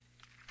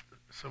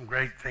Some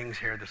great things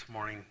here this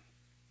morning.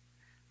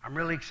 I'm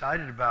really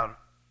excited about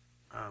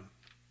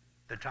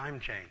the time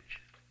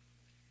change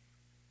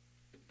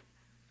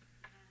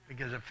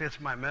because it fits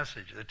my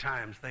message. The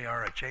times, they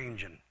are a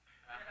changing.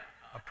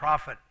 A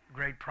prophet,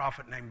 great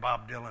prophet named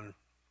Bob Dylan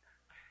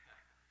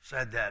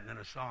said that in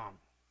a song.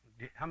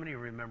 How many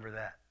remember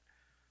that?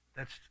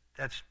 It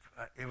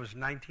was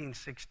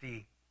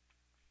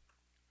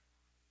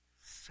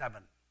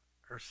 1967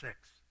 or 6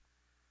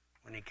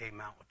 when he came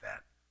out with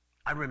that.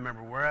 I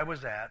remember where I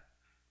was at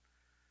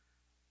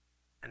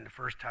and the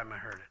first time I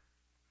heard it.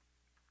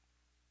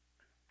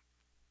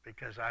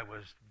 Because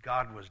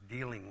God was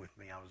dealing with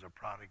me. I was a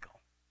prodigal.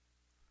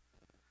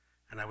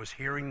 And I was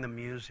hearing the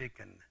music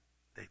and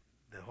the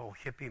whole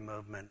hippie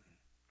movement,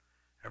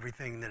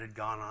 everything that had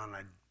gone on.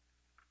 I'd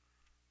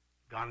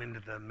gone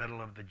into the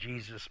middle of the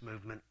Jesus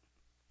movement.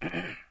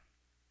 And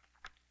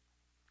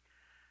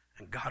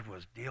God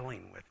was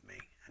dealing with me.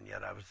 And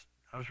yet I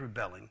was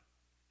rebelling.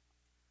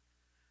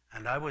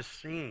 And I was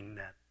seeing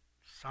that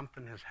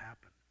something has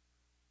happened.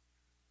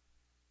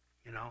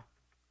 You know,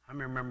 I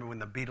remember when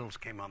the Beatles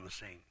came on the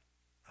scene.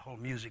 The whole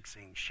music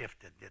scene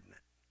shifted, didn't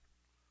it?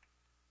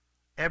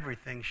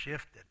 Everything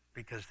shifted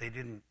because they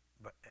didn't,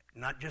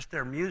 not just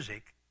their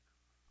music.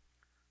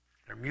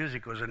 Their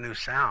music was a new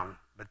sound,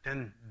 but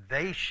then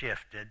they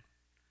shifted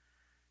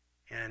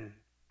in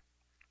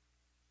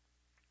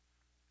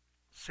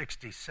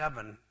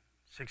 67,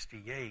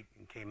 68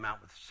 and came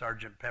out with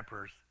Sgt.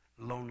 Pepper's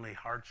Lonely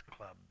Hearts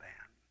Club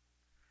Band.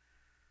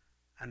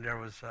 And there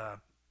was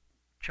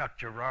Chuck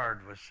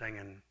Girard was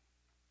singing,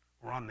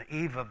 "We're on the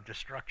eve of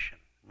destruction."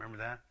 Remember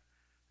that?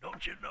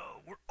 Don't you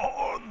know we're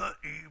on the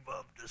eve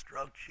of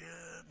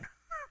destruction?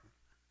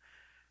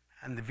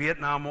 And the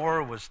Vietnam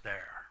War was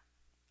there.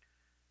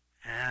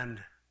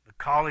 And the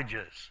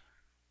colleges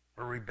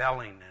were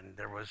rebelling, and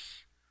there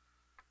was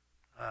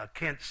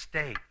Kent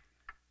State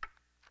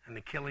and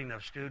the killing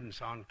of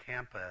students on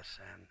campus,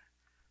 and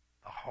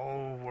the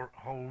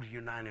whole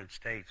United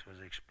States was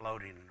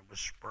exploding, and it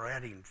was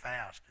spreading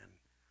fast, and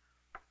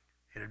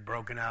it had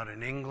broken out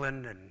in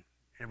England, and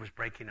it was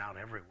breaking out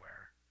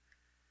everywhere.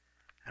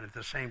 And at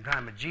the same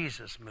time, a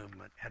Jesus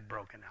movement had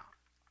broken out.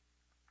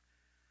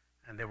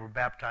 And they were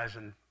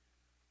baptizing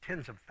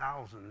tens of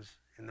thousands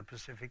in the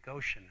Pacific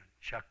Ocean.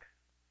 Chuck,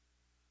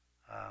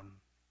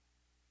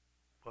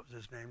 what was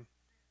his name?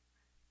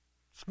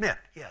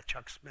 Smith. Yeah,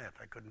 Chuck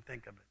Smith. I couldn't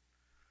think of it.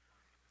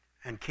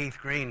 And Keith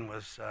Green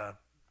was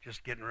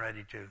just getting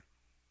ready to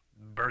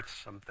birth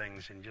some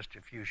things in just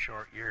a few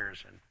short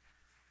years.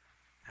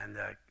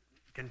 And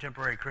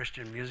contemporary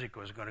Christian music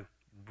was going to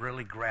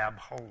really grab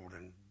hold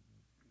and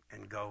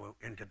go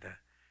into the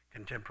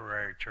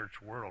contemporary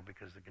church world,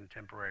 because the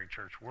contemporary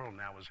church world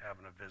now was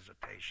having a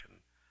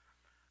visitation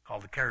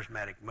called the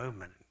charismatic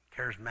movement.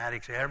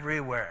 Charismatics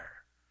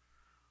everywhere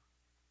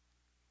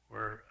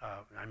were,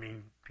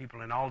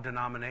 people in all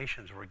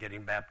denominations were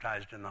getting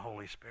baptized in the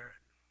Holy Spirit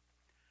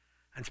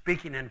and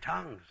speaking in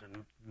tongues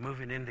and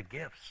moving into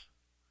gifts.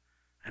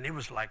 And it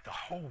was like the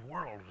whole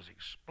world was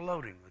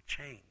exploding with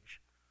change.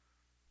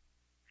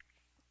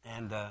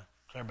 And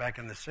clear back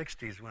in the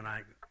 60s when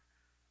I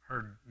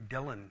heard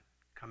Dylan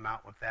come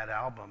out with that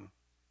album,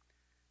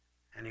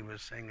 and he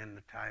was singing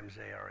 "The Times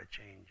They Are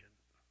A-Changin'."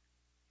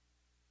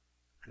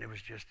 And I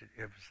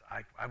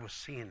was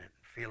seeing it,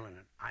 feeling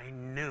it. I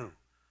knew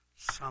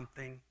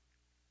something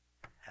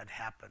had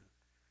happened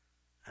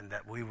and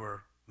that we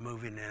were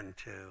moving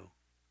into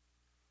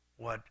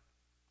what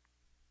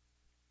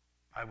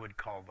I would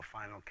call the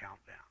final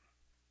countdown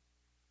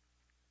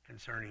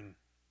concerning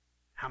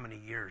how many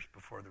years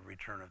before the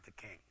return of the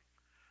King,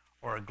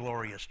 or a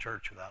glorious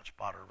church without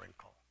spot or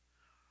wrinkle,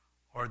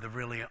 or the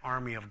really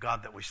army of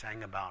God that we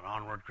sang about,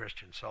 onward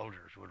Christian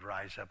soldiers, would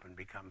rise up and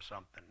become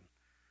something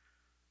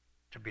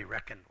to be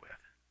reckoned with.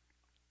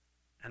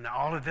 And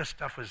all of this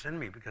stuff was in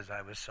me because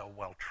I was so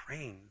well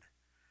trained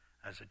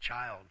as a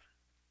child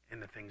in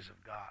the things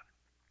of God.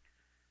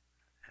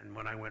 And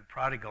when I went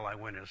prodigal, I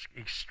went as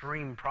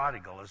extreme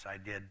prodigal as I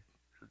did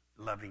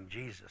loving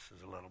Jesus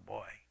as a little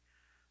boy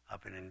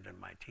up and into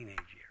my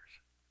teenage years.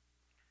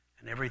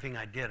 And everything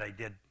I did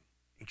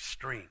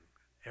extreme.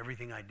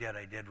 Everything I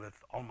did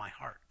with all my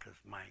heart, because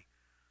my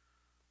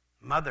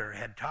mother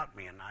had taught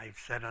me, and I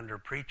sat under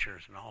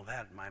preachers and all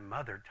that. My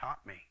mother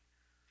taught me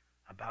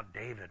about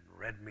David,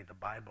 read me the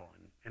Bible.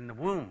 And in the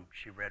womb,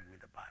 she read me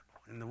the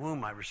Bible. In the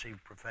womb, I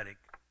received prophetic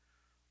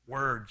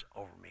words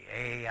over me,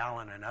 A.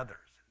 Allen and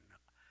others. And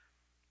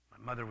my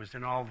mother was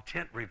in all the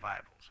tent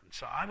revivals. And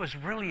so I was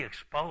really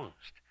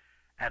exposed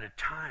at a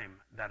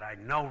time that I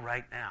know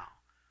right now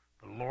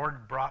the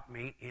Lord brought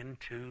me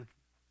into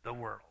the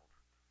world.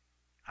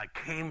 I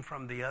came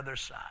from the other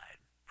side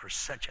for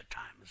such a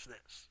time as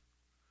this.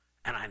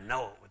 And I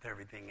know it with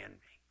everything in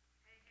me.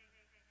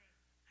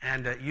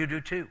 And you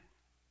do too.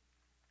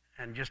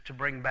 And just to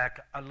bring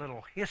back a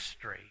little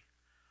history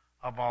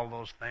of all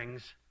those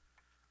things,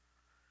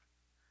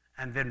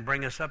 and then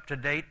bring us up to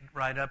date,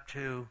 right up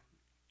to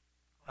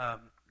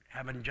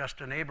having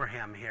Justin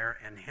Abraham here,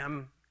 and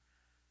him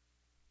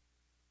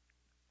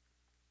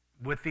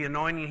with the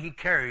anointing he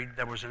carried,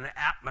 there was an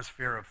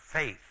atmosphere of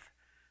faith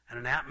and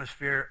an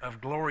atmosphere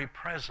of glory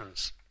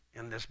presence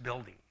in this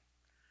building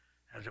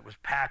as it was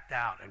packed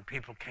out and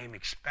people came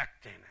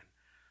expecting, and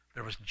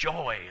there was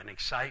joy and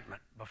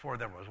excitement before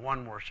there was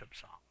one worship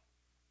song.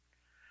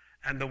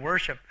 And the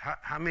worship,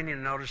 how many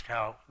noticed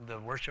how the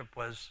worship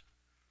was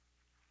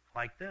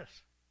like this?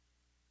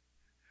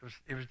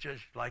 It was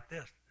just like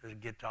this. There's a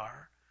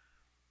guitar.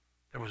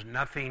 There was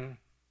nothing.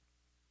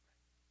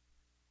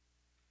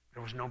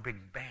 There was no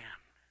big band.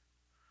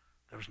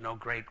 There was no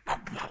great.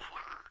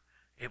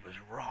 It was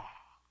raw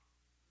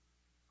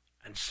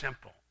and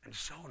simple and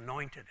so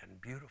anointed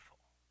and beautiful.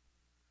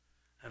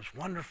 It was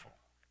wonderful.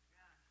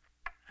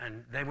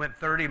 And they went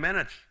 30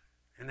 minutes,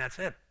 and that's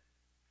it.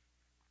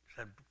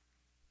 Said,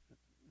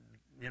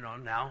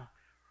 now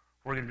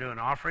we're going to do an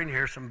offering.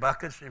 Here's some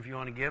buckets. If you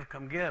want to give,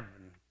 come give.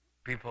 And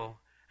people,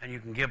 and you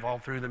can give all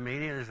through the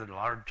meeting as the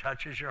Lord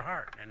touches your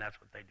heart. And that's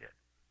what they did.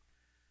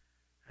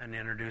 And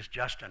introduced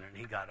Justin, and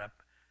he got up.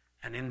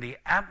 And in the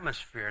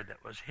atmosphere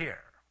that was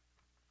here,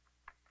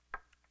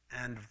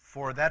 and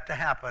for that to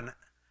happen,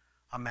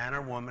 a man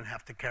or woman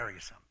have to carry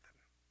something.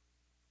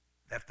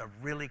 They have to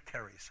really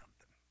carry something.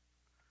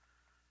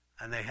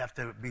 And they have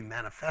to be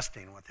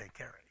manifesting what they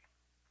carry.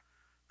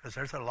 Because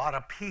there's a lot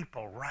of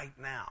people right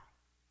now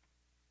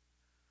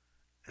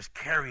that's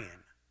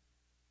carrying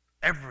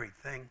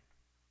everything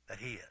that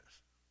he is.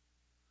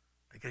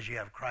 Because you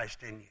have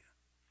Christ in you.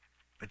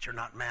 But you're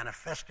not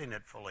manifesting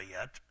it fully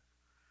yet.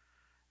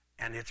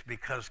 And it's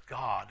because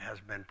God has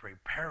been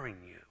preparing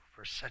you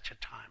for such a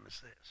time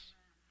as this.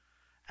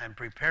 And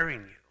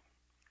preparing you.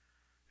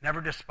 Never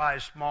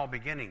despise small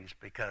beginnings,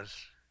 because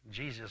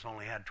Jesus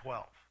only had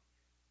 12.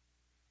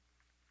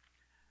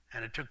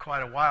 And it took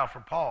quite a while for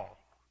Paul.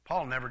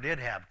 Paul never did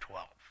have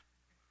 12.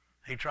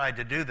 He tried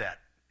to do that.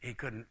 He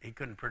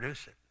couldn't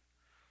produce it.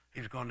 He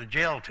was going to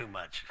jail too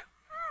much.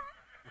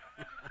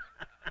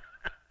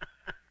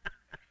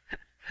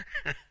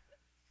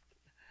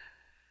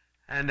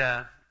 And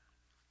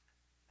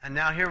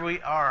now here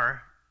we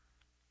are.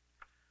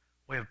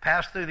 We have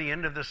passed through the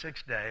end of the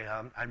 6th day.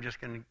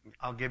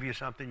 I'll give you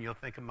something, you'll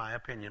think of my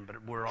opinion,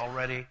 but we're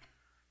already,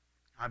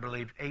 I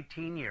believe,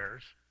 18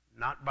 years,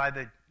 not by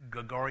the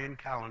Gregorian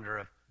calendar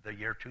of the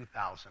year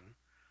 2000,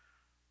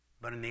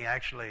 but in the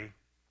actually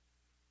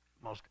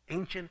most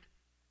ancient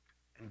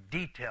and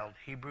detailed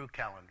Hebrew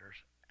calendars,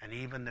 and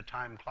even the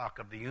time clock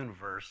of the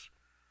universe,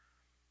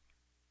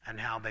 and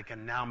how they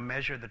can now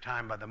measure the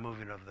time by the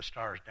moving of the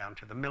stars down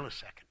to the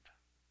millisecond.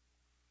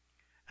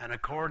 And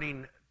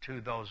according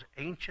to those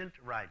ancient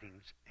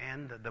writings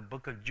and the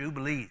book of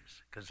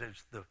Jubilees, because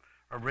it's the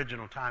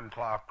original time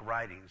clock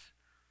writings,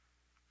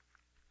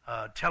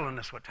 telling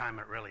us what time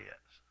it really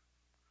is.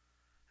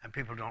 And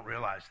people don't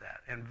realize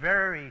that. And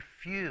very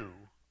few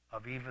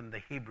of even the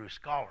Hebrew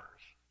scholars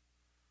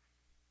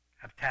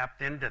have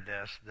tapped into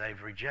this.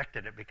 They've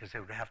rejected it because they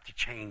would have to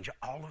change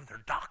all of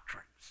their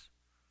doctrines.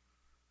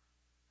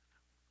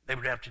 They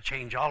would have to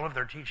change all of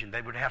their teaching.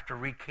 They would have to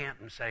recant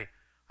and say,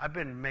 I've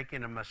been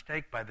making a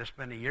mistake by this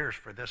many years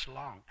for this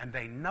long. And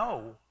they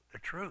know the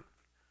truth.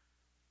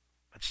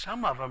 But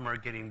some of them are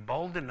getting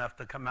bold enough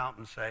to come out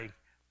and say,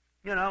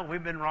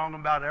 we've been wrong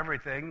about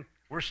everything.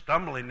 We're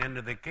stumbling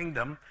into the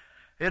kingdom.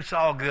 It's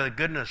all the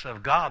goodness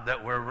of God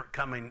that we're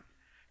coming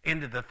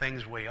into the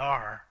things we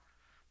are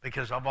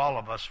because of all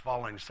of us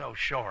falling so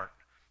short.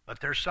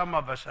 But there's some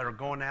of us that are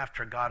going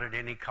after God at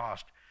any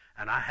cost.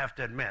 And I have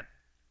to admit,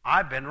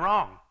 I've been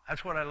wrong.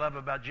 That's what I love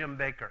about Jim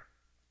Bakker.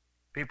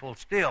 People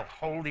still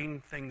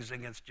holding things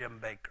against Jim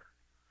Bakker.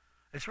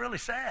 It's really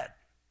sad.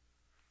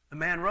 The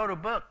man wrote a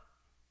book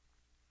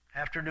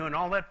after doing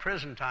all that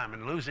prison time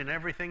and losing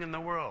everything in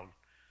the world.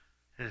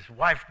 His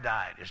wife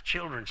died. His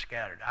children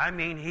scattered. I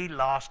mean, he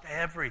lost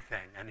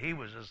everything. And he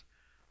was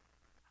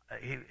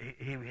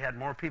he had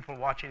more people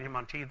watching him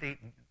on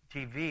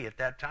TV at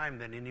that time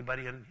than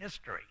anybody in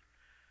history.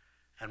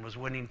 And was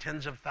winning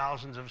tens of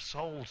thousands of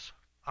souls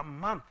a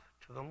month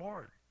to the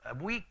Lord. A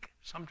week,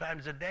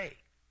 sometimes a day.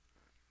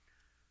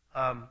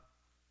 And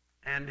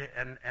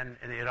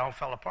it all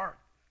fell apart.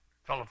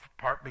 Fell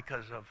apart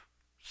because of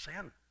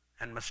sin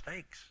and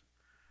mistakes,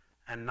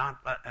 and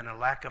a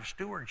lack of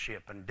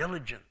stewardship and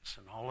diligence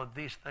and all of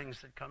these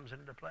things that comes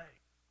into play.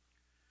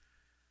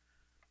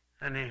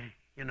 And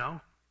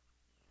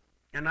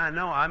and I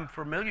know I'm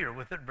familiar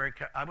with it.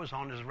 I was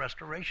on his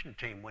restoration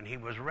team when he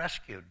was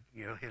rescued.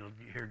 He'll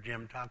hear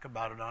Jim talk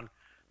about it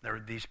there were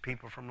these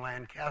people from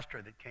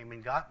Lancaster that came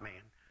and got me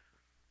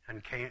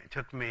and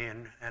took me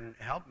and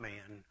helped me,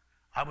 and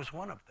I was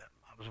one of them.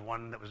 I was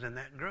one that was in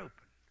that group.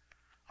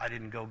 I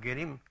didn't go get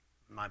him.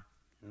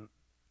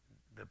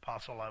 The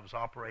apostle I was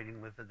operating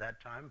with at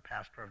that time,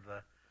 pastor of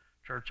the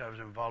church I was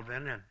involved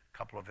in, and a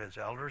couple of his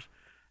elders,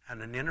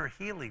 and an inner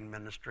healing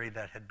ministry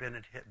that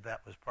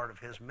was part of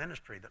his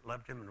ministry that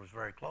loved him and was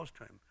very close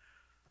to him,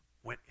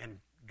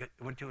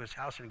 went to his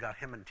house and got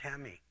him and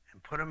Tammy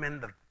and put him in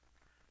the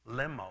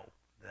limo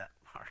that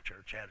our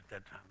church had at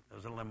that time. It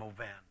was a limo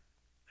van.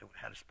 It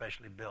had a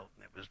specially built,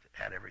 and it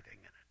had everything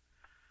in it.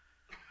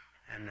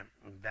 And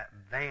that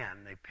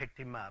van, they picked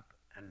him up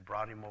and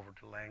brought him over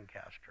to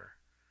Lancaster,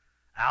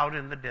 out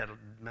in the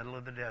middle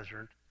of the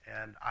desert.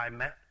 And I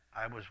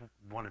was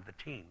one of the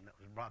team that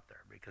was brought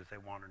there because they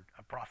wanted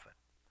a prophet.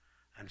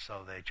 And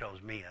so they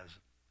chose me as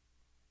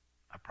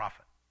a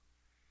prophet.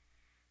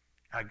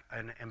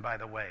 And by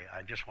the way,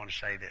 I just want to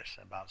say this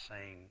about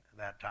saying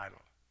that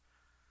title.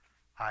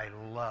 I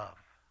love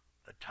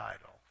the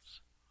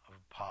titles of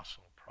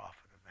apostle,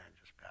 prophet,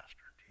 evangelist,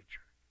 pastor, and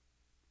teacher.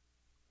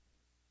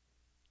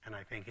 And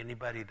I think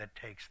anybody that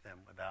takes them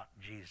without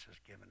Jesus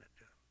giving it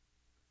to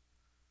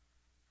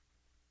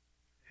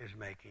them is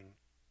making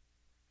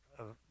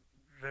a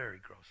very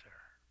gross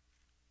error.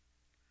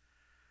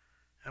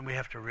 And we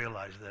have to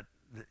realize that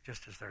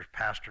just as there's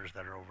pastors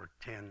that are over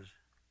tens,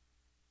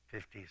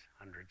 50s,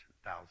 hundreds, and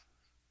thousands,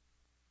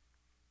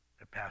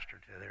 that pastor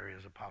to the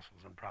areas,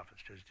 apostles and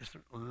prophets, to just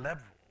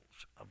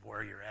levels of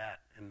where you're at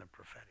in the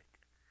prophetic.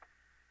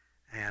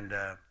 And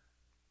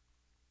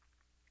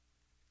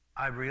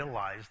I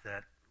realize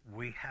that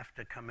we have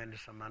to come into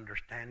some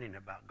understanding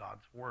about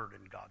God's word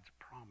and God's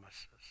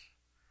promises.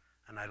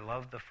 And I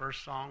love the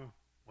first song.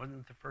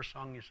 Wasn't it the first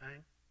song you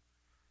sang?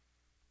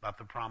 About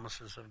the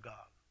promises of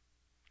God.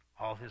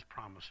 All his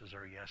promises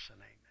are yes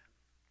and amen.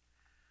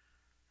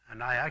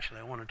 And I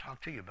want to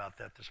talk to you about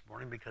that this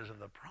morning because of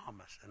the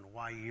promise and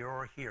why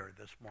you're here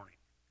this morning.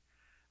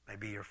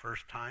 Maybe your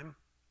first time.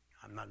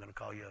 I'm not going to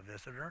call you a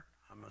visitor.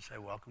 I'm going to say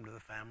welcome to the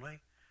family.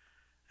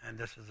 And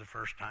this is the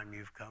first time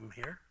you've come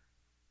here.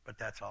 But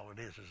that's all it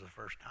is the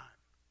first time.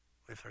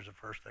 If there's a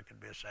first, there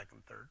could be a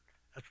second, third.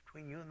 That's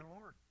between you and the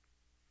Lord.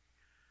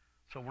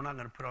 So we're not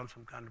going to put on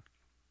some kind of,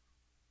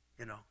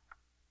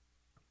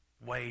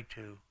 way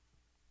to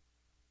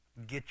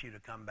get you to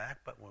come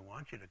back, but we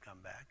want you to come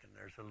back. And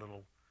there's a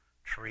little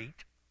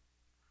treat,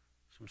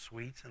 some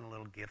sweets, and a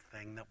little gift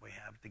thing that we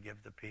have to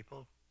give the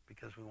people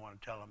because we want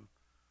to tell them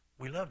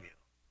we love you.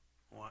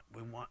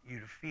 We want you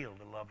to feel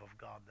the love of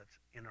God that's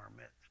in our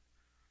midst.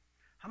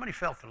 How many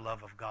felt the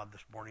love of God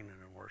this morning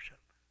in worship?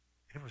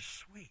 It was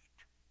sweet.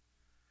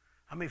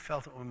 How many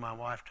felt it when my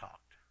wife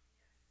talked?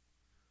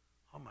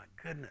 Oh my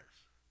goodness.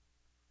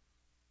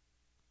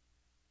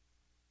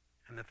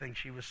 And the thing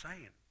she was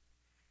saying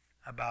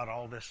about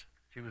all this,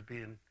 she was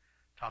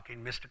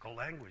talking mystical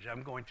language.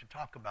 I'm going to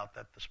talk about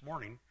that this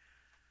morning.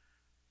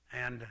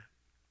 And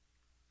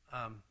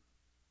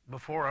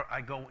before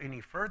I go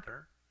any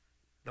further,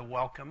 the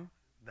welcome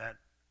that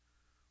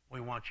we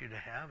want you to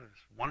have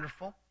is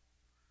wonderful,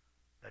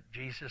 that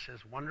Jesus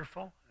is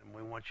wonderful, and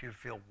we want you to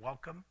feel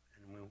welcome,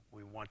 and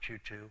we want you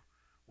to,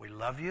 we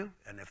love you,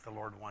 and if the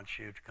Lord wants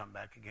you to come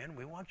back again,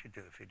 we want you to.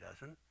 If he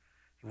doesn't,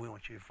 we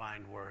want you to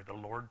find where the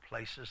Lord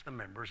places the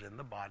members in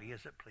the body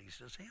as it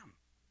pleases him.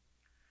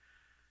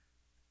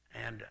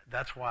 And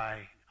that's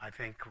why I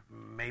think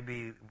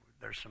maybe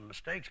there's some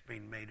mistakes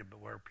being made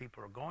about where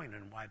people are going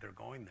and why they're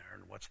going there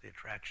and what's the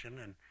attraction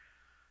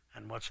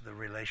and what's the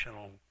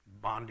relational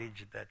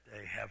bondage that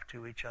they have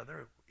to each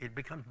other. It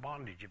becomes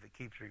bondage if it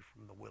keeps you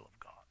from the will of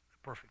God, the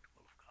perfect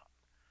will of God.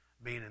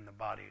 Being in the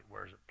body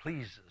where it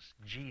pleases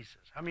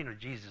Jesus. How many know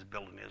Jesus is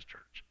building his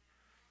church?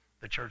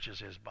 The church is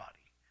his body.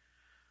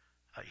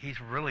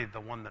 He's really the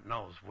one that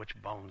knows which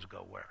bones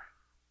go where.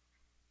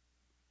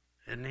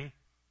 Isn't he?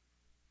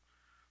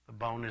 The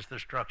bone is the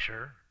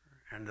structure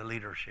and the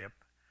leadership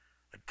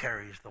that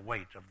carries the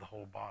weight of the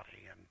whole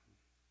body and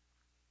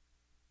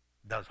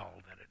does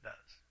all that it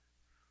does,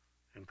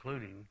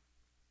 including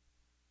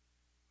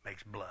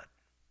makes blood.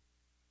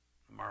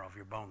 The marrow of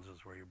your bones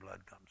is where your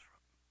blood comes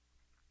from.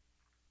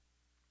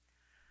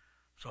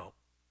 So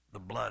the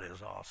blood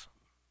is awesome.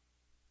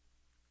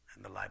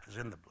 And the life is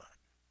in the blood.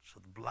 So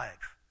the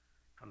life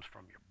comes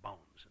from your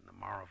bones and the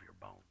marrow of your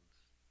bones.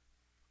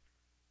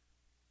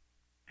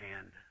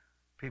 And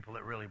people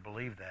that really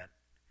believe that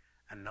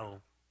and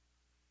know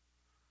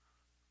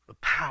the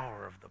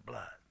power of the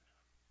blood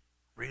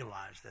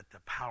realize that the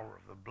power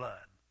of the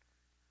blood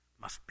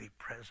must be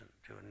present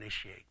to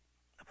initiate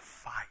the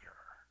fire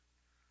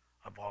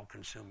of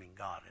all-consuming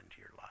God into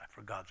your life.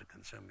 For God's a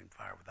consuming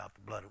fire. Without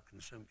the blood, it will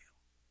consume you.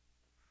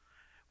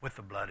 With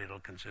the blood, it'll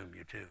consume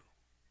you too.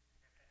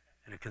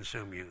 It'll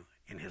consume you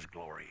in his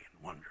glory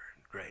and wonder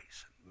and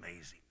grace and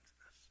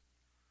amazingness.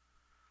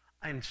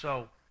 And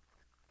so,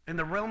 in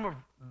the realm of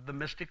the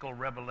mystical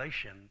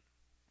revelation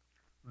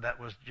that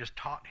was just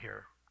taught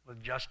here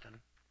with Justin,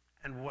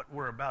 and what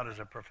we're about as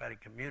a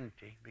prophetic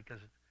community, because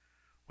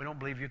we don't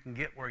believe you can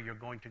get where you're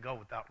going to go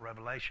without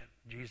revelation.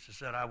 Jesus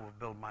said, I will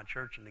build my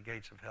church and the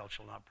gates of hell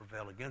shall not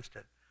prevail against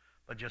it.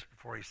 But just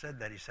before he said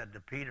that, he said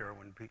to Peter,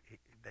 when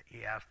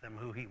he asked them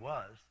who he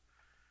was,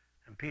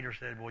 and Peter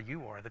said, well,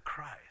 you are the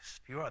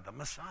Christ. You are the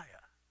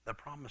Messiah, the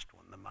promised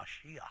one, the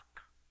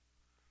Mashiach,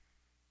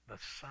 the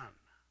Son,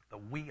 the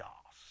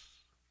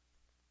Weos,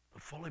 the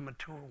fully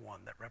mature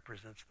one that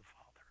represents the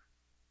Father.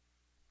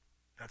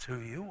 That's who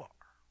you are.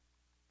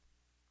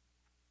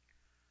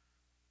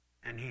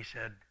 And he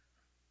said,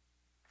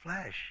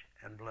 flesh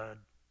and blood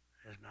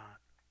has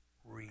not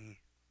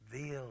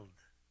revealed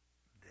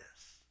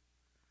this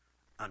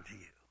unto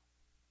you.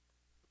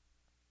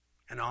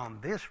 And on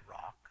this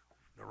rock,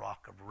 the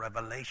rock of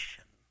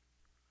revelation,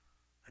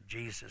 that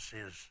Jesus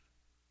is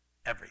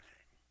everything.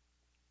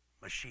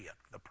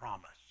 Mashiach, the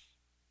promise.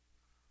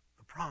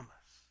 The promise.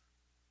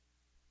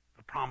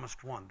 The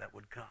promised one that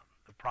would come.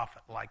 The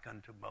prophet like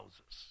unto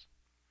Moses.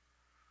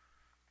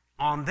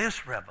 On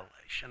this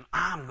revelation,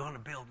 I'm going to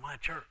build my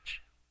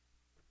church.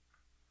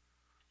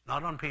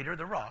 Not on Peter,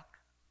 the rock,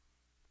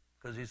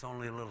 because he's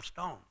only a little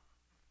stone.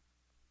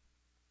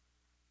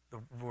 The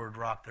word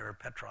rock there,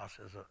 Petros,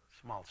 is a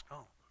small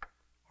stone,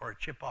 or a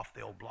chip off the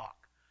old block.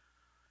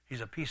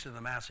 He's a piece of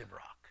the massive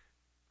rock,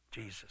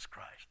 Jesus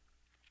Christ.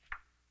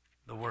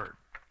 The Word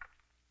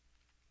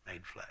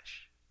made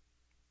flesh.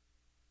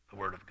 The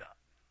Word of God.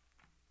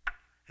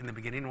 In the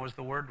beginning was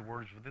the Word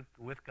was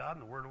with God,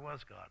 and the Word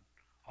was God.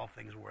 All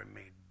things were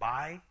made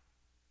by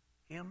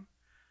Him,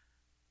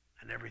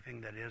 and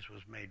everything that is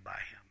was made by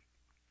Him.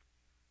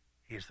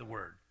 He is the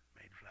Word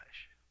made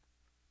flesh.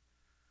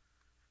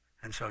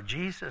 And so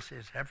Jesus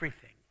is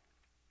everything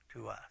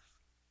to us.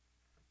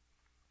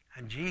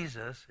 And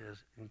Jesus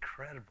is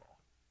incredible.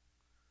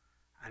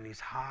 And He's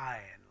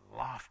high and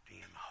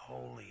lofty and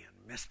holy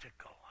and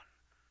mystical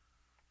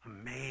and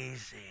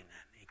amazing.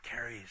 And He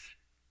carries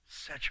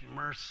such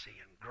mercy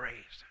and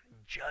grace and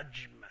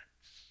judgments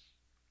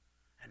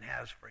and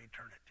has for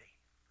eternity.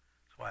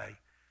 That's why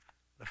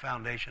the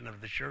foundation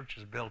of the church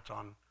is built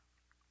on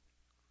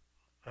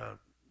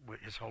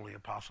His holy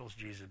apostles,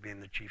 Jesus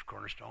being the chief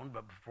cornerstone.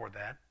 But before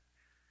that,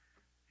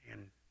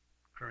 in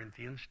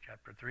Corinthians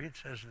chapter 3, it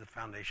says the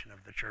foundation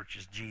of the church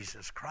is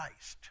Jesus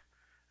Christ.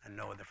 And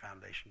no other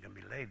foundation can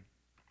be laid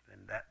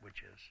than that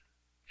which is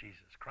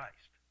Jesus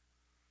Christ.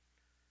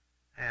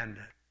 And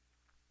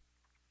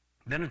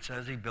then it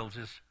says He builds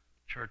His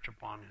church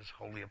upon His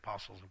holy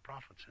apostles and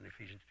prophets in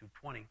Ephesians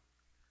 2:20.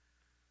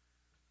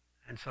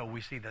 And so we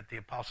see that the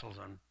apostles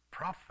and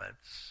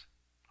prophets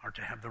are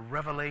to have the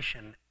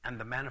revelation and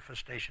the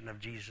manifestation of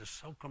Jesus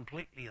so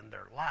completely in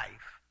their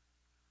life,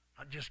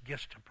 not just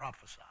gifts to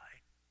prophesy,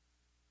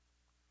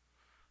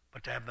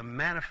 but to have the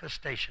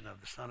manifestation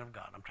of the Son of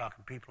God. I'm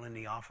talking people in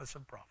the office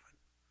of prophet.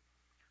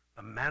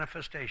 The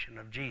manifestation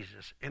of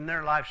Jesus in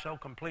their life so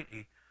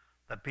completely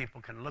that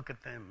people can look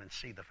at them and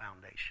see the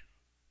foundation.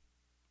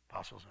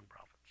 Apostles and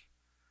prophets.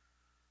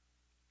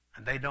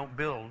 And they don't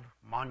build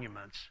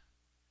monuments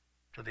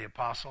to the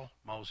apostle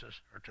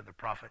Moses or to the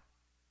prophet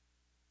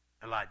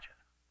Elijah.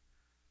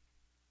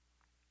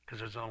 Because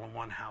there's only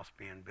one house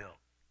being built,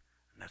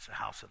 and that's the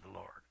house of the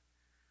Lord.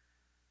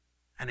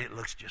 And it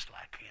looks just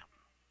like Him.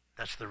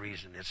 That's the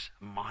reason it's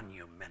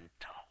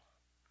monumental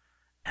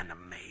and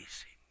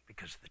amazing,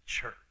 because the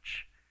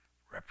church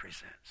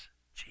represents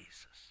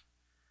Jesus.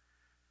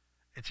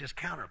 It's His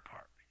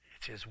counterpart.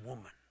 It's His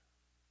woman,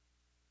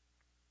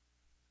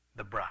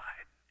 the bride.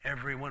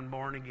 Everyone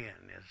born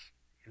again is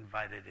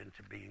invited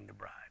into being the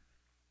bride,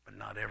 but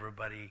not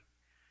everybody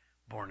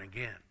born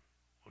again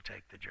will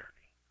take the journey.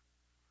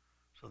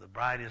 So the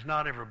bride is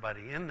not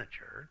everybody in the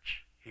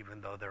church,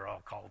 even though they're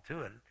all called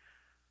to it.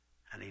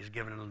 And He's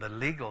given them the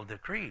legal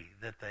decree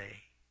that they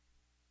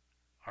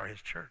are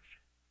His church,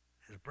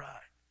 His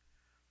bride.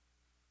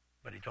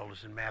 But He told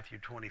us in Matthew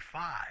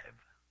 25,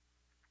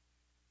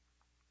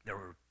 there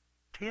were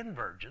 10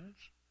 virgins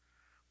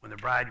when the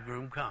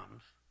bridegroom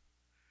comes,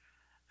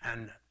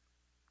 and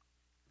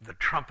the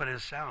trumpet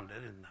is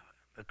sounded, and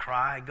the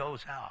cry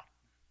goes out,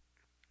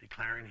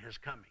 declaring His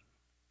coming.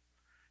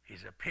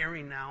 He's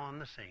appearing now on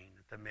the scene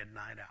at the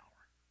midnight hour.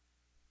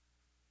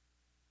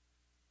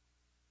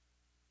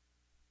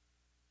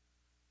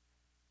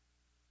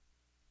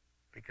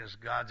 Because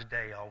God's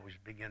day always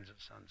begins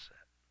at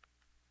sunset.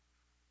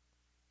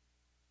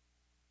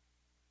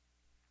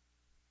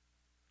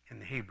 In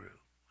the Hebrew,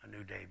 a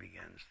new day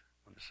begins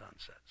when the sun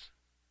sets,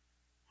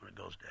 when it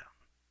goes down.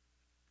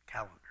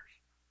 Calendars,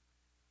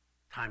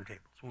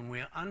 timetables. When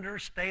we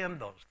understand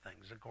those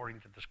things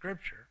according to the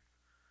Scripture,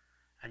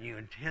 and you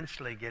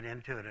intensely get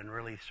into it and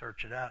really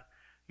search it out,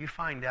 you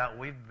find out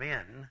we've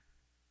been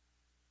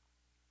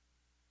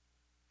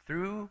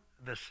through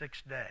the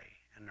 6th day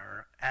and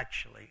are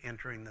actually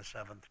entering the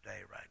 7th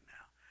day right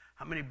now.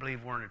 How many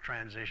believe we're in a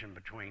transition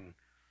between,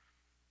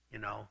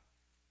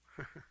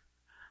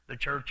 the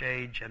church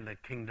age and the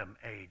kingdom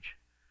age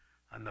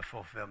and the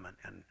fulfillment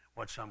and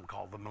what some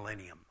call the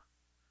millennium?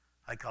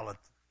 I call it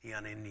the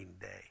unending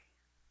day,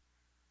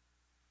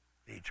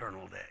 the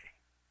eternal day.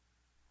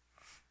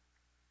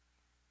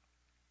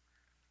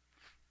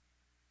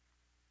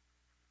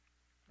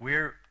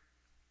 We're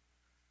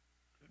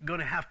going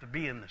to have to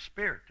be in the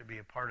Spirit to be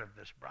a part of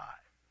this bride.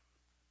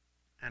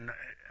 And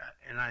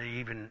I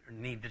even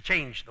need to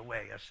change the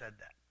way I said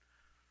that.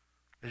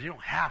 Because you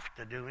don't have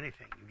to do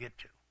anything, you get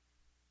to.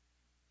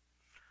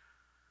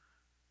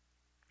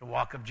 The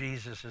walk of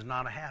Jesus is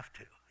not a have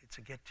to, it's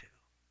a get to.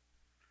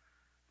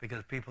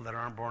 Because people that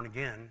aren't born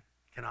again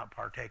cannot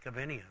partake of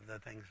any of the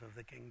things of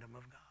the kingdom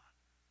of God.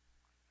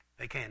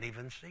 They can't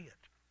even see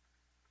it.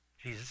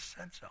 Jesus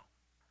said so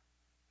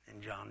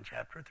in John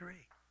chapter 3.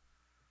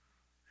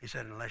 He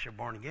said, unless you're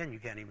born again, you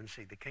can't even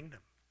see the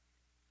kingdom.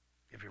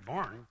 If you're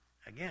born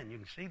again, you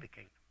can see the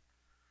kingdom.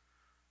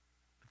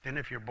 Then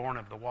if you're born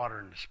of the water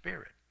and the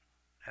Spirit,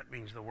 that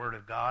means the Word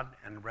of God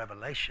and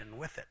revelation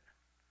with it.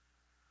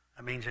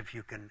 That means if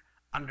you can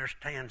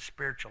understand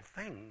spiritual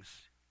things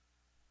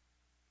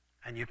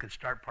and you can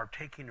start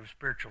partaking of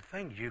spiritual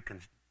things, you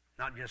can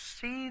not just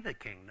see the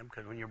kingdom,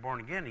 because when you're born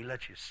again, he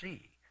lets you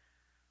see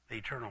the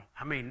eternal.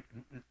 I mean,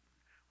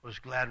 was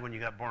glad when you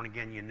got born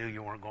again you knew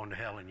you weren't going to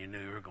hell and you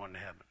knew you were going to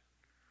heaven.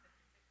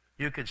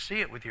 You could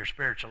see it with your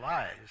spiritual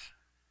eyes,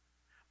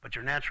 but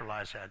your natural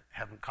eyes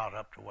haven't caught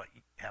up to what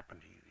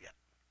happened to you yet.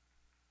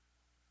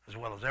 As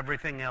well as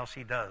everything else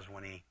he does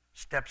when he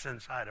steps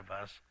inside of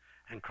us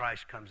and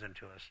Christ comes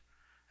into us.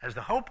 As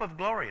the hope of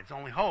glory, it's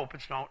only hope.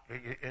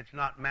 It's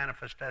not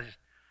manifested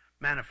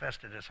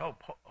as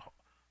hope.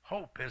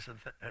 Hope is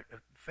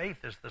faith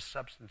is the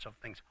substance of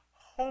things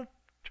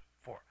hoped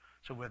for.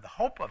 So we have the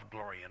hope of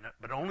glory in it,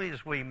 but only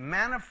as we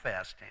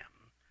manifest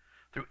him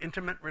through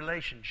intimate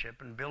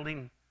relationship and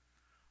building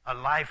a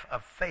life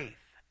of faith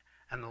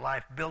and a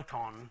life built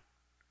on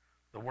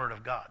the Word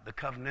of God, the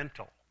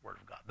covenantal Word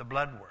of God, the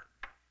blood word.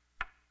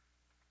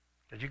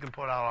 Because you can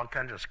put out all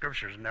kinds of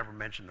scriptures and never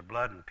mention the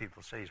blood, and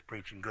people say he's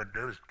preaching good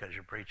news because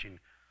you're preaching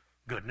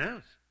good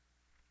news.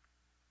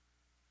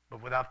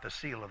 But without the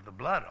seal of the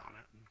blood on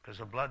it, because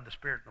the blood, the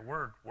Spirit, and the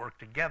Word work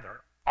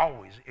together,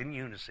 always in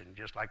unison,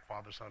 just like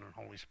Father, Son, and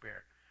Holy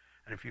Spirit.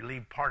 And if you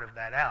leave part of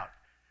that out,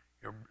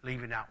 you're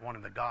leaving out one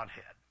of the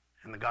Godhead.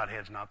 And the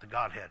Godhead's not the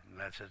Godhead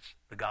unless it's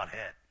the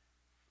Godhead,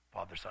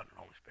 Father, Son, and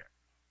Holy Spirit.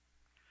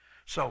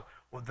 So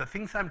the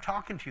things I'm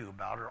talking to you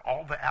about are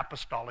all the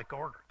apostolic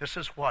order. This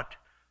is what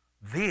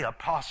the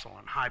apostle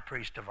and high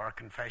priest of our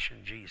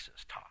confession,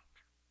 Jesus, taught.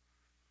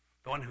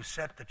 The one who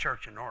set the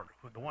church in order,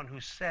 the one who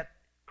set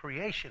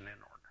creation in order.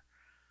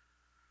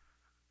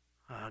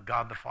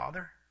 God the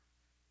Father.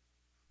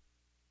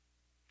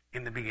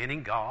 In the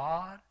beginning,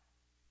 God,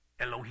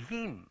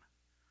 Elohim.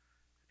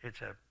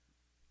 It's a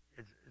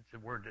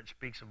word that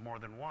speaks of more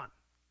than one.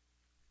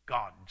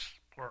 Gods,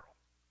 plural.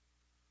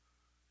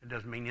 It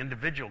doesn't mean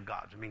individual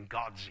gods. It means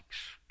God's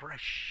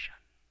expression.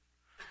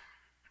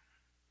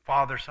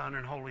 Father, Son,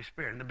 and Holy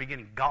Spirit. In the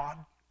beginning, God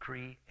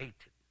created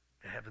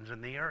the heavens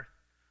and the earth.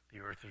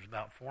 The earth was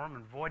without form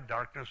and void.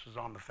 Darkness was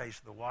on the face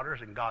of the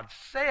waters. And God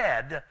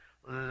said,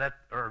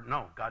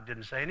 God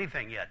didn't say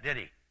anything yet, did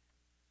he?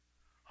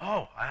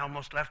 Oh, I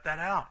almost left that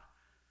out.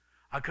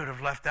 I could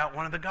have left out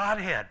one of the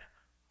Godhead.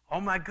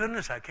 Oh my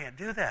goodness, I can't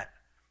do that.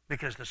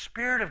 Because the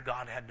Spirit of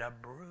God had to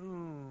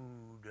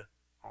brood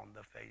on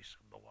the face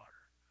of the water.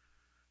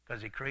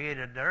 Because he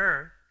created the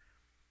earth,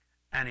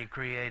 and he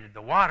created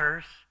the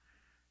waters,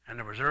 and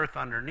there was earth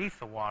underneath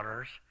the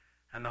waters,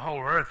 and the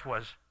whole earth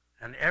was,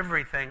 and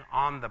everything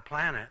on the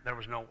planet, there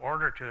was no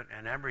order to it,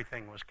 and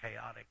everything was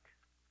chaotic.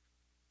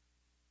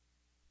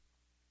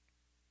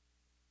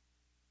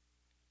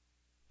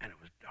 And it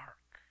was dark.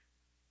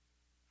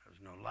 There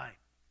was no light.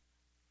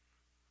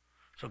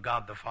 So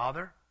God the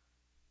Father,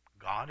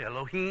 God,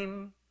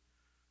 Elohim,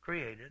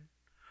 created.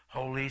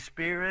 Holy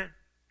Spirit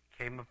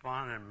came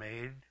upon and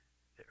made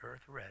the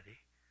earth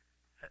ready.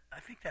 I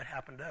think that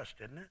happened to us,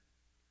 didn't it?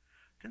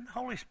 Didn't the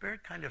Holy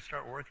Spirit kind of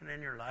start working in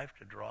your life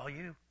to draw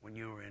you when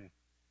you were in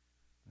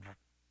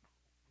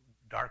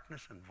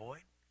darkness and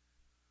void?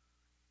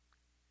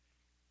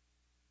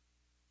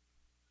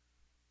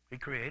 He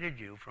created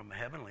you from a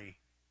heavenly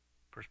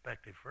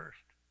perspective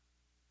first.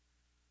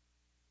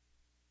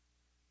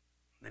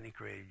 Then he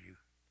created you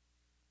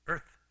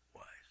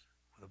earth-wise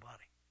with a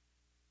body.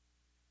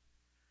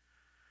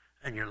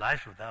 And your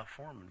life's without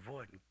form and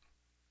void. And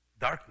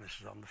darkness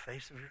is on the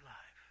face of your life.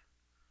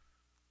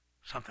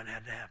 Something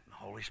had to happen. The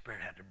Holy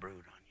Spirit had to brood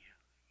on you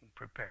and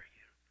prepare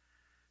you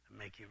and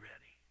make you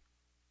ready.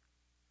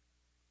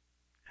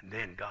 And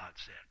then God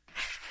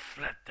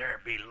said, let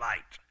there be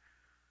light.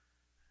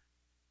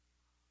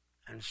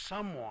 And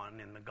someone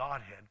in the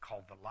Godhead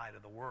called the light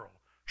of the world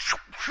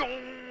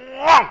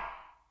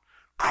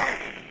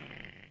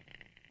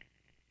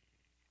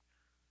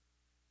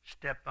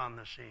stepped on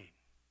the scene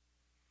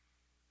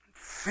and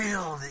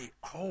filled the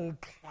whole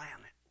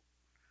planet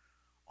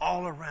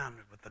all around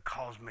it with the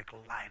cosmic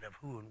light of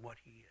who and what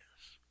he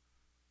is.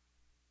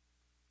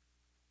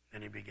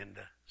 Then he began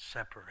to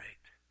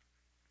separate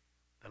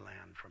the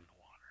land from the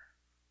water.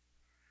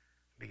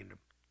 Began to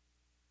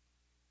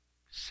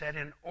set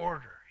in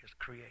order his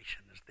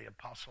creation as the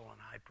apostle and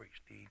high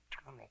priest, the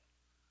eternal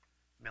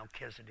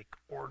Melchizedek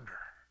order,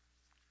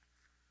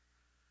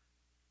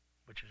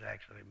 which is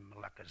actually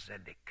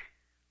Melchizedek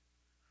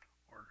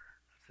order.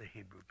 That's the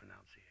Hebrew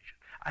pronunciation.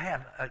 I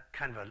have a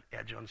kind of an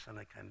edge on some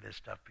of kind of this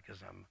stuff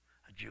because I'm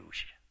a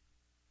Jewish.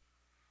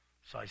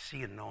 So I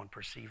see and know and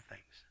perceive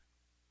things.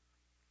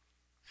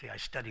 See, I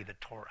study the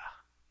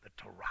Torah, the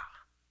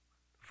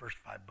first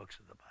 5 books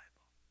of the Bible.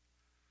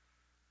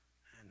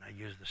 And I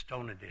use the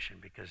Stone Edition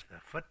because the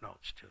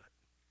footnotes to it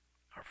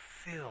are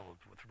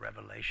filled with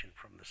revelation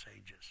from the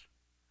sages.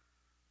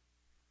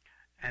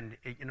 And,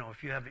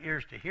 if you have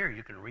ears to hear,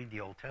 you can read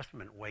the Old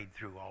Testament, wade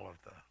through all of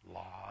the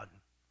law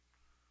and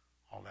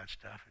all that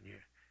stuff, and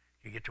you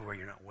get to where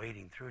you're not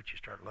wading through it. You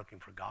start looking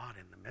for God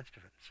in the midst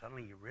of it, and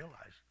suddenly you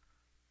realize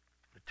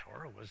The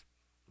Torah was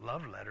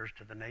love letters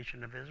to the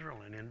nation of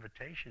Israel and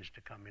invitations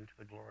to come into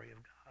the glory of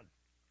God.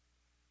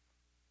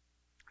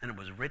 And it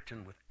was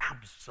written with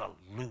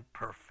absolute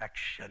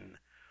perfection,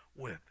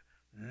 with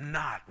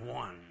not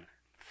one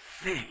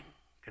thing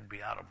could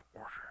be out of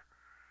order,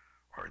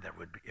 or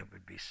it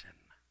would be sin.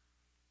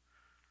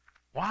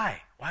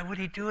 Why? Why would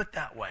he do it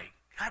that way?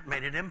 God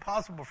made it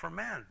impossible for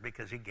man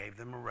because he gave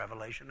them a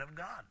revelation of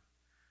God.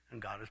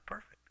 And God is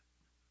perfect.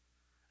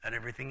 And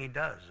everything he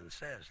does and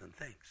says and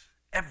thinks,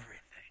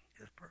 everything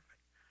is perfect.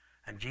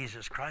 And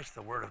Jesus Christ,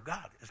 the Word of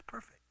God, is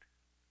perfect.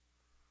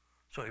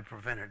 So he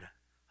presented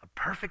a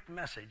perfect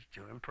message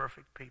to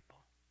imperfect people.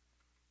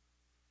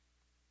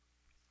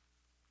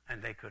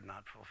 And they could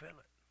not fulfill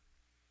it.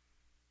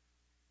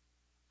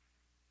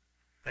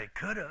 They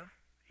could have.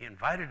 He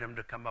invited them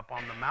to come up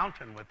on the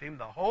mountain with him,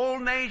 the whole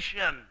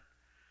nation,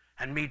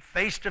 and meet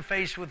face to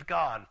face with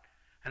God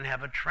and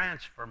have a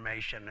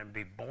transformation and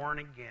be born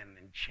again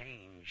and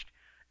changed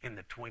in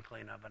the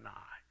twinkling of an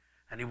eye.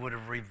 And he would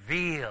have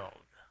revealed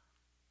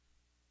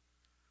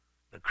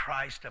the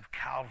Christ of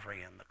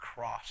Calvary and the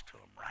cross to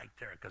them right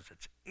there, because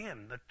it's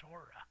in the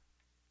Torah.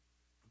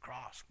 The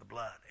cross, the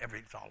blood,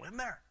 everything's all in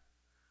there.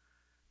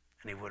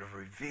 And he would have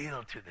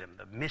revealed to them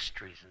the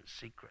mysteries and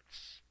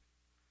secrets.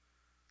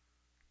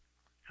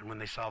 And when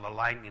they saw the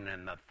lightning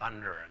and the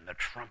thunder and the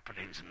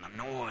trumpetings and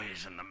the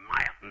noise and the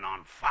mountain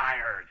on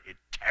fire, it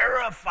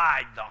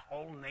terrified the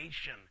whole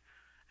nation.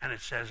 And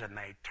it says, and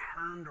they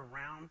turned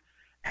around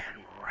and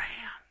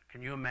ran.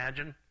 Can you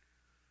imagine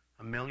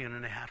 1.5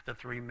 million to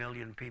 3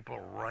 million people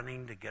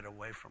running to get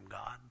away from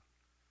God?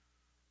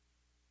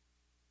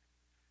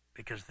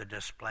 Because the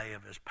display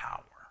of his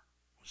power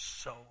was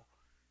so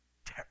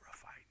terrifying.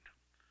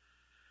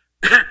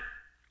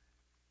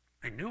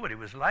 They knew what he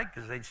was like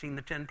because they'd seen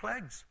the 10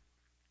 plagues.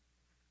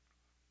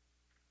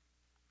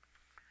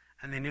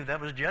 And they knew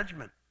that was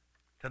judgment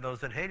to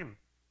those that hate him.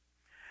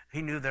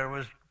 He knew there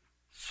was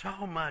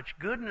so much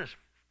goodness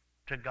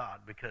to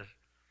God, because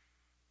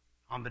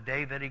on the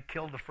day that he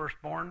killed the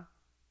firstborn,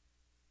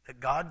 that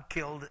God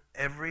killed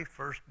every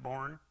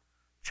firstborn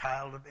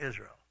child of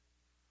Israel.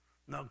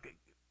 No,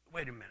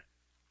 wait a minute.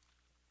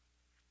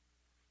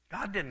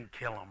 God didn't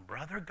kill them,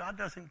 brother. God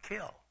doesn't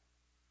kill.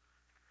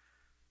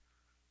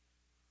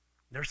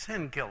 Their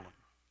sin killed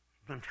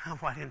them. Now,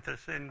 why didn't their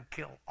sin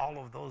kill all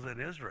of those in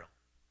Israel?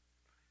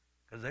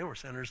 Because they were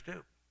sinners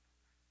too.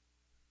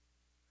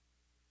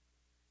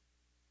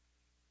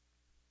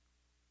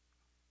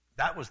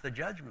 That was the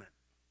judgment.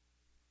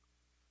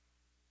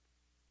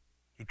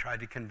 He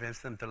tried to convince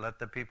them to let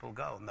the people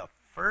go. And the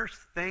first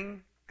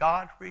thing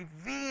God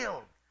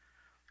revealed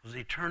was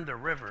he turned the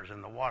rivers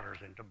and the waters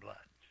into blood.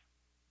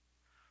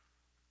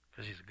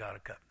 Because he's a God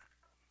of covenant.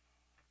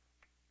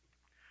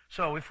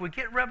 So if we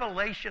get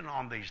revelation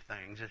on these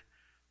things,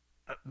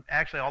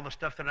 actually all the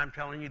stuff that I'm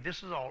telling you,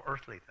 this is all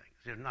earthly things.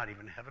 They're not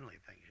even heavenly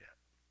things yet.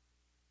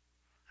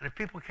 And if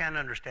people can't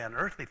understand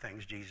earthly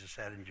things, Jesus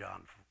said in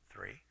John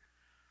 3,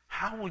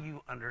 how will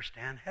you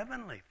understand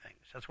heavenly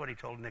things? That's what he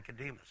told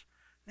Nicodemus.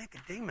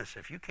 Nicodemus,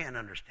 if you can't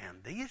understand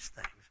these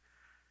things,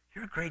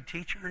 you're a great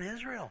teacher in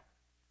Israel.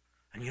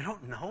 And you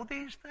don't know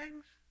these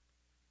things?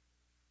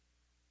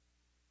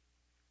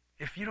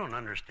 If you don't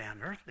understand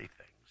earthly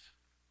things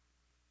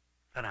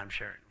that I'm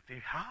sharing with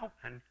you,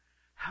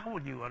 how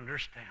will you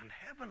understand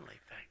heavenly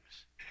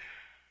things?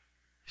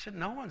 He said,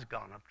 no one's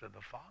gone up to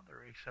the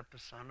Father except the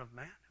Son of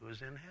Man who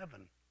is in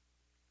heaven.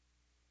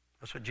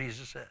 That's what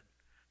Jesus said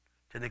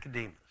to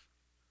Nicodemus,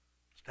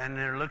 standing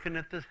there looking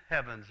at the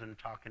heavens and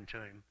talking to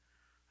him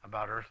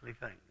about earthly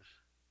things.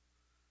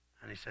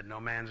 And he said, no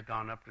man's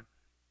gone up to,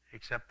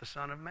 except the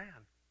Son of Man.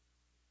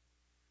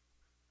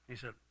 He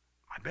said,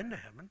 I've been to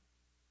heaven.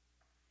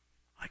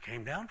 I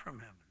came down from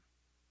heaven.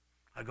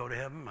 I go to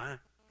heaven. As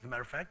a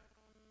matter of fact,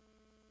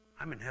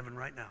 I'm in heaven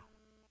right now.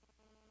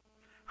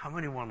 How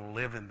many want to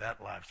live in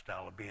that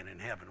lifestyle of being in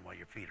heaven while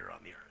your feet are on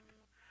the earth?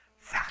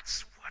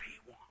 That's what he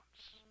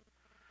wants.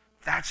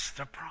 That's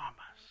the promise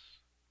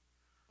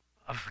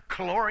of the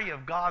glory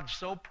of God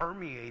so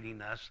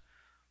permeating us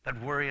that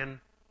we're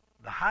in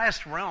the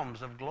highest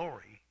realms of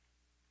glory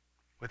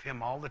with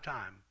him all the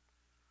time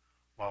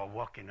while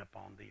walking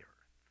upon the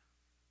earth.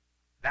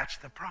 That's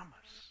the promise.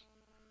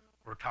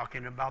 We're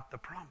talking about the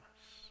promise.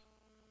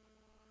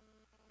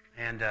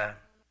 And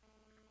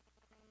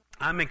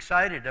I'm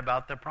excited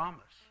about the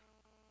promise.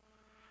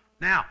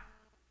 Now,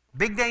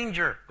 big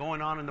danger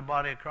going on in the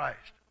body of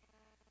Christ.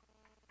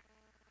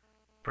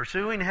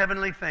 Pursuing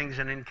heavenly things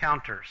and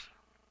encounters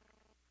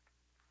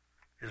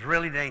is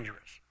really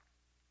dangerous.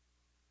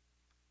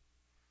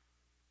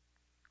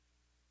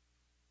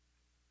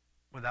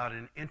 Without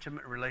an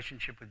intimate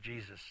relationship with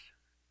Jesus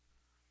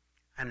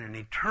and an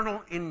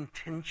eternal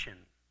intention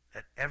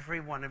that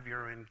every one of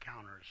your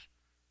encounters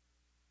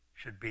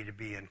should be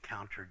to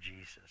encounter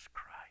Jesus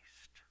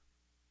Christ,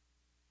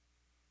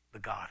 the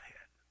Godhead,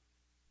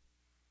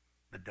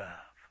 the dove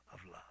of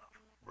love,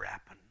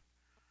 wrapping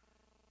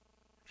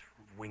its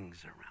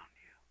wings around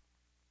you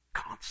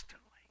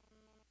constantly.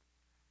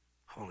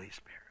 Holy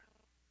Spirit,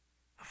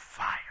 the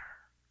fire,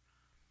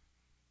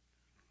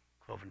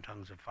 cloven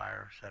tongues of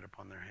fire set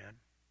upon their head.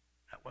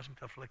 That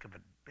wasn't a flick of a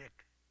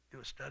bick. Do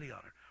a study on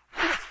it.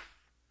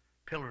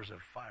 Pillars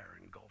of fire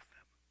engulfed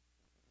them.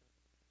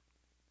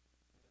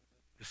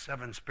 The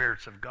seven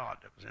spirits of God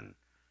that was in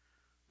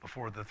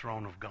before the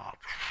throne of God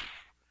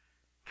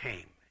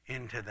came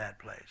into that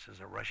place as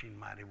a rushing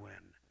mighty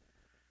wind,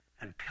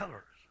 and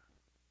pillars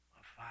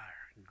of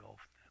fire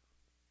engulfed them.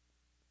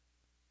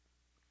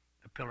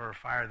 The pillar of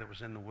fire that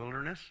was in the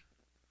wilderness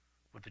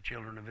with the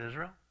children of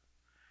Israel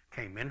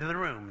came into the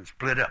room and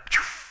split up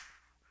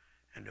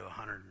into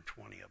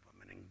 120 of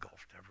them and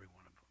engulfed every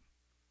one of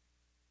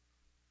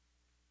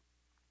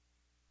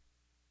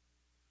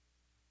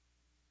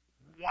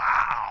them.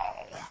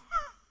 Wow!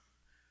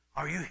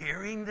 Are you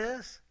hearing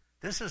this?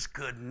 This is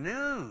good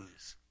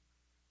news.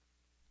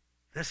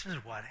 This is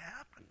what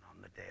happened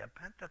on the day of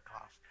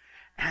Pentecost.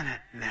 And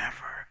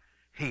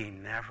he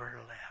never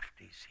left.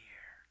 He's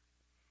here.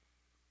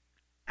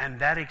 And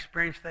that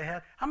experience they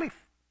had, how many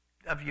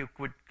of you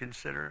would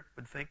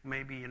think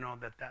maybe,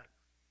 that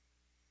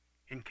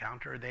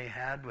encounter they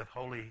had with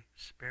Holy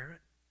Spirit?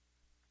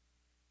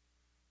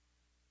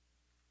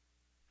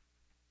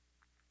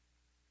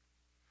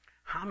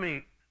 How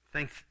many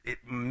think it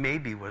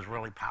maybe was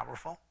really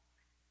powerful?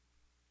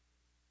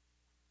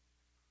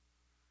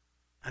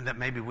 And that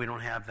maybe we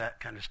don't have that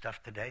kind of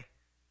stuff today?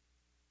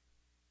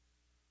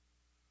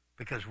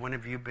 Because when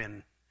have you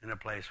been in a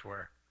place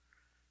where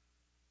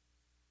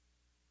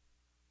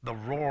the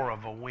roar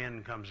of a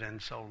wind comes in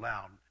so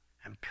loud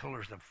and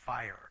pillars of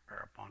fire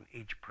are upon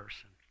each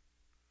person?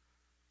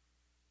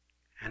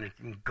 And it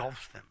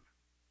engulfs them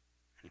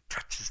and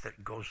touches that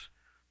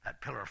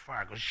pillar of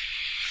fire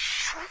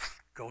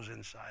goes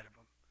inside of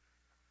them,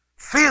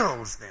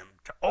 fills them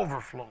to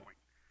overflowing,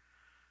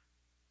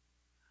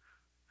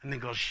 and then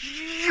goes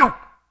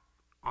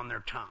on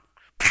their tongue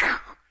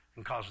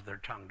and causes their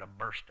tongue to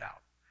burst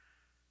out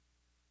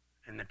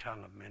in the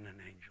tongue of men and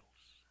angels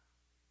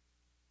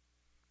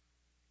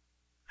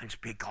and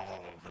speak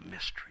all the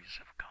mysteries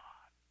of God.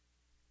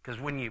 Because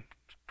when you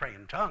pray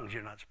in tongues,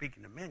 you're not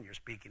speaking to men, you're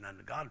speaking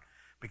unto God,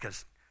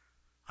 because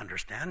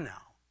understand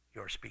now,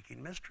 you're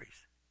speaking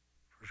mysteries.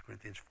 1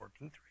 Corinthians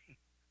 14:3.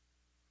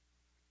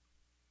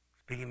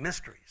 Speaking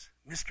mysteries.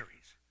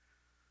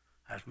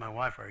 I asked my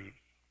wife, are you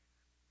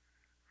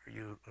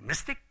a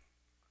mystic?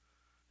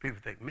 People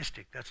think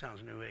mystic, that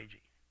sounds New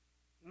Agey.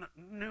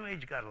 New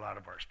Age got a lot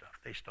of our stuff.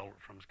 They stole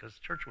it from us because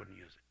the church wouldn't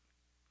use it.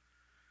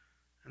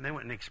 And they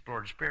went and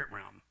explored the spirit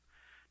realm.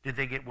 Did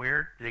they get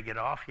weird? Did they get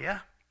off? Yeah.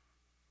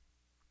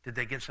 Did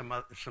they get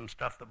some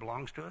stuff that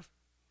belongs to us?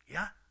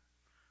 Yeah.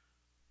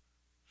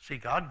 See,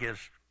 God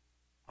gives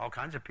all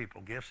kinds of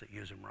people gifts that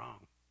use them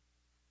wrong.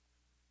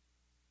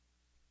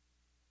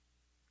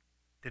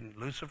 Didn't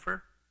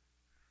Lucifer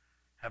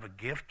have a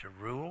gift to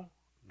rule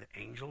the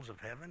angels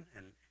of heaven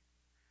and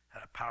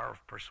had a power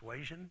of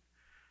persuasion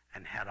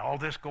and had all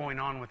this going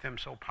on with him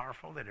so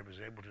powerful that it was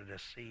able to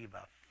deceive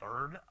a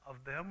third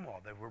of them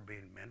while they were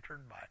being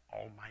mentored by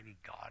Almighty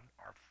God,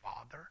 our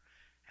Father,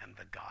 and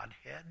the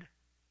Godhead?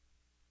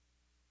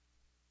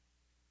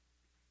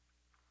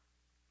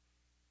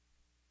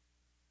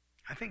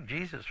 I think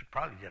Jesus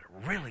probably did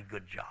a really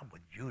good job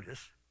with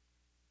Judas.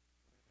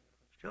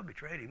 Still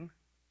betrayed him.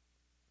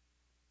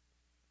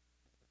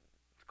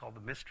 It's called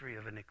the mystery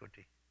of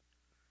iniquity.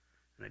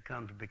 And it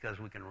comes because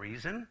we can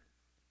reason,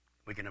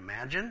 we can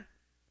imagine,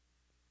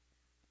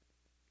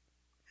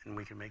 and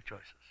we can make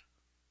choices.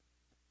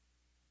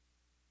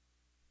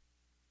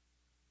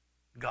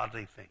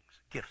 Godly things,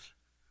 gifts,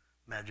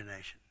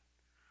 imagination.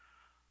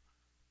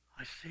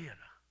 I see it.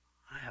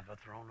 I have a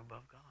throne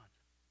above God.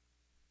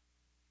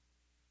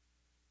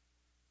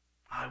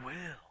 I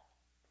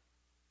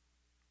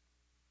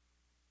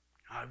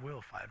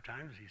will 5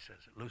 times, he says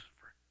it,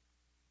 Lucifer.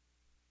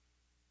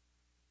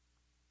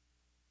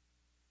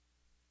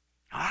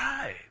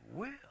 I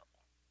will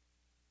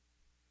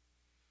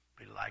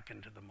be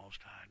likened to the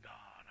Most High God.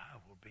 I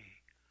will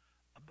be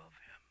above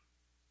him.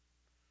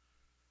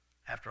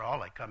 After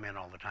all, I come in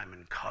all the time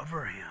and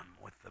cover him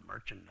with the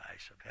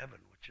merchandise of heaven,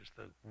 which is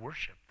the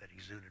worship that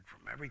exuded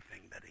from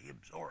everything that he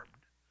absorbed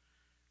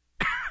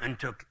and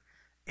took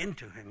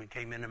into him and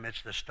came in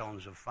amidst the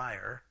stones of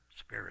fire,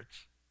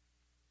 spirits.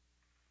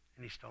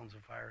 Any stones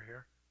of fire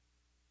here?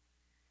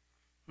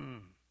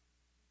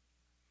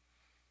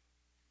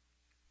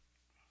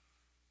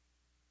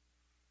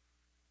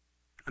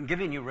 I'm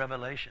giving you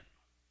revelation.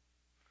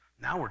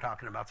 Now we're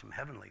talking about some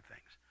heavenly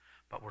things,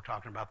 but we're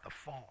talking about the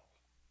fall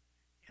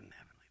in the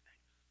heavenly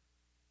things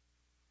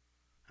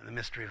and the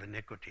mystery of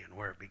iniquity and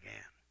where it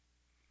began.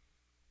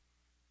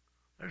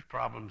 There's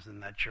problems in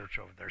that church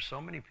over there. So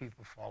many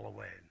people fall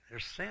away.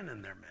 There's sin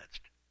in their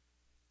midst.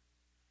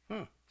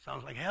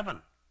 Sounds like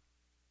heaven.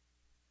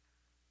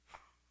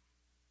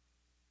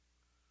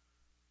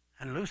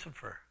 And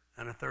Lucifer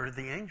and a third of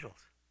the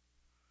angels.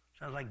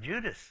 Sounds like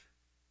Judas.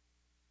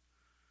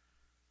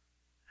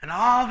 And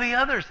all the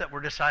others that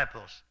were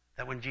disciples,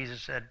 that when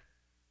Jesus said,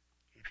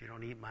 if you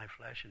don't eat my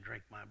flesh and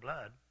drink my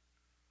blood,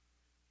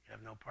 you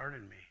have no part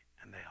in me.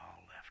 And they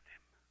all left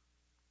him.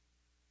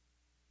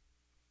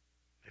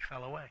 They They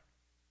fell away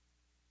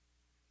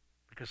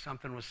because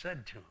something was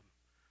said to them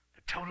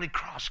that totally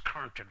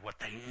cross-currented what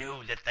they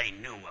knew that they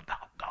knew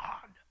about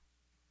God.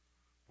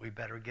 We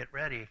better get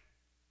ready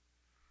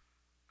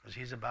because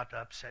he's about to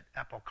upset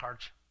apple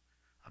carts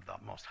of the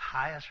most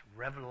highest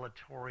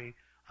revelatory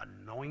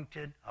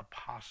anointed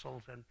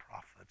apostles and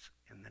prophets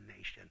in the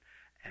nation.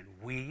 And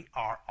we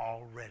are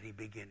already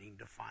beginning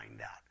to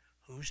find out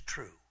who's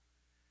true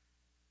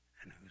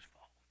and who's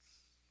false.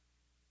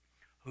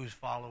 Who's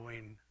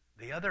following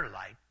the other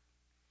light,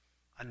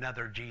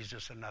 another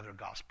Jesus, another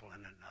gospel,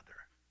 and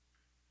another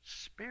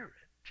spirit.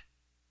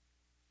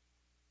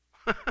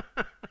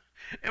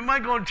 Am I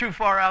going too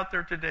far out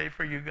there today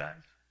for you guys?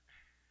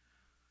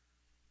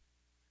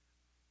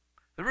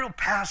 The real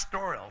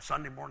pastoral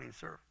Sunday morning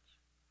service.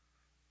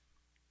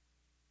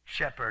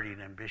 Shepherding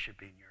and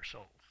bishoping your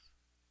souls.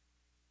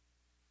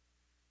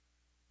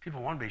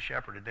 People want to be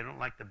shepherded. They don't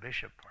like the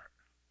bishop part.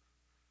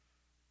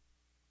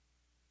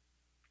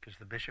 Because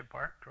the bishop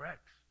part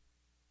corrects,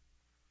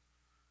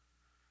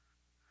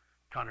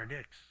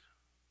 contradicts,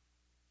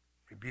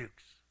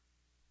 rebukes,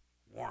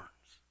 warns.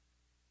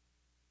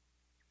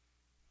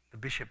 The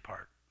bishop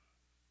part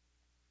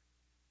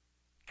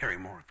carry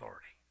more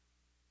authority.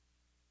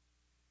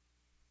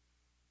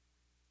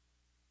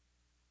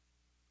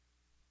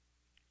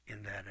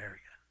 In that area,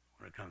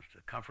 when it comes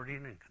to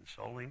comforting and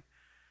consoling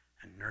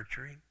and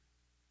nurturing,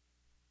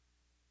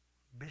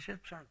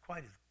 bishops aren't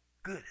quite as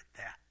good at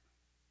that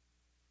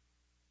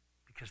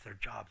because their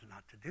job's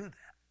not to do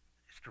that.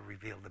 It's to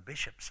reveal the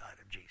bishop side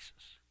of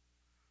Jesus.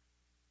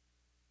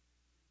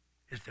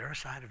 Is there a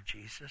side of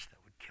Jesus that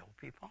would kill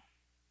people?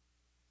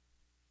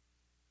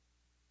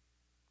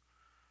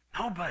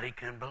 Nobody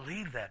can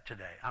believe that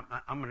today.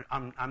 I'm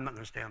not going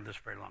to stay on this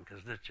very long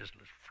because this just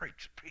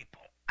freaks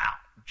people out.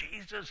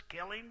 Jesus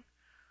killing?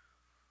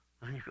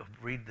 And you go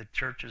read the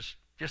churches.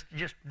 This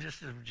is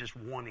just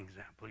one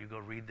example. You go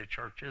read the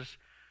churches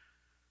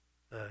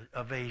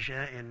of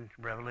Asia in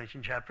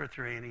Revelation chapter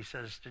 3, and he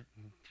says to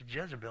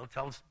Jezebel,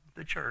 tells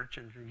the church,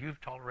 and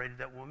you've tolerated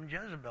that woman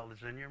Jezebel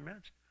that's in your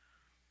midst.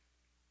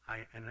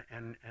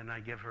 And I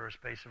give her a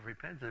space of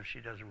repentance. If she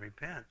doesn't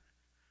repent,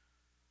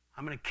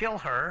 I'm going to kill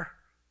her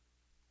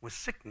with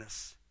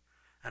sickness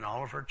and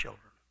all of her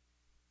children.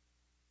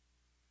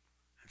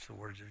 That's the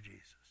words of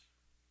Jesus.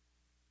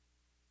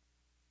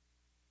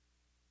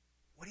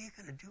 What are you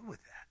going to do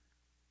with that?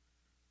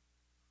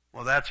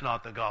 Well, that's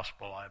not the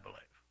gospel, I believe.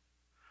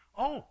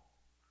 Oh,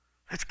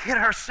 let's get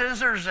our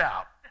scissors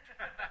out.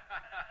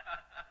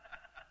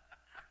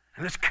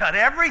 And let's cut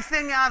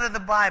everything out of the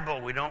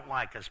Bible we don't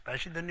like,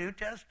 especially the New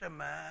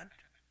Testament.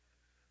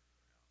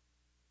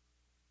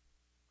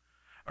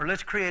 Or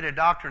let's create a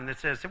doctrine that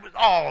says it was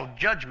all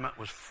judgment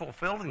was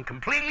fulfilled and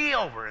completely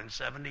over in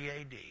 70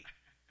 AD.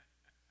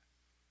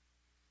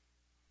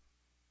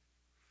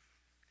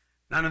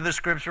 None of the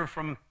scripture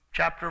from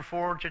chapter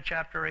 4 to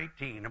chapter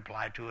 18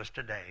 apply to us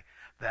today.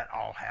 That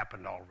all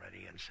happened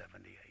already in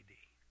 70 AD.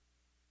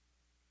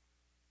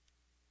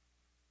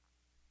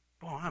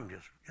 Boy,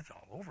 it's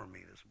all over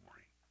me this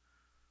morning.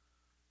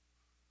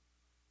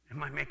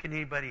 Am I making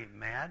anybody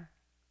mad?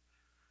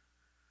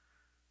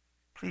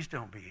 Please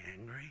don't be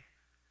angry.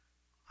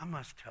 I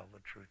must tell the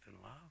truth in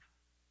love.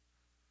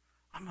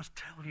 I must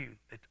tell you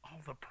that all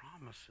the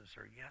promises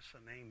are yes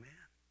and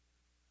amen.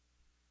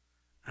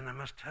 And I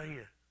must tell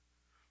you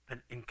that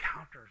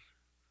encounters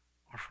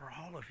are for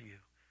all of you.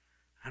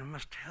 And I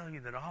must tell you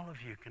that all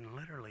of you can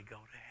literally go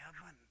to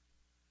heaven.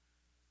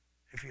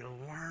 If you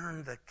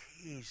learn the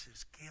keys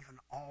is given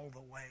all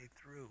the way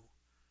through.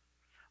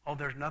 Oh,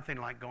 there's nothing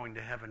like going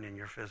to heaven in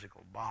your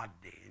physical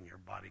body, and your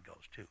body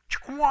goes to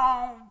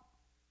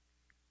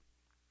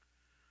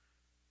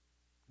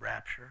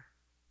rapture.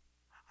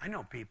 I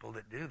know people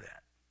that do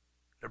that.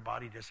 Their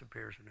body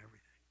disappears and everything.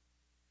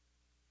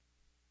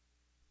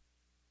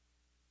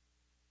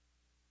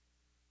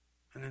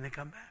 And then they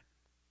come back.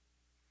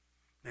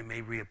 They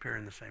may reappear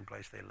in the same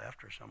place they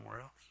left or somewhere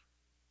else.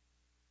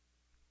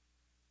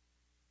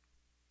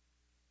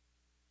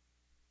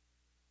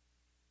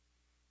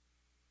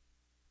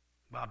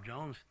 Bob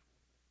Jones,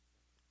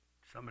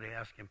 somebody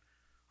asked him,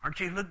 aren't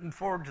you looking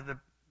forward to the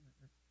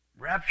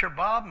rapture,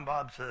 Bob? And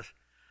Bob says,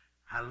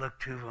 I look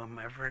to them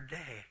every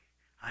day.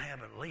 I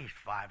have at least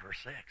 5 or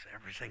 6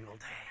 every single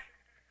day.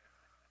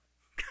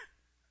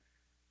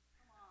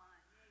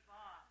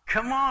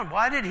 Come on.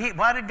 Why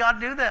did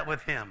God do that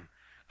with him?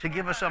 To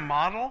give us a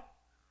model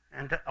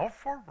and to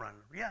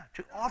forerunner,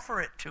 to offer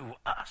it to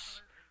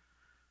us.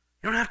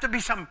 You don't have to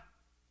be some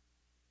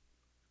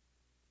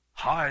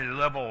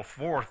high-level,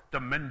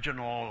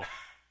 fourth-dimensional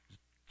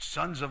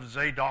sons of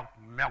Zadok,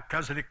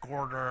 Melchizedek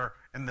order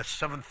in the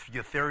seventh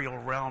ethereal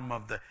realm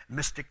of the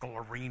mystical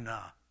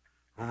arena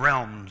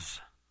realms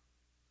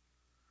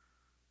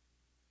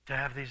to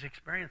have these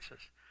experiences.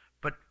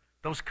 But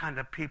those kind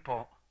of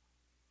people,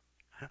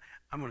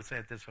 I'm going to say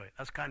it this way,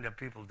 those kind of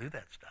people do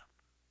that stuff.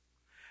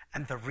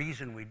 And the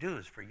reason we do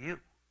is for you.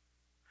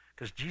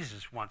 Because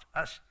Jesus wants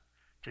us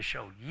to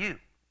show you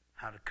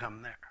how to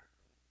come there.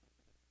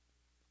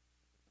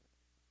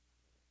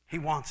 He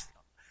wants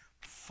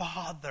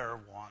Father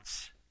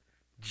wants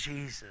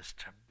Jesus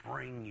to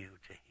bring you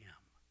to him.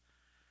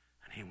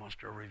 And he wants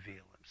to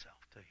reveal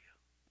himself to you.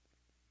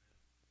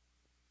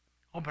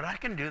 Oh, but I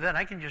can do that.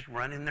 I can just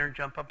run in there and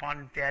jump up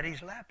on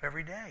Daddy's lap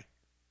every day.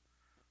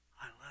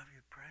 I love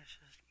you,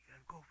 precious. You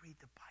gotta go read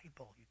the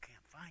Bible. You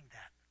can't find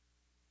that.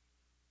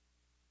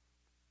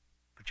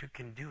 But you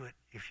can do it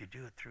if you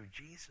do it through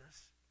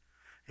Jesus.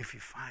 If you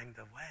find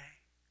the way.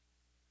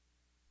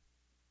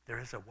 There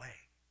is a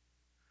way.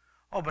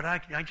 Oh, but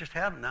I just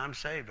haven't. Now I'm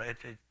saved.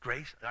 It's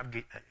grace.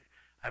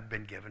 I've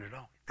been given it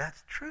all.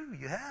 That's true.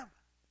 You have.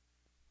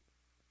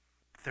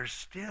 There's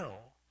still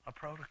a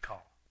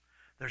protocol.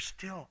 There's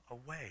still a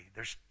way.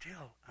 There's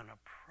still an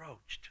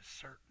approach to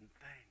certain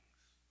things.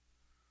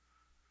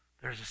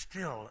 There's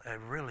still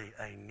really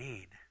a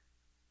need.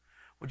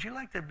 Would you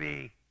like to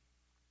be...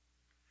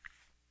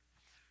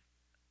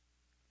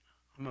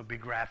 I'm going to be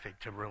graphic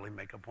to really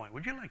make a point.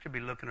 Would you like to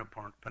be looking at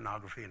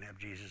pornography and have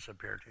Jesus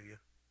appear to you?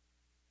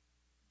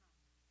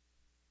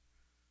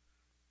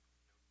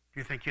 Do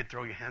you think you'd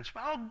throw your hands?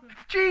 Oh,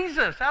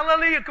 Jesus,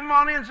 hallelujah, come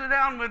on in, sit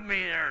down with me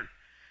here.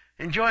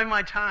 Enjoy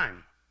my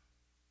time.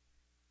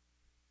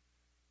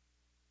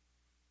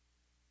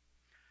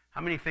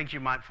 How many think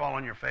you might fall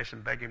on your face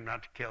and beg him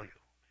not to kill you?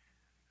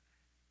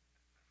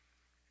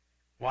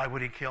 Why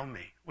would he kill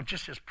me? Well,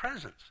 just his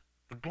presence,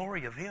 the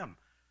glory of him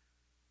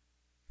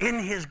in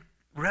his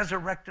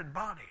resurrected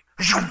body.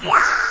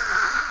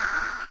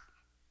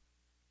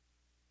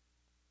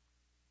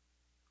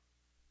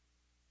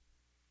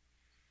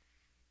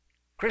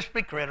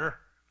 Crispy critter.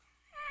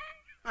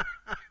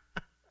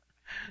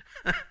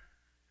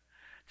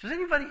 Does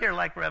anybody here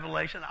like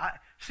Revelation?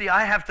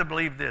 I have to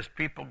believe this.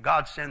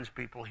 God sends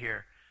people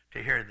here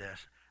to hear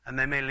this. And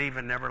they may leave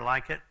and never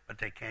like it, but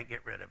they can't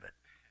get rid of it.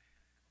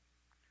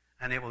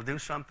 And it will do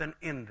something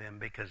in them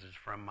because it's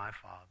from my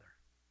Father.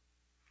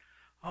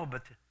 Oh,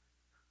 but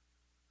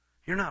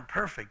you're not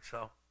perfect,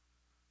 so,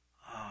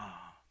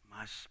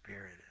 my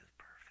spirit is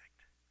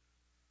perfect.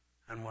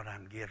 And what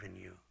I'm giving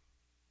you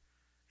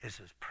is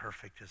as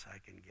perfect as I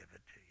can give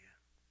it to you.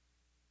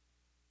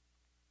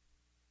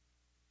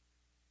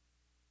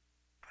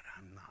 But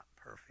I'm not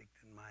perfect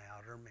in my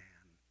outer man.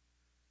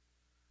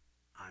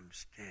 I'm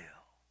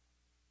still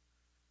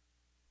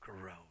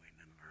growing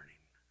and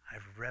learning. I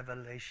have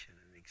revelation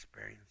and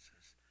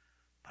experiences,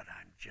 but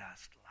I'm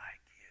just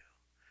like you.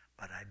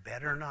 But I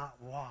better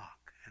not walk.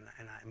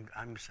 And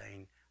I'm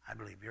saying, I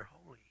believe you're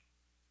holy.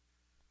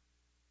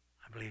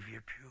 I believe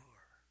you're pure.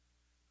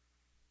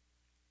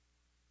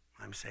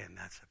 I'm saying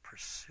that's a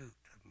pursuit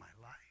of my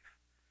life.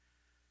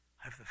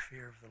 I have the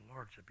fear of the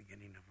Lord as the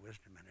beginning of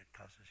wisdom, and it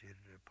causes you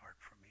to depart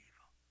from evil.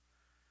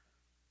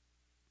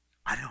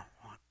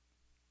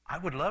 I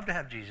would love to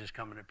have Jesus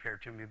come and appear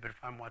to me, but if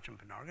I'm watching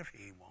pornography,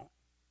 he won't.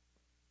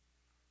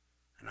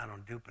 And I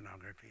don't do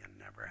pornography and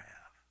never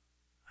have.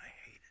 I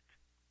hate it.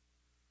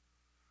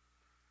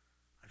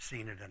 I've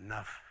seen it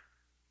enough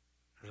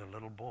as a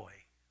little boy.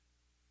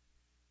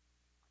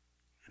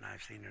 And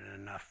I've seen it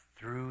enough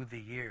through the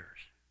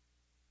years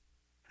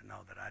to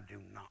know that I do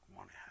not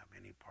want to have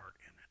any part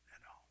in it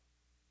at all.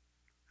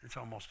 It's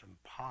almost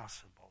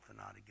impossible to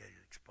not get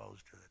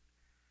exposed to it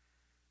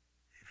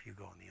if you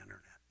go on the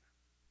internet.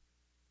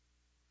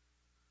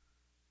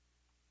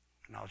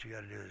 And all you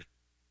got to do is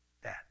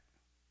that.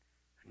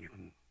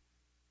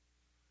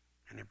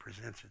 And it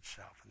presents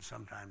itself. And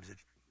sometimes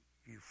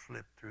you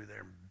flip through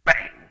there and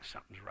bang,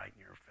 something's right in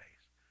your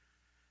face.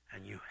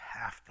 And you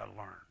have to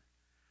learn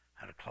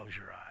how to close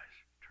your eyes,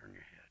 turn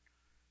your head,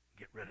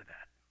 get rid of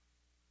that.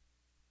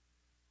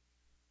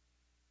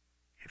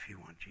 If you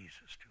want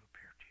Jesus to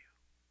appear to you.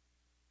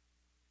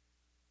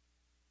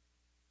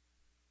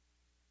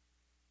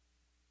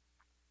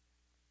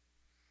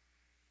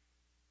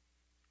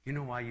 You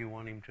know why you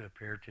want him to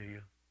appear to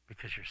you?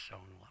 Because you're so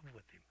in love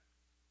with him.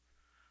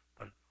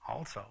 But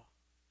also,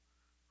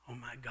 oh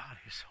my God,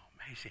 he's so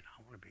amazing.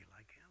 I want to be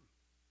like him.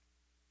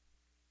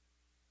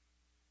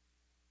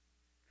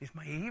 He's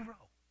my hero.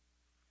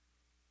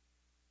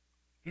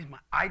 He's my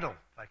idol,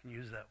 if I can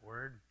use that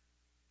word.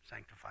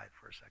 Sanctify it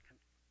for a second.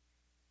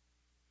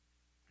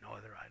 No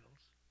other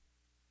idols.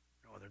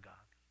 No other gods.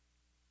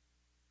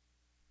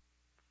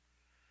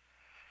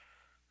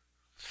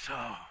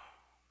 So,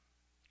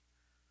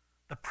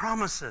 the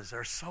promises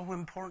are so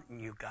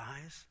important, you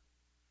guys.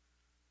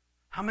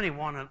 How many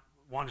want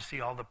to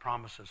see all the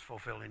promises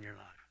fulfilled in your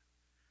life?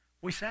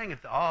 We sang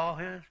it. All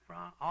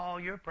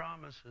your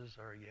promises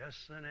are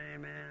yes and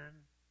amen.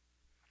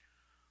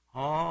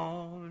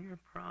 All your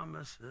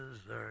promises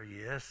are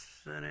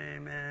yes and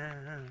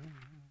amen.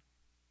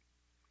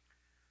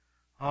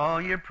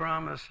 All your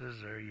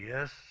promises are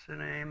yes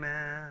and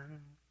amen.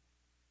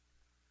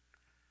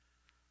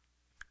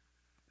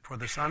 For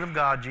the Son of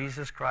God,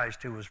 Jesus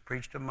Christ, who was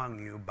preached among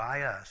you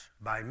by us,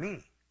 by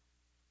me,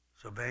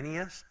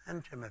 Silvanus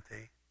and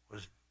Timothy,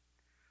 was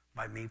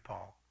by me,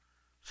 Paul.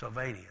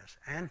 Silvanus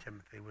and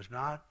Timothy was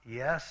not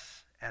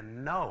yes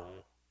and no,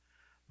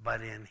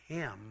 but in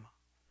him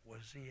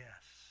was yes.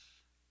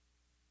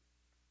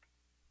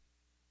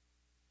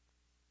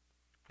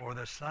 For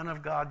the Son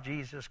of God,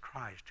 Jesus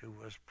Christ, who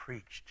was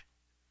preached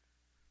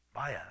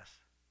by us,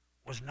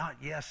 was not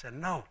yes and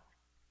no.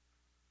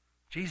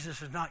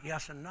 Jesus is not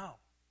yes and no.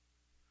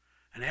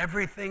 And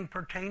everything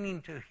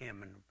pertaining to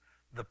him and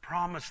the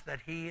promise that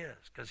he is,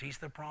 because he's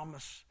the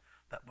promise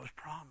that was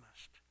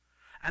promised.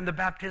 And the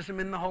baptism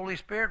in the Holy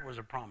Spirit was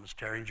a promise.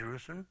 Tarry in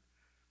Jerusalem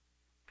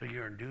till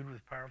you're endued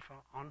with power from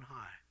on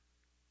high.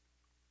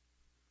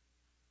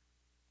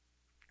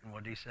 And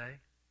what did he say?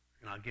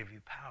 And I'll give you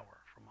power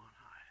from on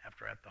high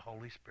after the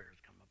Holy Spirit has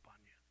come upon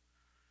you.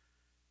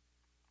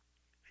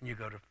 And you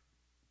go to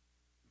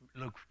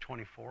Luke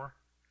 24,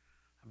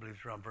 I believe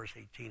it's around verse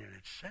 18, and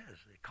it says,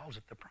 it calls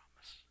it the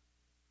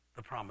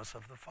promise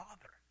of the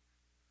Father.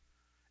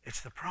 It's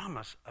the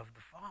promise of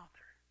the Father.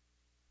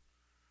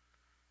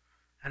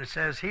 And it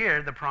says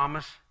here, the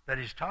promise that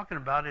he's talking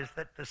about is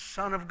that the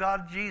Son of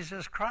God,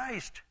 Jesus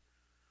Christ,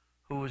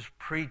 who was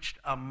preached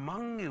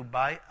among you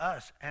by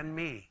us and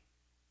me,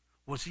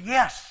 was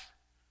yes.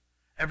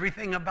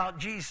 Everything about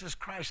Jesus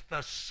Christ,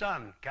 the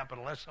Son,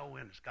 capital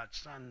S-O-N, it's got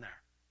Son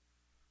there.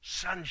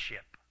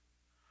 Sonship,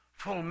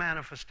 full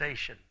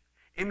manifestation,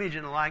 image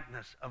and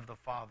likeness of the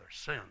Father,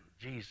 Son,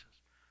 Jesus.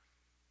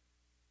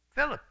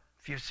 Philip,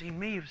 if you've seen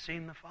me, you've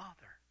seen the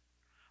Father.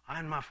 I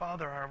and my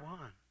Father are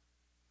one.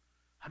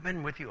 I've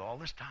been with you all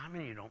this time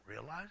and you don't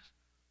realize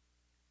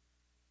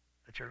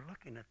that you're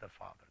looking at the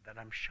Father, that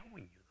I'm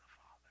showing you the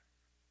Father.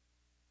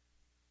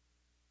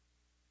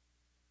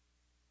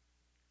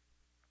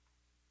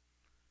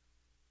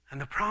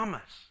 And the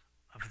promise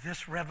of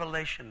this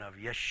revelation of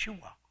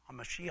Yeshua,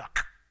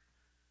 HaMashiach,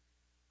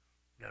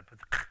 you got to put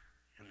the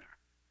in there.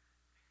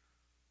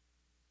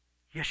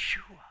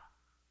 Yeshua.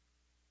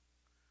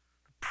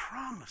 The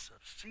promise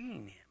of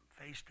seeing him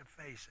face to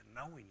face and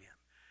knowing him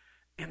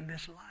in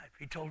this life.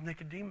 He told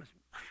Nicodemus,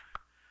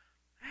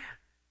 man,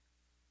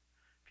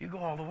 if you go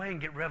all the way and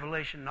get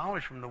revelation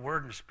knowledge from the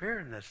Word and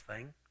Spirit in this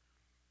thing,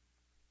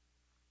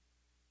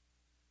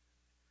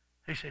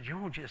 he said, you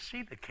won't just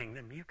see the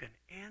kingdom, you can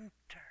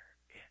enter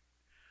it.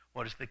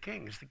 What is the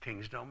king? It's the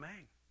king's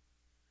domain.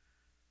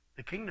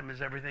 The kingdom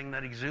is everything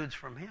that exudes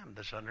from him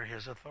that's under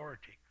his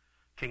authority.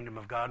 Kingdom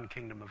of God and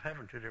kingdom of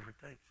heaven, two different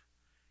things.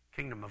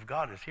 Kingdom of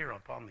God is here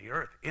upon the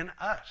earth in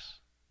us,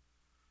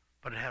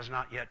 but it has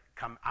not yet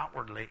come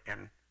outwardly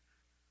and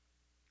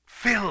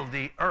filled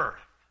the earth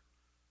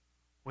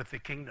with the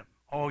kingdom.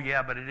 Oh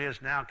yeah, but it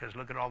is now, because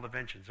look at all the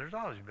inventions. There's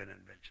always been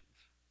inventions.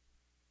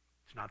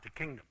 It's not the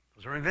kingdom.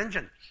 Those are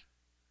inventions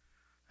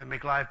that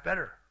make life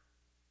better,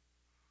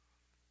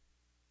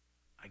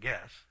 I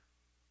guess.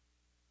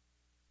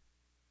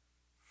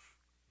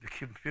 The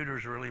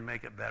computers really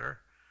make it better.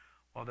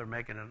 Well, they're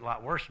making it a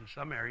lot worse in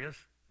some areas,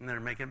 and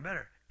they're making it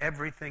better.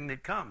 Everything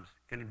that comes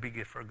can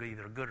be for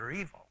either good or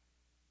evil.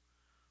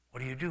 What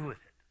do you do with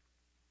it?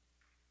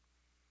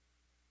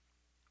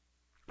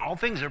 All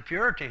things are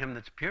pure to him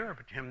that's pure,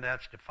 but to him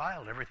that's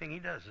defiled, everything he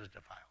does is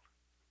defiled.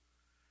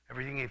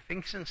 Everything he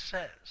thinks and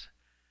says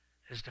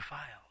is defiled.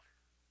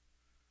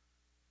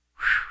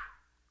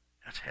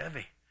 Whew, that's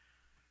heavy.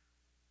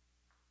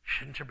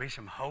 Shouldn't there be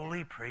some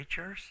holy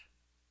preachers?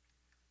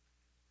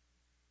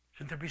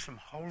 Shouldn't there be some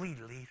holy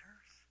leaders?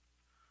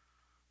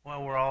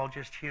 Well, we're all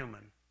just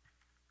human.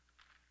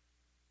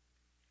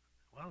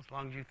 Well, as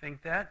long as you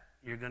think that,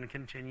 you're going to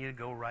continue to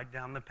go right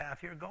down the path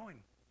you're going,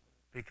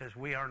 because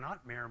we are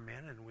not mere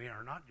men and we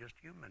are not just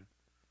human.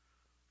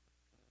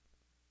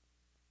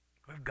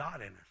 We have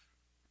God in us.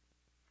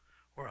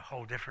 We're a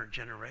whole different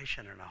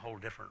generation and a whole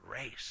different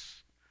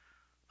race.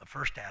 The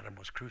first Adam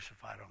was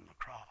crucified on the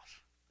cross.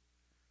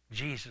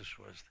 Jesus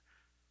was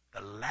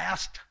the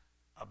last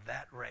of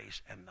that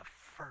race and the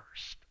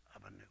first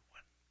of a new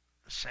one.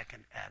 The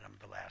second Adam,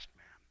 the last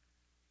man.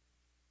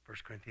 1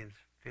 Corinthians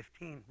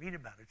 15, read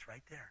about it. It's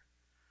right there.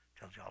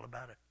 Tells you all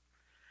about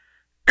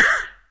it.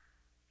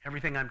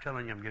 Everything I'm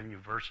telling you, I'm giving you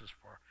verses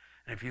for.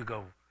 And if you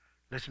go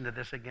listen to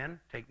this again,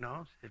 take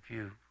notes. If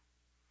you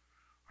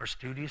are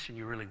studious and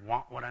you really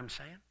want what I'm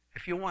saying,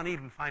 if you want to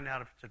even find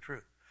out if it's the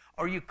truth.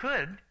 Or you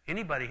could,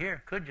 anybody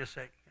here could just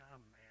say, oh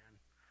man,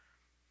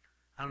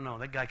 I don't know,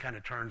 that guy kind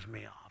of turns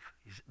me off.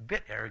 He's a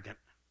bit arrogant.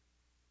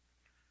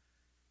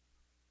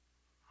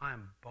 I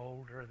am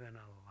bolder than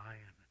a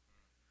lion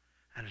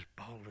and as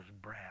bold as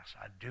brass.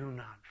 I do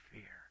not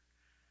fear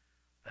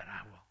that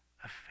I will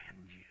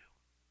offend you.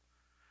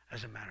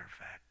 As a matter of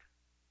fact,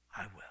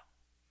 I will.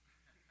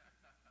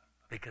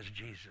 Because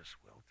Jesus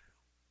will too.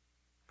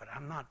 But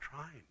I'm not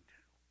trying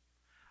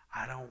to.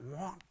 I don't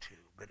want to.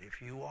 But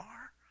if you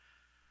are,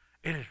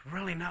 it is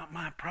really not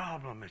my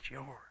problem. It's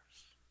yours.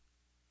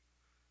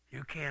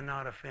 You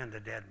cannot offend a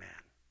dead man.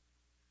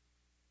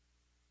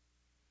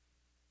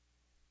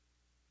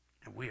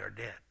 And we are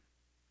dead.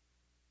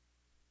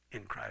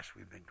 In Christ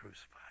we've been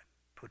crucified,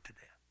 put to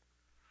death.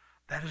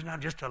 That is not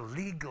just a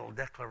legal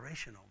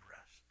declaration over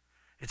us.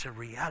 It's a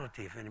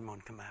reality. If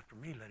anyone come after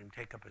me, let him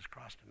take up his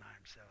cross, deny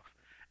himself,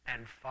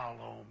 and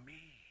follow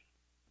me.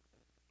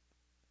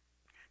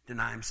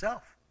 Deny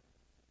himself.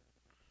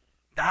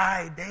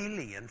 Die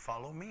daily and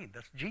follow me.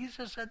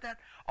 Jesus said that?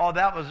 Oh,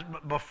 that was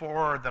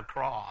before the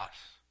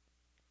cross.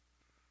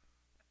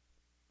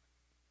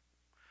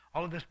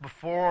 All of this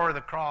before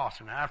the cross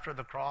and after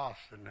the cross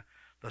and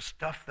the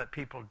stuff that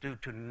people do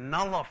to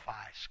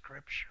nullify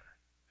Scripture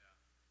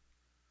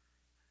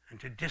and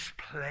to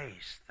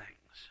displace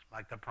things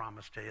like the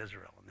promise to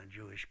Israel and the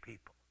Jewish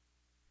people.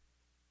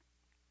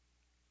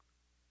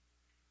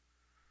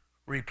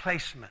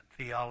 Replacement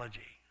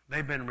theology.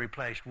 They've been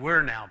replaced.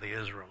 We're now the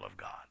Israel of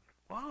God.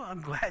 Well,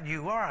 I'm glad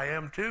you are. I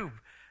am too,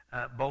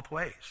 both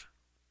ways,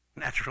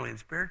 naturally and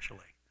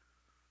spiritually.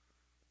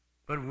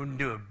 But it wouldn't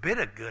do a bit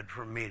of good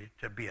for me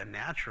to be a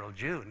natural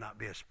Jew and not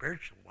be a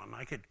spiritual one.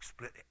 I could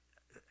split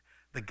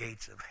the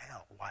gates of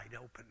hell wide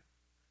open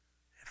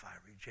if I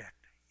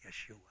reject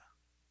Yeshua.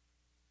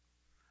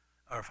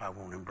 Or if I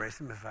won't embrace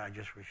him, if I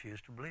just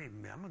refuse to believe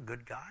him. I'm a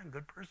good guy, I'm a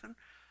good person.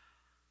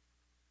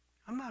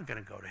 I'm not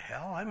going to go to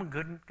hell. I'm a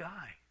good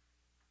guy.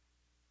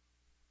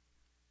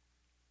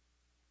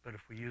 But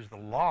if we use the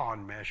law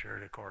and measure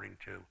it according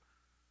to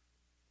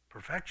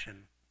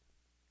perfection,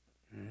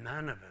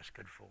 none of us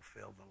could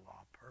fulfill the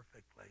law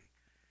perfectly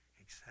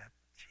except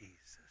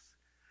Jesus.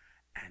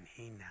 And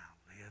he now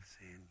lives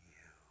in you.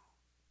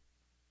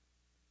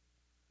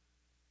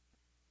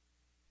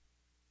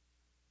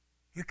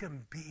 You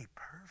can be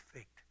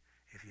perfect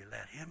if you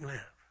let him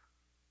live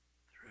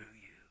through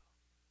you.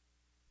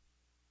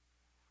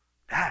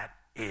 That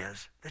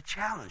is the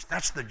challenge.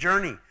 That's the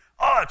journey.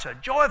 Oh, it's a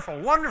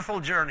joyful, wonderful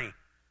journey.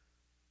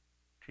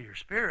 To your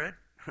spirit,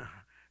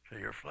 to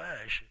your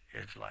flesh,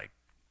 it's like,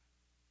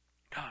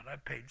 God, I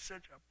paid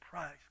such a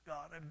price.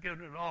 God, I've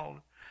given it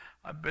all.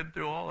 I've been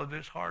through all of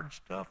this hard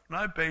stuff, and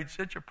I paid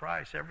such a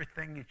price.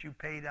 Everything that you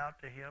paid out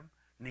to him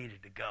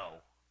needed to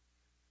go.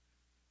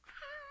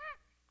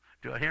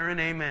 Do I hear an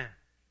amen?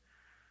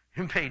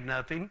 He paid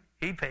nothing.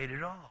 He paid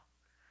it all.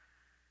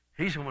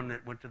 He's the one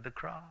that went to the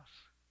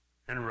cross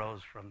and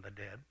rose from the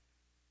dead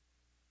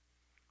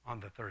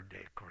on the third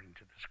day according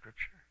to the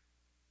Scripture.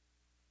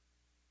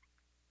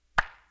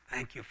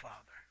 Thank you, Father.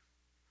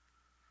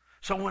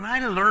 So when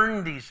I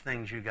learned these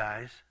things, you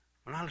guys,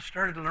 when I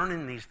started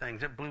learning these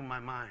things, it blew my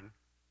mind.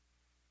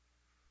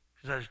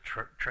 Because I was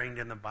trained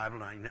in the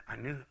Bible, and I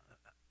knew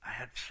I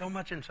had so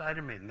much inside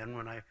of me. And then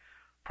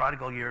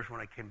prodigal years, when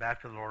I came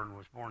back to the Lord and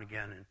was born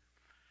again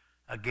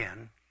and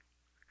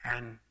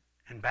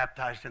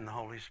baptized in the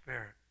Holy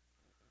Spirit.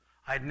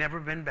 I had never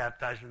been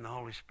baptized in the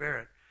Holy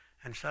Spirit,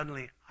 and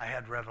suddenly I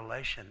had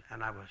revelation,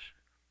 and I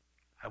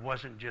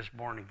wasn't just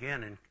born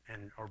again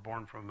or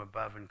born from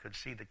above and could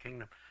see the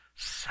kingdom.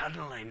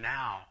 Suddenly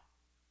now,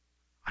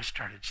 I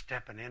started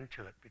stepping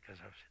into it because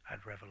I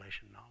had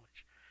revelation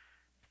knowledge.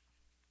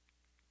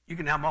 You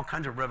can have all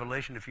kinds of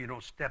revelation. If you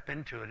don't step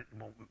into it, it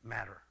won't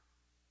matter.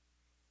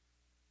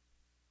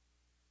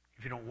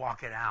 If you don't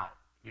walk it out,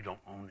 you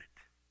don't own it.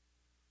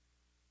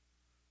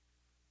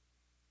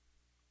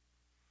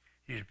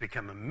 You just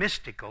become a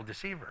mystical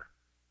deceiver.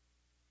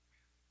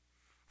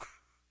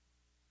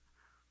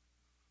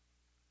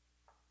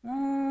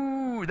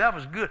 Ooh, that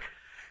was good.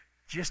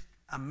 Just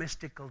a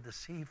mystical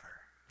deceiver.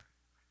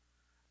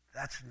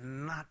 That's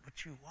not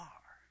what you are.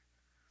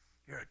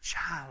 You're a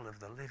child of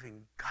the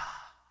living God.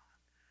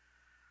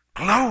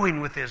 Glowing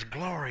with his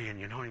glory, and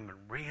you don't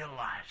even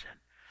realize it.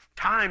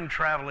 Time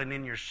traveling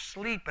in your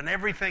sleep and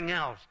everything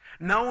else.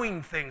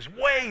 Knowing things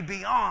way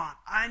beyond.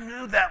 I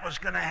knew that was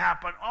going to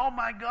happen. Oh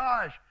my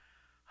gosh.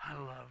 I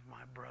love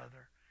my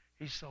brother.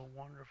 He's so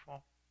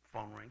wonderful.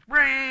 Phone rings.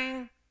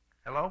 Ring.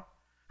 Hello?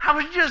 I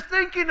was just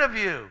thinking of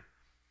you.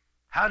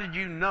 How did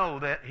you know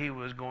that he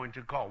was going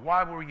to call?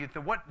 Why were you?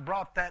 What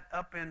brought that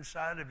up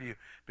inside of you?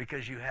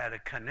 Because you had a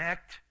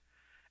connect.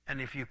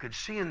 And if you could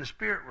see in the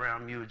spirit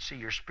realm, you would see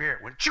your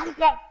spirit went,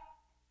 choo-wah!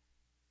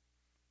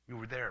 You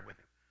were there with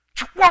him.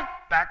 Choo-wah!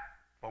 Back,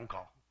 phone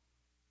call.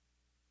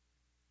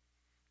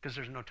 Because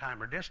there's no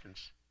time or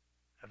distance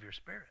of your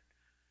spirit.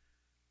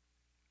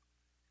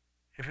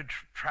 If it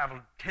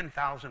traveled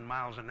 10,000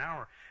 miles an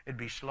hour, it'd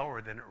be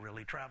slower than it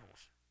really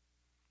travels.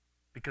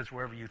 Because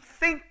wherever you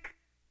think,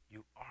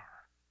 you are.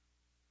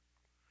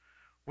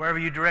 Wherever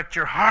you direct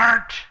your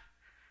heart,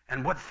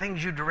 and what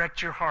things you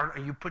direct your heart,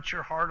 and you put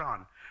your heart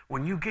on.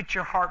 When you get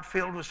your heart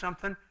filled with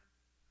something,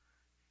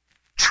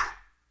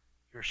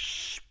 your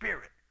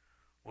spirit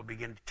will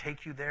begin to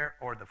take you there,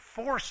 or the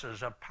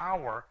forces of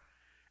power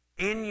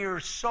in your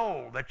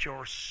soul that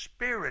your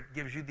spirit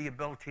gives you the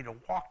ability to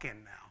walk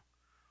in now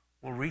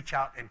will reach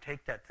out and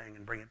take that thing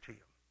and bring it to you.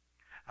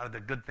 Out of the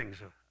good things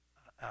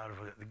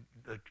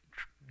the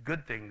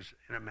good things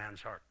in a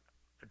man's heart,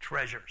 the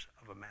treasures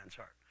of a man's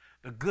heart,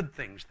 the good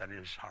things that in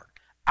his heart,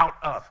 out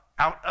of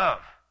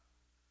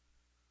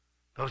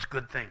those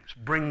good things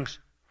brings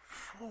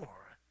forth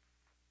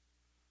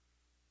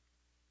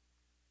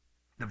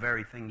the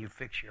very thing you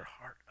fix your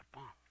heart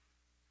upon.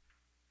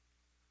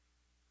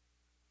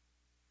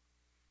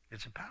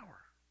 It's a power.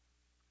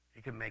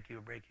 It can make you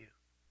or break you.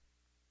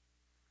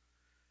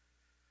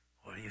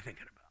 What are you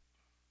thinking about?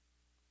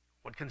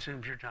 What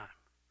consumes your time?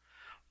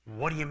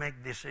 What do you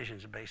make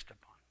decisions based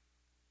upon?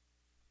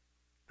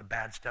 The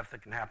bad stuff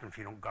that can happen if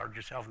you don't guard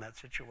yourself in that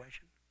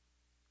situation?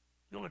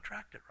 You'll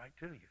attract it right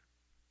to you.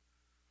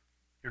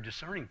 You're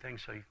discerning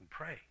things so you can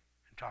pray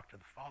and talk to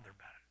the Father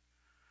about it.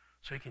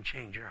 so he can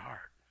change your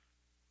heart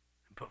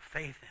and put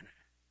faith in it.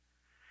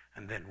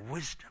 And then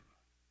wisdom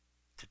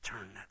to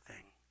turn that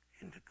thing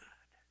into good.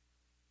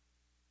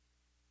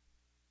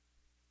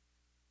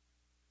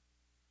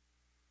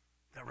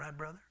 Is that right,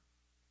 brother?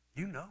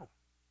 You know.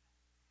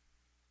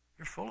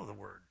 You're full of the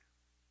Word.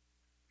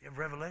 You have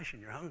revelation.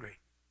 You're hungry.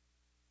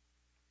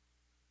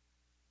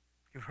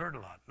 You've heard a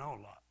lot, know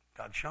a lot.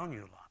 God's shown you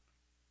a lot.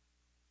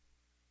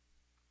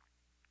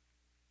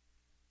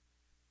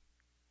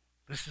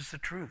 This is the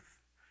truth.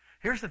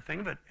 Here's the thing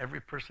about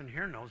every person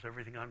here knows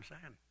everything I'm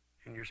saying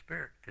in your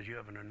spirit, because you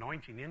have an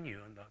anointing in you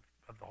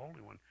of the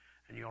Holy One,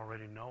 and you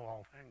already know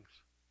all things.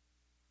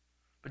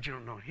 But you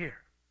don't know here.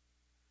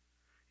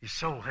 Your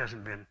soul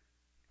hasn't been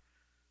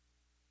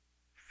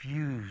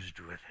fused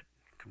with it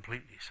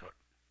completely, so it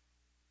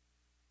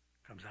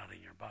comes out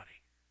in your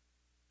body.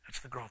 That's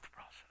the growth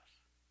process.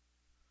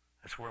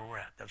 That's where we're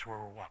at. That's where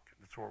we're walking.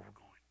 That's where we're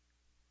going.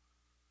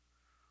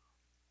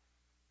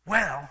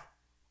 Well,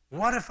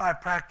 what if I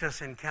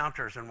practice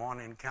encounters and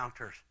want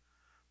encounters,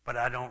 but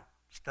I don't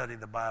study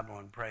the Bible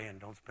and pray and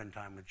don't spend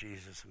time with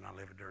Jesus and I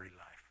live a dirty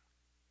life?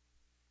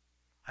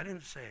 I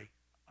didn't say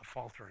a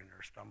faltering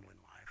or stumbling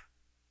life.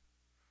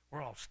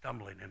 We're all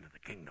stumbling into the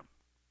kingdom.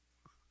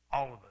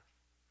 All of us.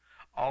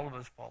 All of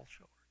us fall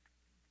short.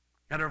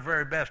 At our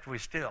very best, we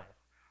still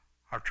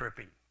are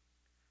tripping.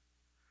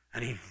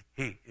 And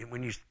he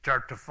when you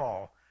start to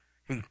fall,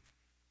 he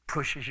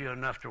pushes you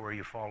enough to where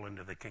you fall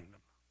into the kingdom.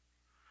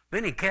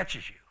 Then he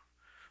catches you.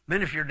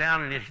 Then if you're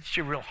down and it hits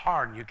you real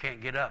hard and you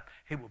can't get up,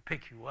 he will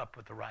pick you up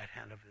with the right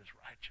hand of his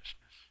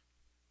righteousness.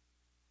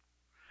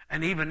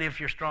 And even if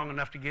you're strong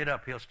enough to get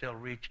up, he'll still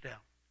reach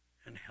down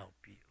and help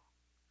you.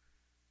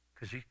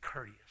 Because he's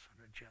courteous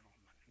and a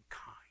gentleman and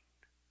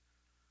kind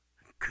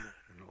and good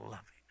and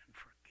loving and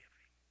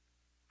forgiving.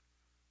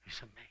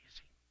 He's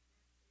amazing.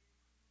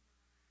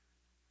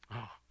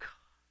 Oh, God.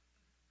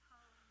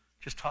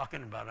 Just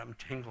talking about it, I'm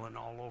tingling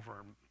all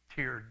over.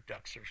 Tear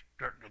ducts are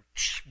starting to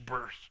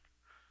burst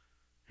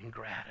in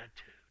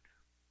gratitude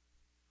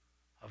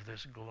of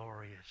this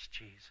glorious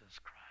Jesus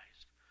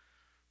Christ,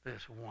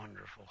 this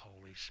wonderful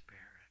Holy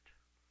Spirit,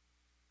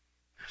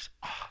 this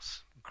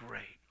awesome,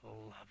 great,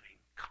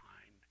 loving,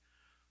 kind,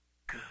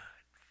 good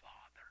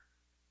Father.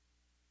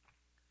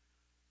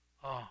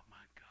 Oh,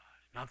 my God.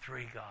 Not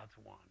three gods,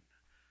 one.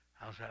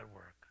 How's that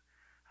work?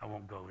 I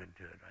won't go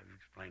into it. I've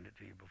explained it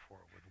to you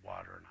before with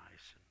water and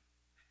ice and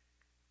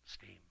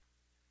steam.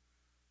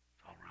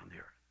 It's all around the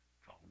earth.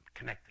 It's all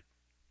connected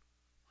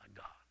like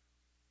God.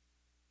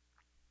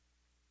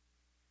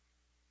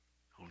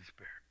 Holy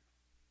Spirit,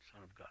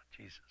 Son of God,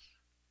 Jesus.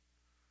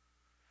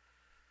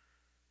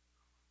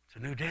 It's a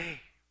new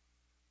day.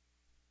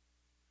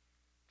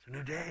 It's a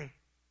new day.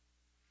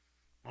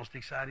 Most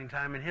exciting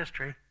time in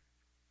history.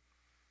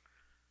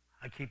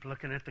 I keep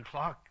looking at the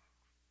clock.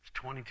 It's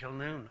 20 till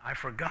noon. I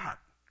forgot.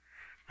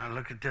 I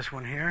look at this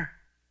one here,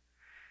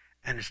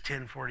 and it's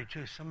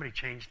 10:42. Somebody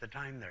changed the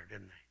time there,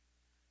 didn't they?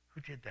 Who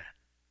did that?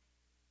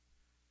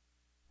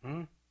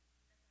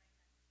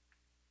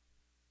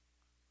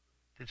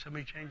 Did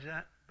somebody change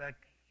that back?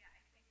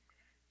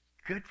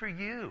 Good for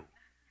you.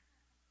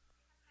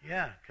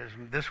 Yeah, because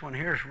this one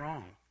here is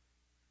wrong.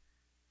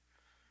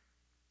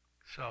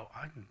 So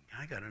I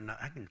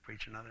can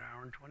preach another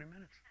hour and 20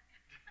 minutes.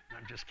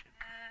 I'm just kidding.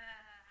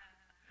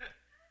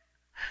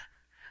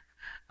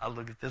 I'll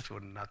look at this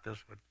one, not this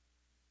one.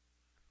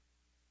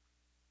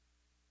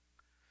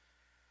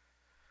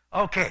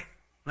 Okay,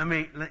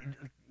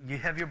 you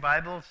have your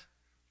Bibles?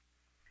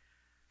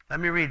 Let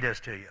me read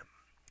this to you.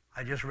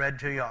 I just read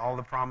to you all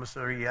the promises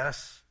are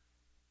yes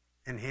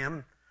in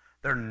Him.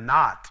 They're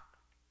not.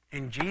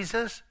 In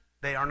Jesus,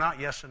 they are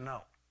not yes and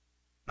no.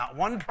 Not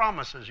one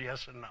promise is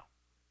yes and no.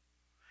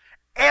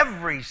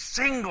 Every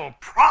single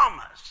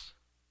promise,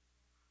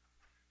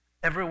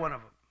 every one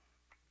of them,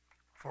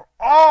 for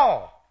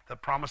all the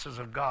promises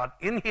of God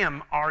in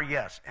Him are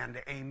yes and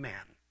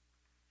amen.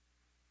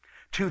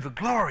 To the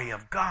glory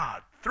of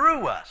God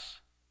through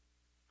us.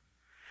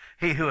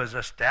 He who has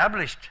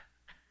established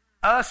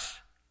us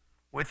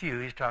with you,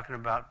 he's talking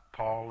about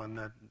Paul and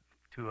the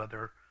two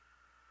other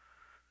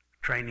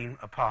training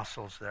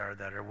apostles there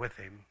that are with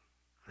him,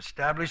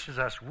 establishes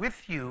us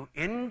with you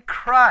in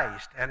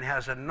Christ and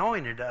has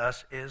anointed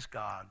us is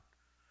God,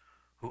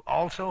 who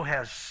also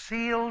has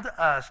sealed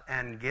us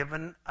and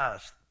given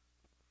us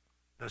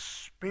the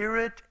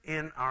Spirit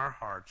in our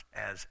hearts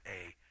as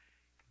a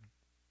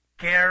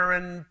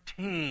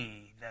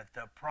guarantee that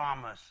the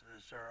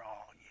promises are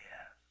all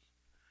yes.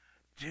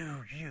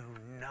 Do you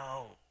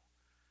know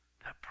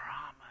the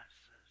promises?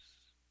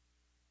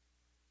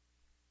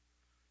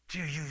 Do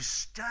you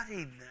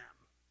study them?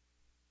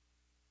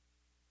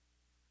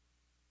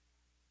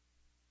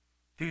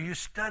 Do you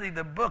study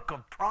the book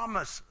of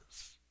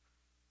promises?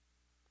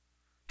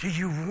 Do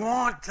you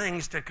want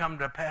things to come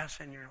to pass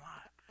in your life?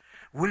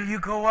 Will you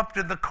go up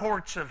to the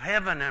courts of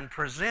heaven and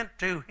present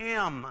to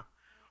Him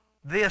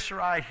this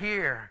right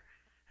here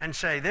and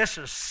say, this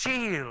is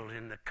sealed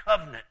in the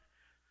covenant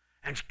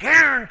and it's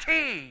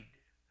guaranteed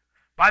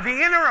By the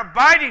inner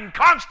abiding,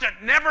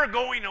 constant, never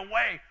going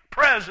away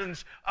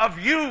presence of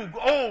you,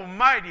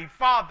 Almighty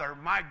Father,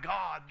 my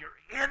God,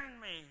 you're in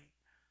me.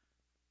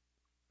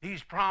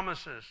 These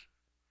promises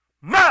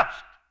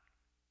must.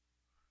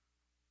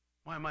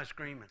 Why am I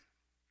screaming?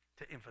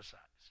 To emphasize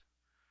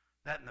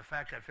that and the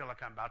fact I feel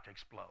like I'm about to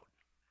explode.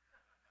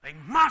 They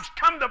must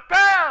come to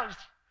pass.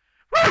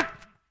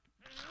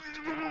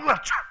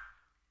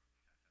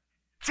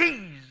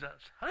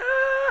 Jesus.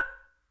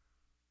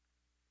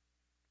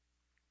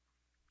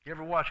 You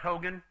ever watch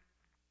Hogan?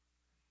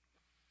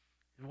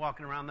 He's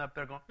walking around up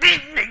there going, ding,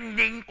 ding,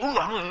 ding,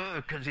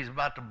 because he's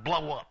about to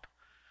blow up.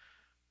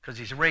 Because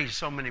he's raised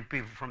so many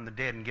people from the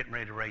dead and getting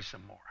ready to raise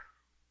some more.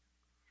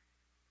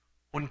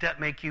 Wouldn't that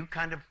make you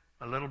kind of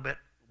a little bit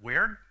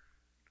weird?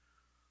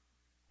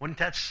 Wouldn't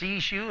that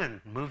seize you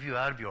and move you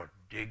out of your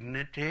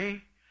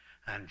dignity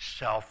and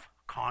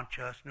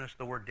self-consciousness?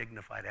 The word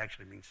dignified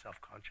actually means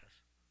self-conscious.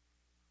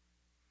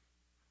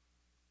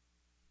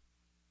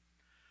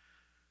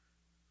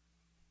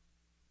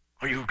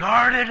 Are you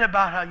guarded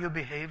about how you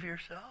behave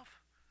yourself?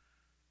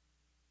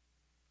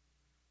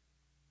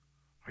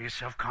 Are you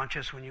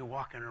self-conscious when you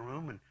walk in a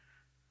room and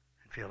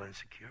feel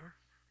insecure?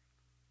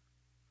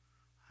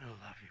 I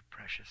love you,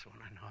 precious one.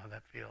 I know how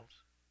that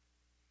feels.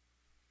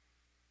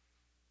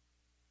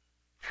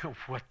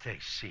 What they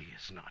see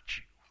is not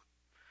you.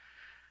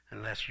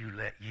 Unless you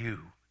let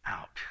you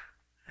out.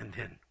 And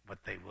then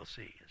what they will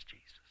see is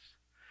Jesus.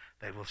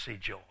 They will see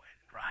joy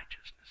and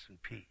righteousness and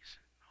peace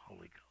and the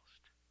Holy Ghost.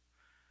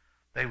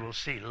 They will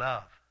see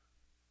love,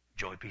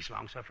 joy, peace,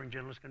 long-suffering,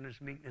 gentleness, goodness,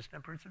 meekness,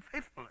 temperance, and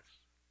faithfulness.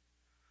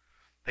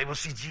 They will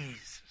see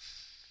Jesus.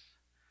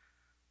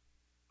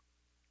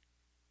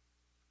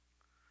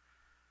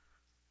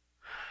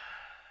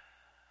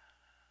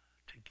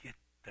 To get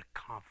the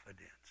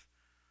confidence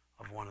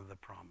of one of the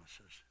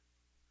promises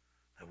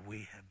that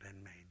we have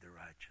been made the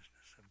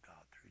righteousness of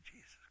God through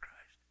Jesus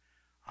Christ.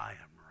 I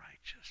am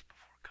righteous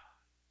before God.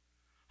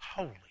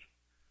 Holy.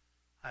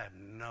 I have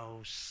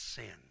no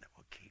sin that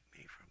will keep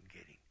me from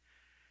getting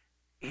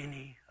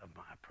any of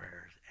my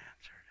prayers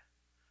answered.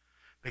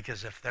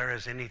 Because if there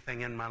is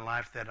anything in my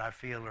life that I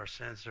feel or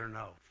sense or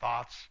know,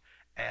 thoughts,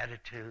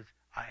 attitudes,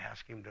 I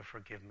ask him to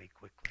forgive me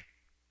quickly.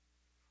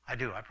 I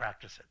do. I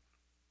practice it.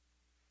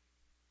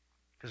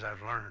 Because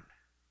I've learned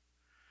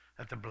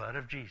that the blood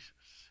of Jesus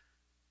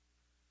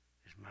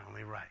is my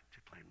only right to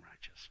claim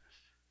righteousness.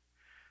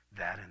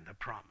 That in the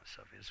promise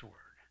of his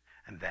word,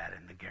 and that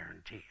in the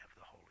guarantee of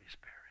the Holy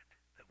Spirit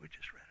that we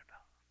just read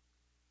about.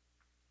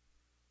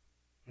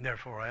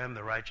 Therefore, I am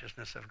the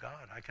righteousness of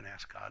God. I can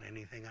ask God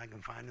anything I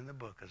can find in the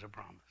book as a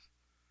promise.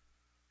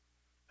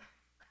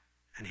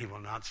 And he will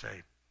not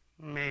say,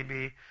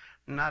 maybe,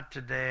 not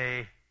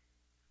today.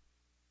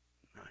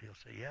 No, he'll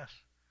say, yes,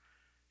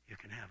 you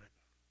can have it.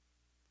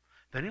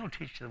 Then he'll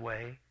teach the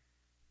way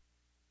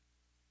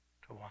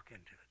to walk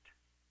into it.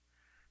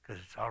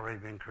 Because it's already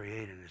been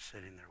created and is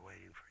sitting there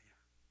waiting for you.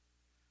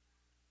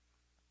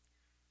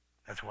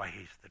 That's why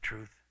he's the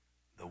truth,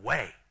 the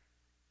way,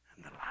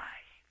 and the life.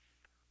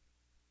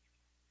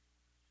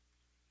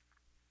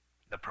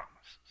 The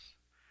promises.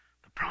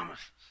 The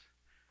promises.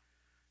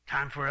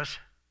 Time for us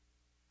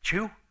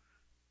to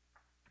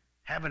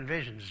having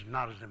visions is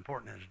not as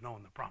important as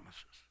knowing the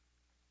promises.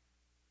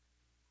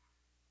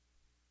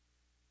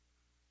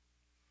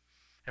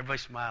 Everybody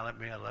smile at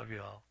me. I love you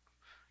all.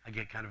 I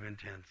get kind of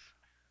intense.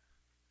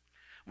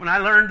 When I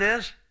learned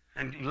this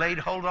and laid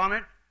hold on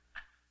it,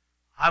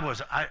 I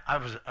was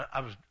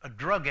a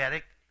drug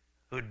addict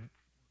who had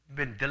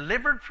been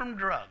delivered from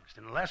drugs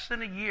in less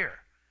than a year.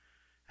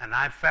 And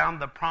I found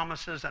the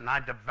promises and I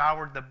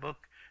devoured the book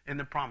in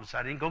the promise.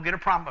 I didn't go get a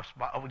promise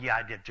book. Oh, yeah,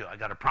 I did too. I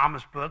got a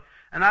promise book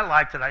and I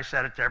liked it. I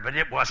said it there, but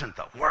it wasn't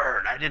the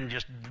word. I didn't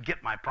just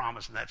get my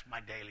promise and that's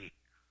my daily.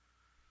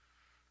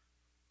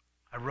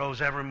 I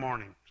rose every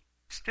morning.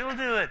 Still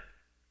do it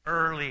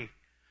early,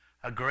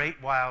 a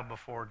great while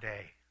before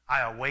day.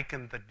 I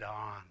awakened the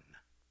dawn.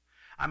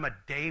 I'm a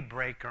day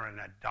breaker and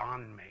a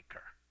dawn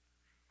maker.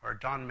 Or a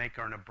dawn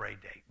maker and a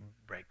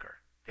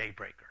day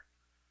breaker.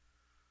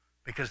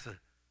 Because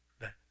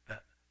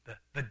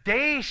the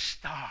day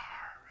star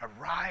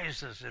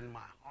arises in my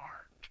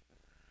heart.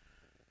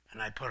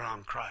 And I put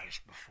on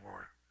Christ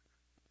before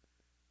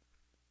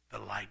the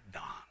light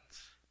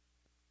dawns.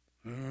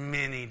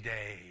 Many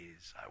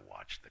days I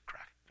watch the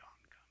crack of dawn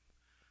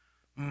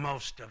come.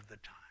 Most of the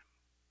time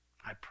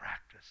I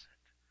practice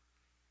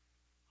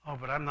it. Oh,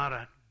 but I'm not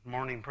a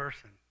morning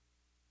person.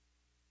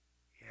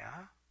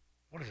 Yeah?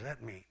 What does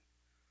that mean?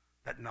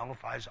 That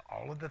nullifies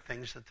all of the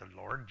things that the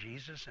Lord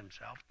Jesus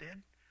himself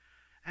did?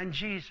 And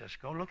Jesus,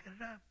 go look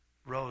it up,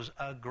 rose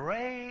a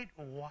great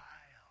while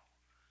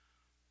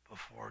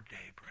before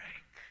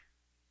daybreak.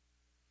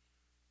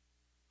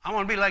 I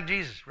want to be like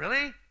Jesus.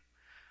 Really?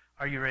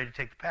 Are you ready to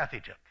take the path he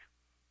took?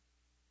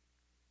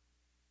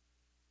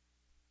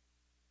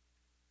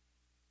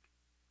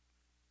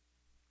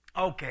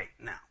 Okay,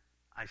 now,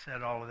 I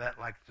said all of that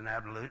like it's an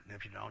absolute, and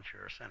if you don't,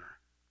 you're a sinner.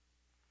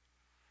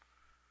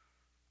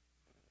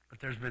 But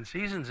there's been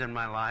seasons in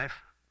my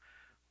life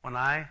when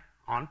I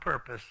on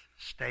purpose,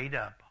 stayed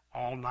up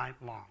all night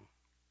long.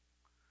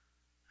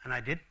 And I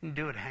didn't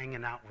do it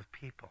hanging out with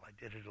people. I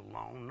did it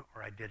alone,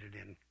 or I did it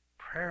in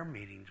prayer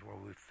meetings where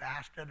we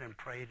fasted and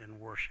prayed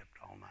and worshiped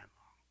all night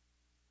long.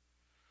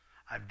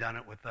 I've done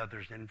it with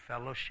others in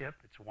fellowship.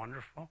 It's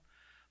wonderful,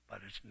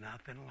 but it's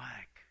nothing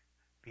like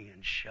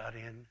being shut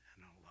in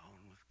and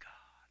alone with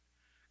God.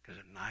 Because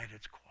at night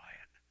it's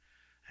quiet,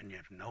 and you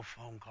have no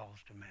phone calls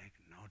to make,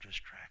 no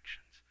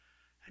distractions,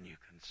 and you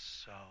can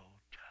so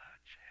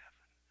touch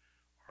heaven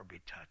or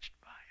be touched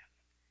by it.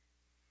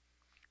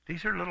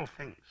 These are little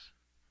things.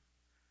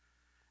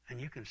 And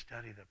you can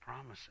study the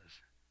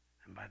promises,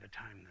 and by the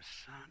time the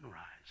sun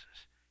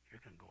rises, you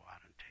can go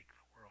out and take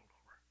the world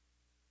over.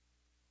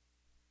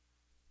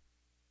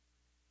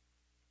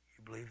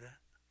 You believe that?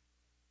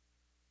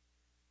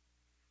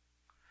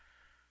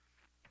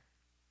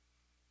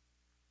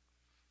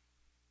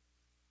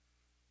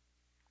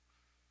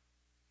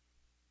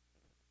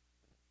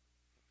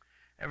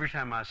 Every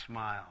time I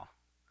smile,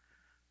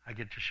 I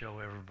get to show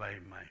everybody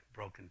my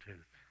broken tooth.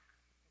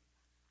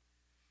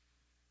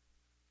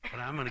 But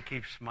I'm going to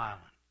keep smiling.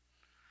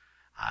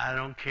 I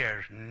don't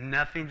care.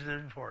 Nothing's as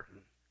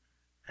important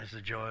as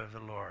the joy of the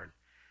Lord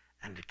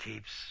and to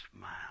keep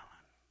smiling.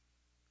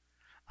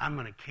 I'm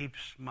going to keep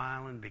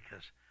smiling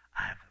because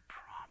I have the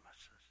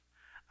promises.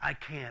 I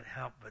can't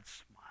help but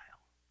smile.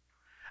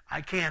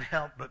 I can't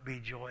help but be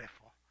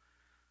joyful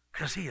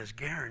because he has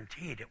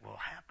guaranteed it will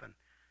happen.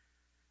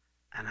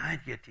 And I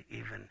get to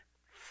even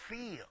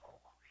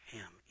feel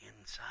him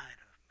inside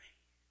of me.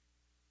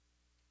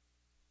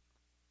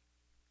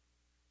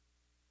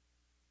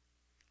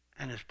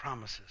 And his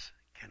promises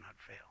cannot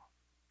fail.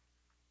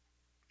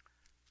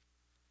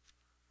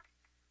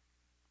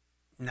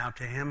 Now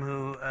to him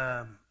who,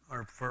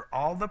 or for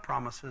all the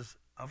promises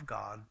of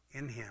God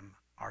in him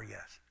are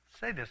yes.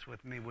 Say this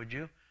with me, would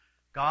you?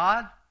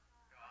 God,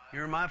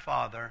 you're my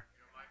Father.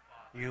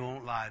 You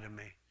won't lie to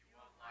me.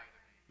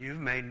 You've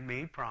made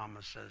me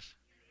promises.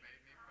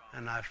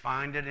 And I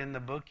find it in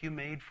the book you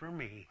made for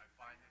me.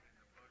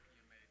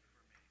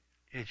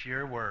 It's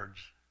your words,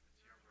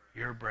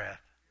 your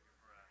breath,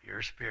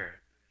 your spirit,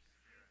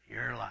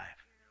 your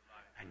life.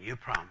 And you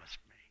promised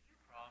me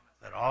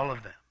that all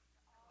of them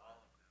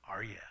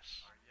are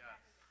yes.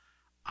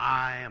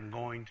 I am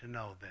going to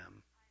know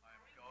them.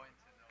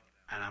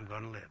 And I'm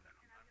going to live in them.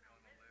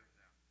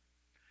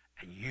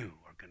 And you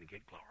are going to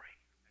get glory.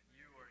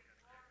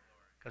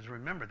 Because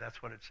remember,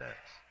 that's what it says.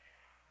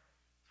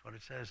 That's what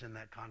it says in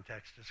that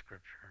context of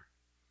Scripture.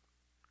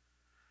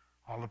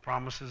 All the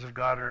promises of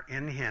God are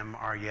in him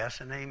are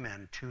yes and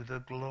amen to the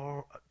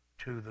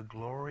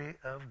glory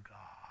of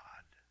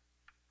God.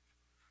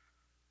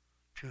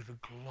 To the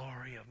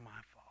glory of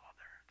my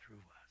Father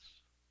through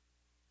us.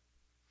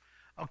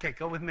 Okay,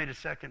 go with me to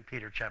 2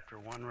 Peter chapter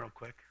 1 real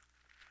quick.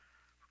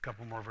 A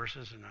couple more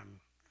verses and I'm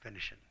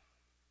finishing.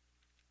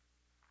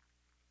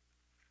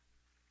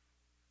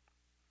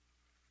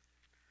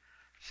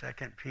 2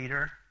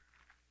 Peter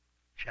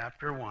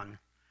chapter 1.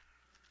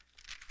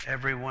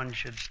 Everyone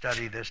should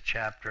study this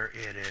chapter.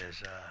 It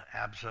is an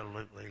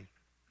absolutely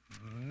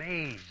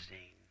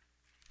amazing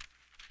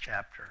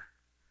chapter.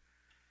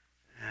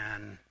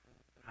 And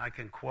I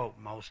can quote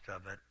most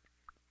of it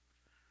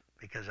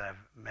because I've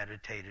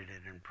meditated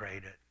it and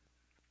prayed it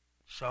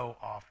so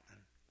often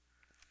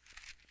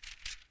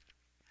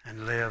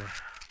and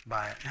live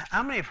by it.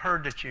 How many have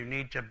heard that you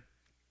need to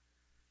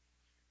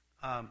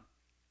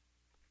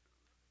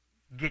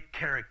get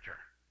character?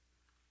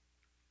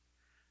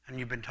 And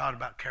you've been taught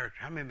about character.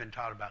 How many have been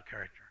taught about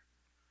character?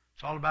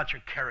 It's all about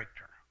your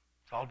character.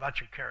 It's all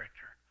about your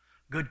character.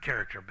 Good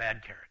character,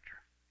 bad character.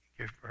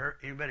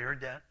 Anybody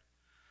heard that?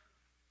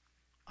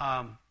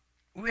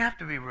 We have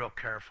to be real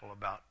careful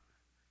about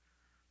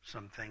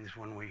some things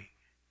when we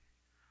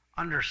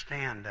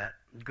understand that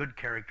good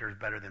character is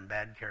better than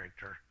bad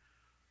character.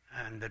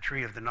 And the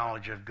tree of the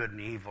knowledge of good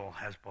and evil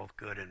has both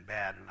good and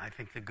bad. And I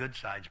think the good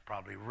side's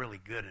probably really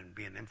good and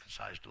being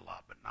emphasized a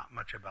lot, but not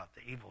much about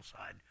the evil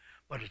side.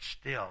 But it's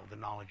still the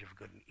knowledge of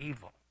good and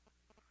evil.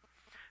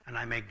 And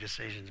I make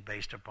decisions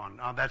based upon,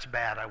 oh, that's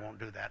bad, I won't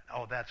do that.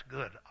 Oh, that's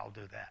good, I'll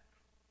do that.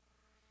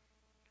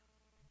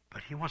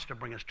 But he wants to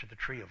bring us to the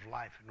tree of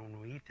life. And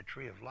when we eat the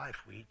tree of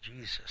life, we eat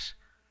Jesus.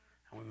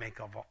 And we make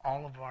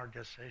all of our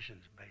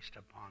decisions based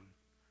upon,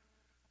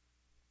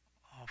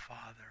 oh,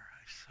 Father,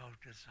 I so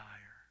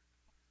desire.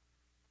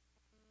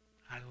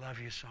 I love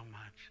you so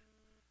much.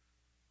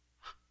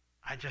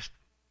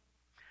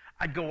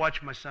 I'd go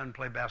watch my son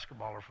play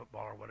basketball or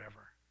football or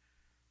whatever.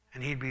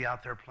 And he'd be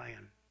out there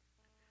playing.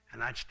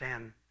 And I'd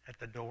stand at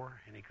the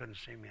door and he couldn't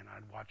see me and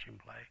I'd watch him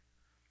play.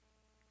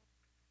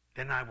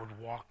 Then I would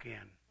walk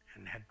in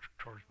and head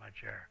towards my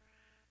chair.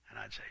 And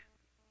I'd say,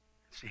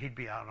 see, he'd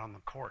be out on the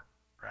court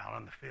or out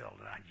on the field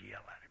and I'd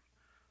yell at him,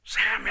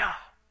 Samuel,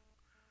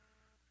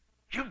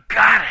 you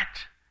got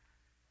it.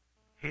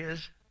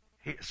 His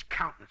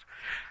countenance,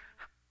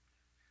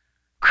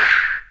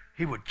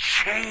 he would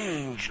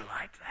change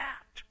like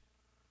that.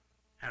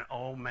 And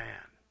oh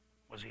man,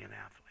 was he an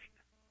athlete.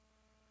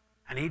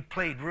 And he'd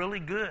played really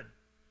good,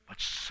 But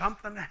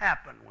something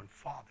happened when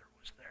Father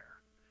was there.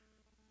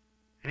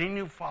 And he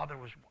knew Father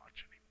was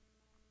watching him.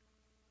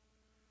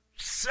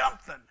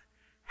 Something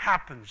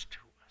happens to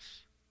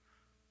us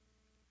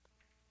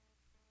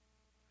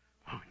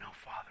when we know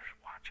Father's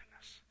watching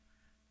us.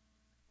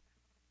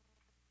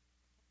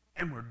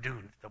 And we're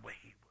doing it the way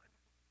he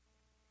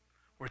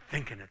would. We're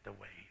thinking it the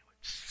way he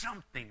would.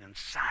 Something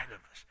inside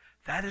of us.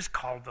 That is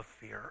called the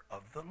fear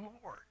of the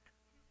Lord.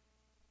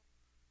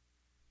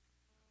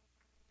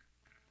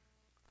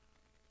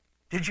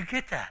 Did you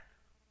get that?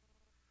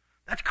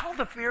 That's called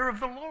the fear of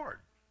the Lord.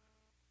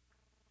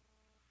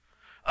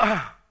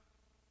 If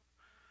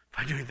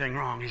I do anything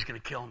wrong, he's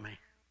going to kill me.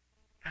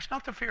 That's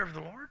not the fear of the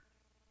Lord.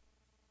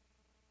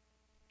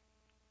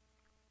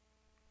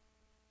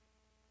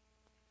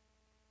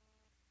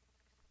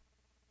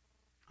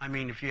 I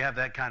mean, if you have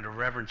that kind of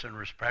reverence and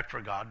respect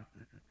for God,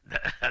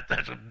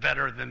 that's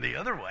better than the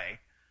other way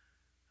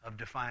of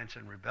defiance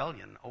and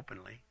rebellion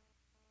openly.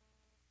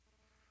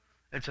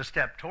 It's a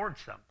step towards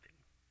something.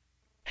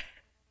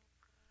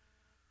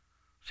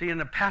 See, in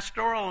the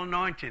pastoral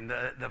anointing,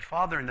 the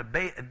Father and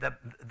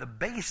the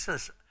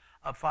basis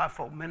of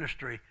fivefold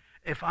ministry,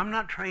 if I'm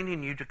not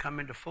training you to come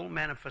into full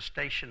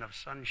manifestation of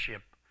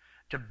sonship,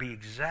 to be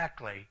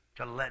exactly,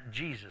 to let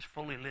Jesus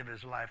fully live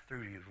his life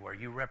through you, where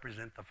you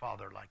represent the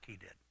Father like he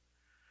did.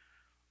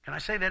 Can I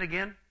say that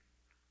again?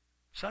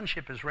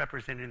 Sonship is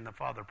representing the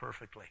Father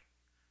perfectly.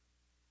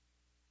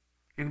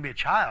 You can be a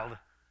child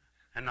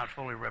and not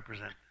fully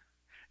represent.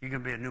 You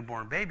can be a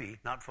newborn baby,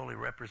 not fully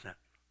represent.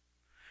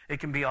 It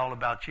can be all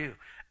about you.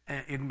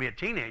 And you can be a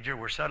teenager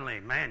where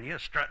suddenly, man, you're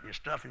strutting your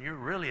stuff, and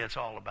it's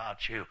all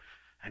about you.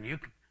 And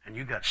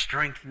you got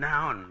strength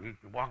now, and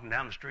you're walking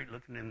down the street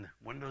looking in the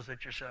windows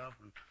at yourself,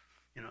 and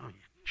your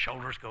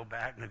shoulders go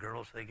back, and the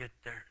girls, they get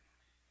there.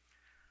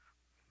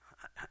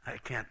 I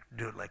can't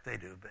do it like they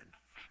do, but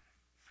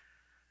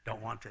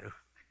don't want to.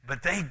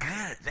 But they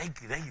good.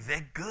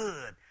 They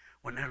good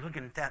when they're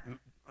looking at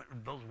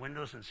those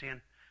windows and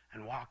seeing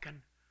and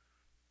walking.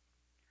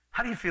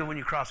 How do you feel when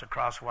you cross a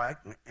crosswalk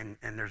and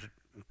there's a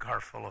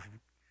car full of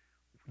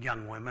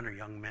young women or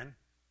young men?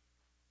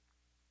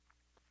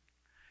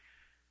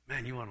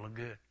 Man, you want to look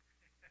good.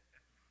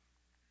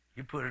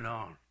 You put it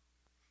on.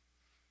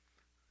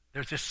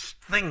 There's this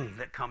thing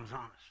that comes on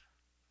us.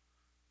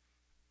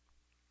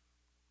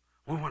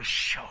 We want to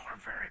show our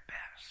very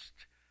best.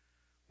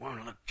 We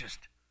want to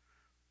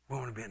we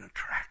want to be an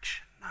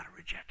attraction, not a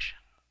rejection.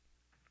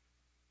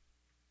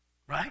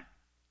 Right?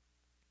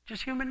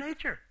 Just human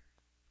nature.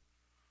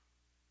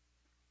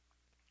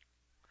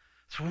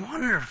 It's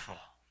wonderful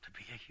to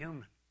be a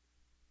human.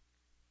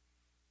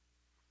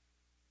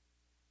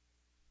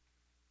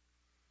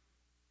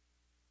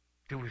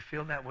 Do we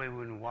feel that way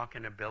when we walk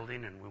in a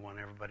building and we want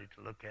everybody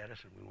to look at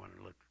us and we want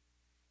to look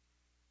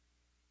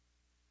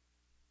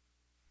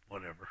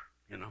whatever,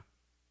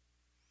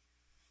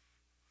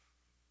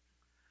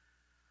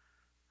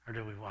 Or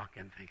do we walk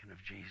in thinking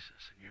of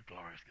Jesus and your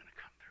glory is going to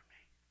come through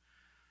me?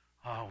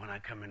 Oh, when I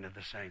come into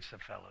the saints, the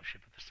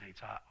fellowship of the saints,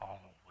 I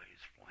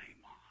always flame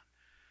on.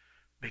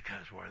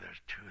 Because where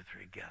there's 2 or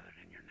 3 gathered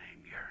in your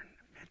name, you're in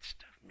the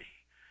midst of me.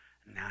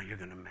 And now you're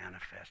going to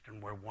manifest.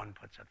 And where 1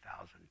 puts 1,000,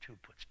 2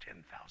 puts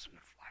 10,000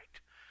 to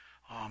flight.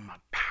 Oh, my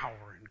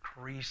power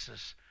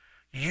increases.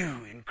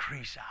 You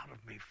increase out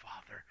of me,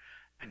 Father.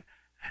 And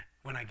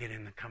when I get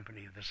in the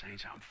company of the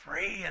saints, I'm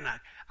free. And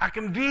I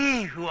can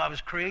be who I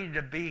was created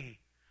to be.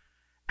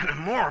 And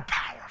I'm more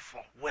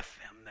powerful with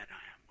them than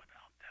I am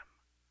without them.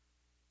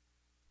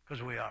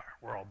 Because we are.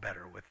 We're all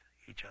better with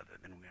each other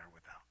than we are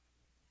without.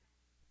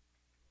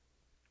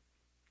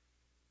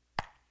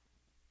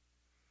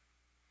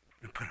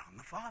 We put on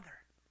the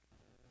Father.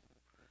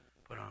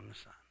 Put on the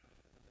Son.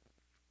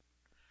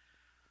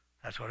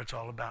 That's what it's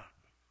all about.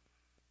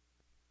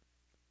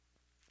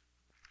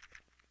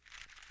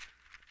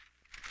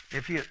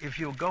 If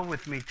you'll go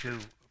with me to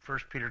 1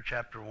 Peter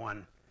chapter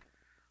 1,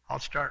 I'll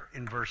start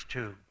in verse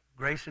 2.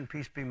 Grace and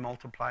peace be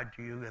multiplied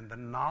to you, and the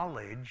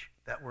knowledge,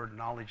 that word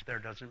knowledge there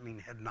doesn't mean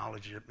head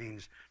knowledge, it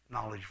means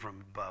knowledge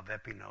from above,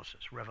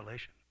 epignosis,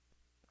 revelation.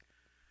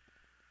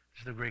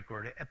 It's the Greek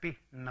word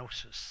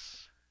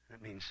epignosis.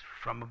 It means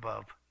from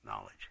above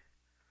knowledge.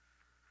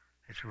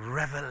 It's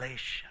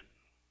revelation.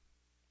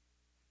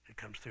 It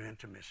comes through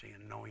intimacy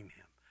and knowing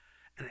him.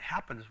 And it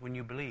happens when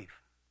you believe.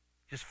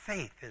 Just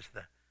faith is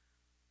the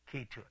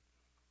key to it.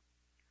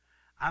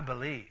 I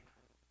believe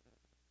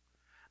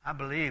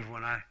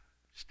when I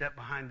step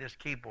behind this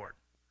keyboard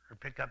or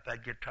pick up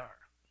that guitar,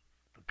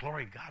 the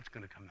glory of God's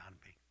going to come out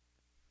of me.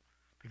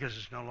 Because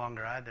it's no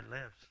longer I that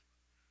lives,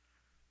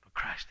 but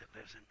Christ that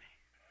lives in me.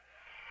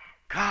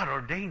 God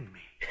ordained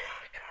me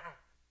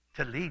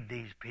to lead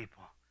these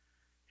people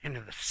into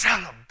the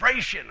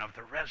celebration of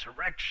the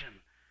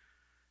resurrection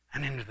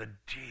and into the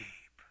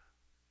deep,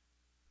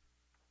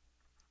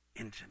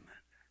 intimate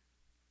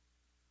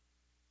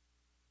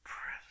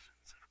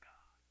presence of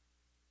God.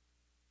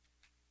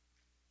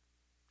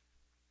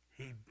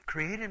 He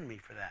created me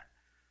for that.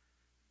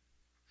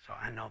 So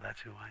I know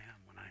that's who I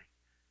am when I...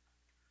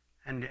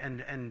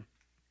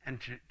 And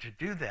to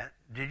do that,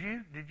 did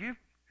you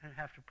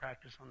have to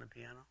practice on the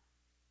piano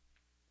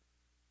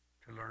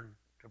to learn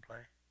to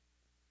play?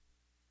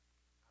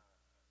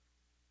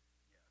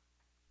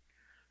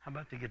 How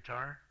about the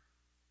guitar?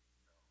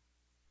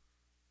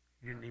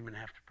 You didn't even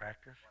have to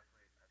practice?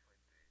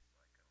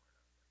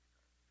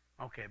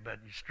 Okay, but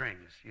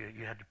strings,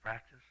 you had to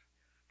practice?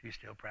 Do you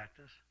still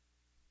practice?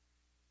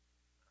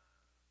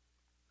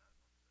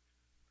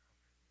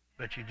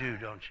 But you do,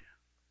 don't you?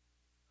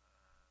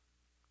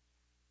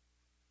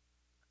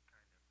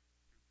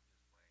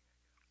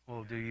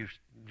 Well, do you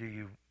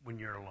when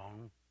you're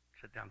alone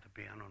sit down at the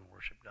piano and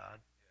worship God?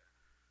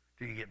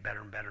 Do you get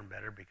better and better and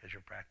better because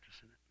you're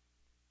practicing it?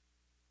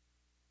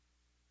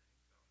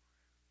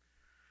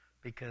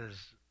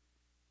 Because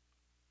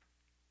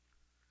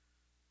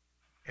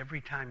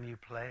every time you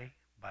play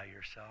by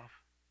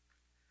yourself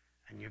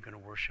and you're going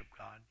to worship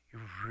God, you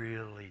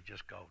really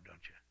just go,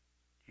 don't you?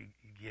 You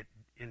get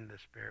in the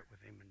Spirit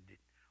with Him, and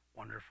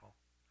wonderful.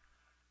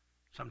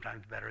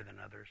 Sometimes better than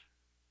others.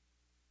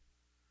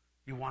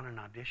 You want an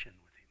audition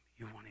with Him.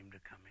 You want Him to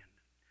come in.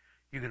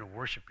 You're going to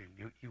worship Him.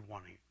 You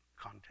want to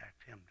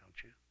contact Him,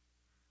 don't you?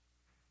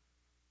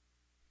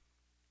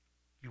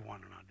 You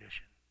want an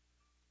audition.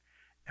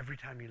 Every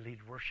time you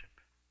lead worship,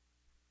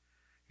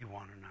 you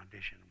want an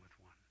audition with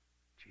one,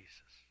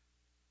 Jesus.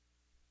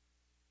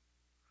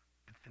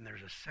 But then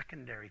there's a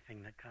secondary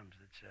thing that comes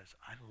that says,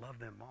 I love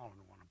them all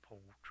and want to pull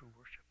true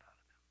worship out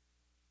of them.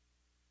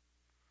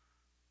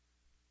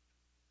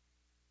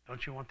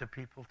 Don't you want the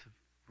people to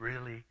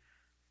really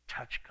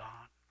touch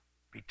God,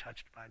 be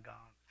touched by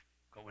God,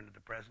 go into the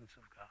presence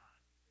of God?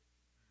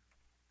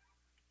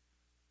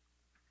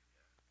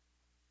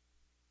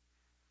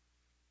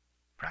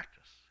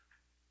 Practice.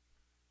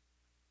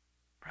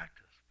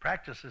 Practice.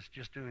 Practice is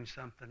just doing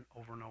something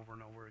over and over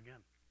and over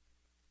again.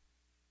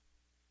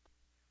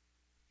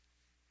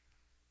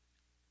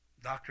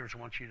 Doctors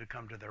want you to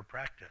come to their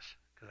practice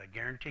because I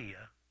guarantee you,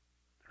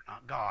 they're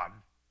not God.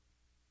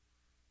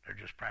 They're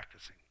just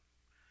practicing.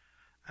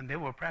 And they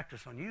will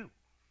practice on you.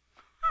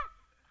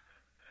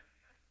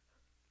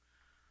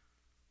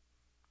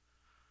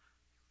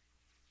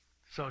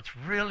 So it's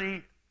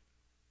really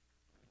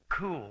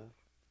cool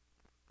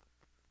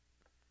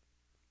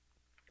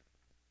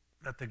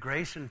that the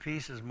grace and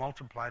peace is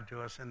multiplied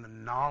to us in the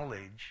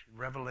knowledge,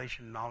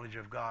 revelation knowledge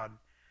of God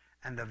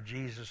and of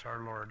Jesus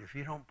our Lord. If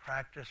you don't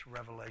practice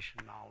revelation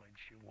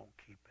knowledge, you won't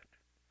keep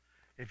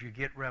it. If you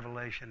get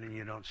revelation and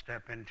you don't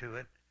step into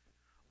it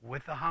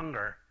with a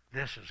hunger,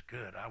 this is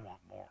good, I want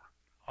more.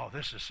 Oh,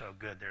 this is so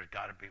good, there's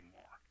got to be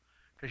more.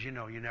 Because you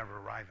know you never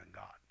arrive in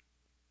God.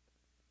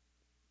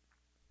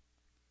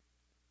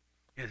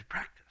 It's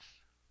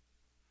practice.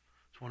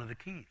 It's one of the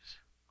keys.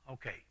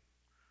 Okay.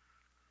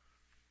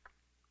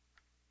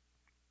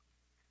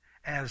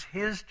 As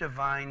His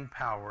divine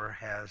power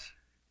has,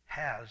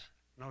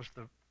 notice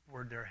the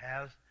word there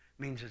has,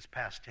 means it's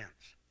past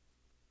tense.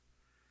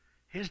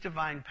 His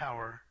divine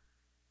power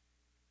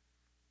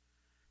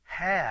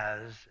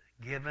has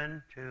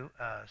given to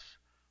us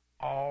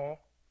all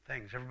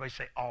things. Everybody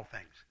say all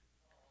things.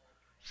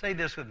 Say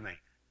this with me.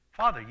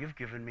 Father, you've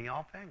given me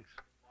all things.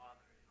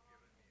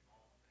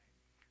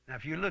 Now,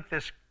 if you look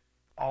this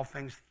all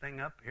things thing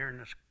up here in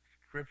the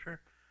scripture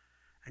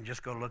and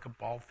just go look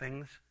up all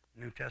things,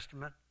 New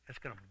Testament, it's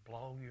going to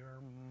blow your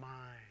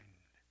mind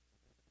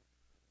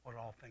what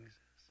all things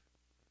is.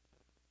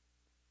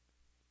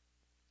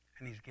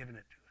 And He's given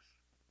it to us.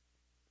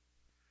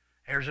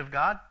 Heirs of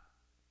God,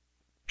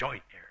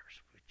 joint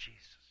heirs with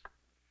Jesus.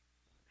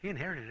 He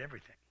inherited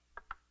everything,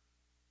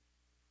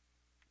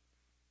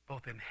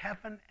 both in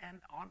heaven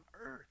and on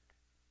earth.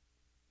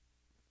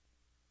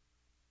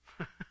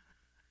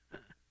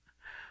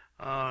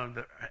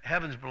 The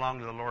heavens belong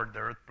to the Lord, the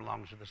earth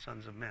belongs to the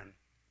sons of men.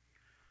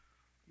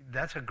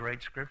 That's a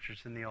great scripture.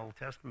 It's in the Old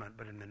Testament,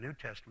 but in the New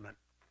Testament,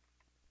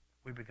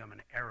 we become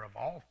an heir of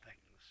all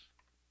things.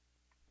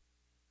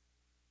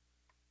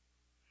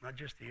 Not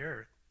just the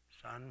earth,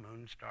 sun,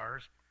 moon,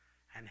 stars,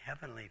 and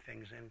heavenly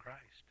things in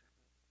Christ.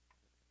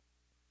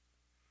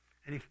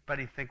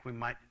 Anybody think we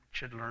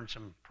should learn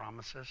some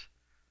promises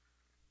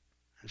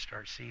and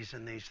start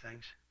seizing these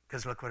things?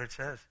 Because look what it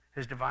says.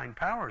 His divine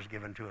power is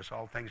given to us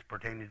all things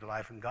pertaining to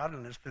life and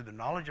godliness through the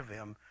knowledge of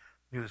Him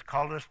who has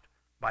called us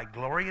by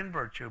glory and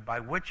virtue, by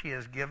which He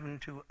has given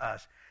to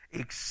us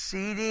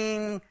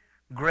exceedingly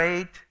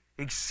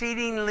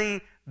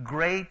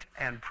great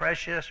and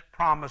precious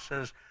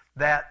promises,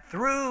 that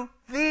through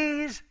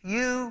these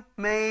you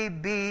may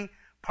be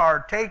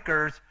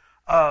partakers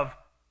of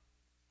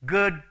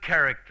good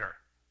character.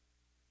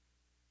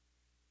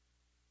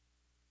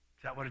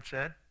 Is that what it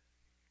said?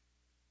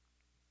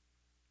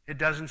 It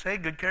doesn't say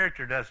good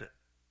character, does it?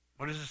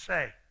 What does it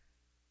say?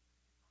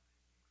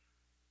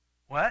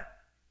 What?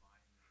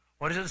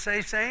 What does it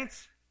say,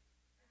 saints?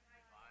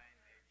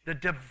 The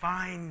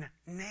divine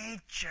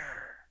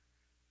nature.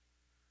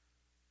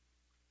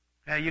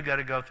 Now, you got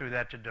to go through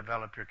that to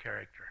develop your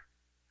character.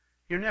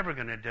 You're never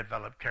going to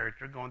develop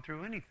character going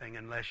through anything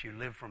unless you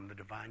live from the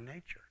divine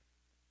nature.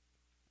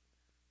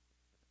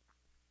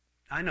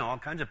 I know all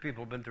kinds of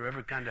people have been through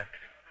every kind of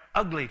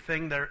ugly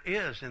thing there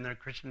is in their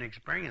Christian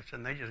experience,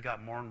 and they just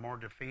got more and more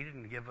defeated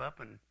and give up,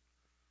 and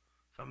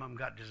some of them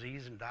got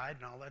disease and died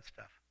and all that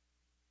stuff.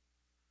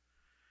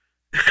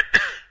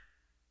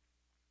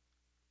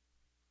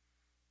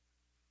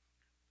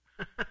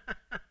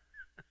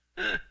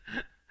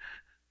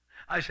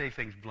 I say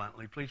things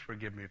bluntly. Please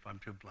forgive me if I'm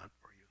too blunt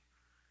for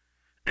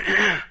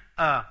you.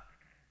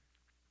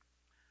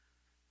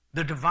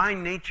 The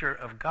divine nature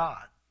of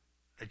God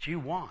that you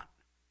want,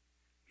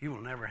 you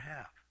will never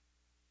have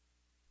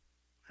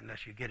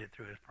unless you get it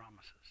through his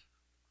promises.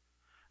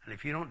 And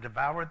if you don't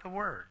devour the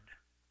word,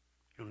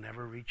 you'll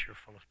never reach your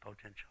fullest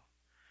potential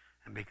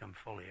and become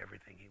fully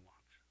everything he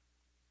wants.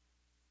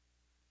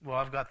 Well,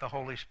 I've got the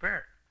Holy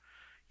Spirit.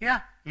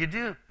 Yeah, you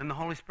do. And the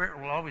Holy Spirit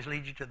will always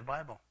lead you to the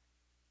Bible.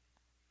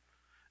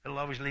 It'll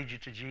always lead you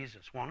to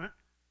Jesus, won't it?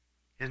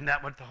 Isn't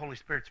that what the Holy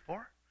Spirit's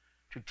for?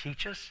 To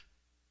teach us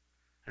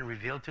and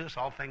reveal to us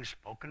all things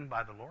spoken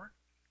by the Lord?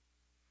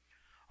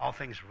 All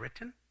things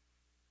written?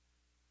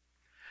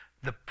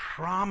 The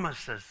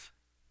promises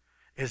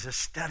is a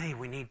study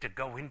we need to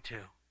go into.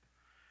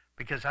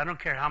 Because I don't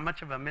care how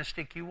much of a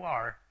mystic you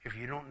are, if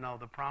you don't know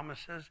the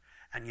promises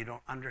and you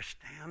don't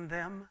understand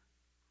them.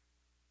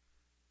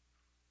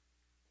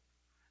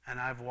 And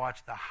I've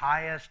watched the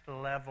highest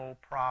level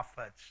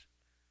prophets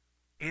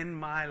in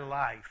my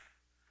life.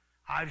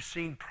 I've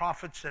seen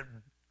prophets that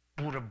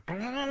would have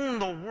blown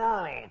the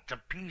world to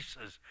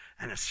pieces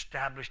and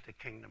established the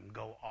kingdom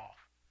go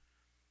off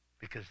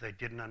because they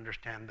didn't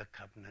understand the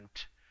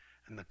covenant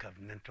and the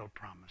covenantal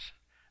promise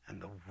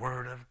and the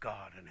word of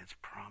God and its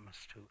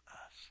promise to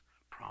us.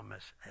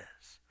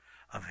 Promises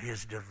of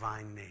his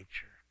divine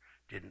nature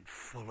didn't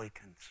fully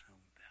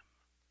consume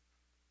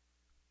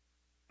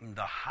them. And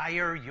the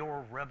higher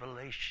your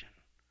revelation,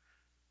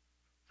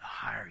 the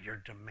higher your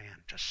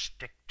demand to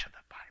stick to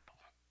the Bible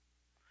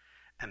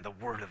and the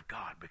Word of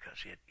God,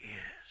 because it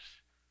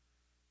is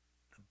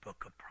the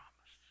book of promise.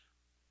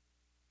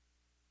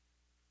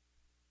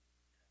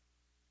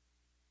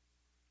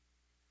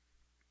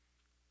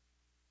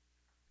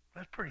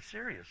 That's pretty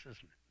serious, isn't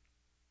it?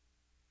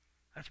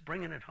 That's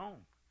bringing it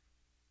home.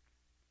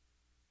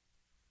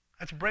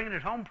 That's bringing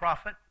it home,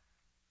 prophet.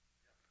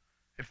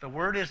 If the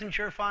Word isn't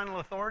your final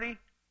authority,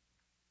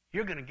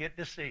 you're going to get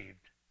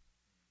deceived.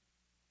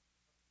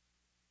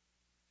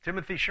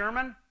 Timothy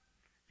Sherman,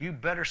 you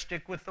better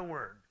stick with the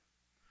Word.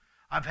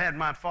 I've had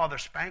my father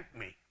spank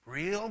me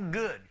real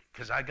good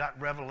because I got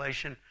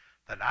revelation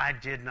that I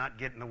did not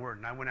get in the Word.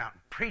 And I went out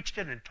and preached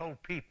it and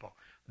told people,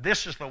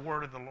 this is the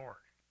Word of the Lord.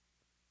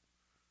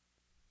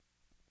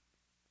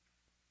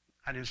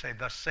 I didn't say,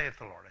 thus saith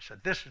the Lord. I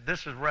said, this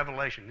is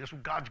revelation. This is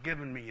what God's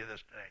given me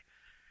this day.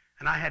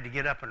 And I had to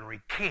get up and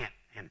recant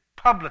and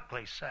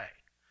publicly say,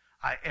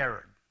 I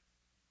erred.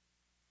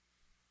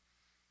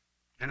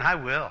 And I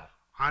will.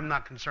 I'm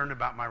not concerned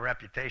about my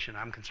reputation.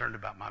 I'm concerned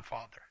about my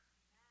Father.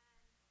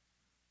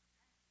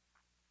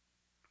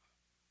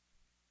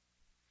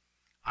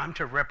 I'm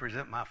to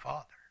represent my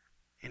Father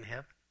in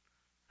heaven.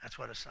 That's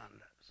what a son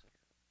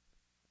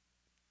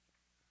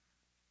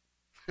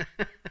does.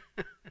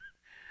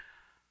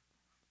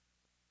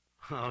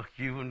 Oh,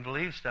 you wouldn't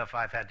believe stuff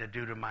I've had to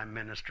do to my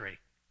ministry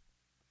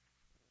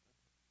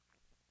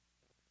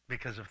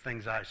because of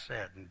things I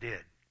said and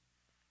did.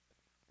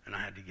 And I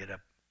had to get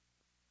up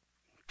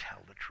and tell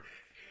the truth.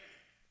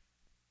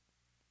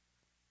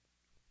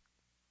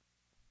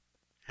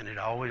 And it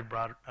always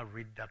brought a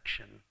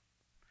reduction.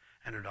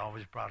 And it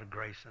always brought a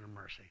grace and a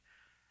mercy.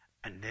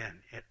 And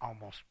then it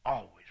almost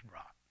always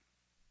brought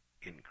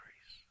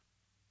increase.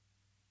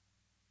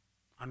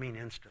 I mean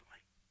instantly.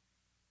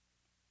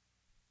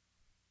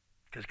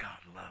 Because God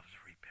loves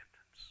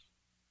repentance.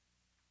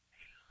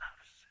 He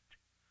loves it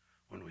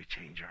when we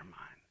change our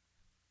mind,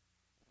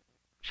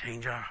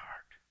 change our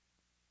heart,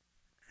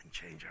 and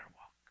change our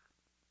walk.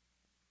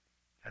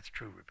 That's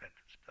true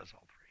repentance. It does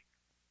all three.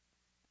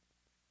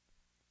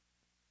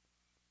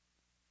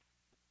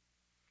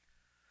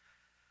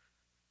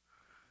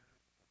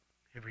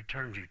 It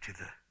returns you to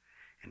the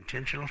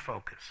intentional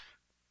focus.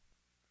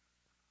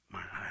 My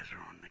eyes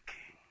are on the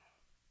King.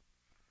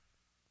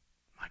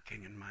 My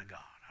King and my God.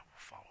 I will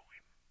follow him.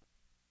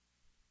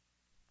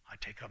 I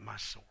take up my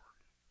sword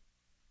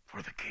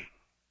for the King.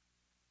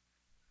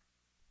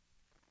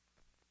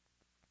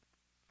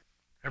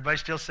 Everybody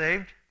still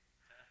saved?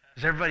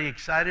 Is everybody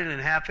excited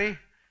and happy?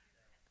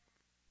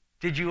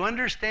 Did you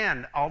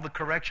understand all the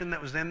correction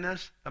that was in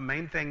this? The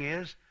main thing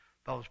is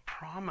those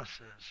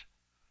promises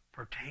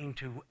pertain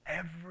to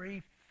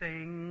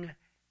everything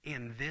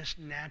in this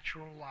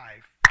natural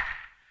life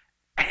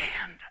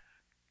and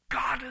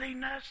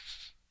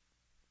godliness.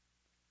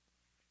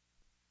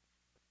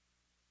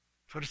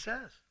 That's what it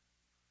says.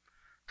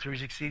 Through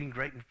his exceeding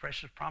great and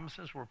precious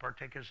promises, we're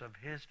partakers of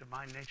his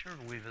divine nature,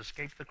 and we've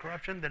escaped the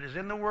corruption that is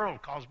in the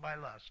world caused by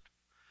lust.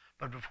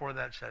 But before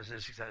that says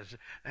this, he says,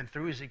 and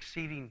through his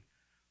exceeding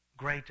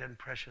great and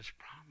precious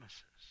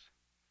promises,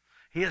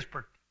 he has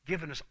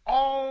given us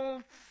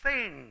all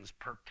things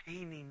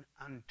pertaining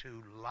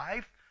unto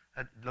life,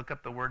 Look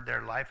up the word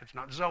there, life. It's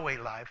not Zoe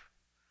life.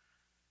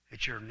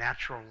 It's your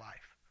natural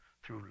life.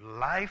 Through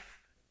life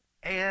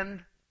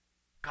and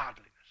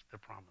godliness, the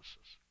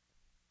promises.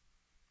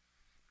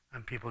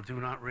 And people do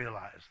not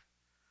realize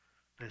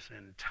this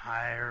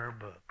entire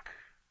book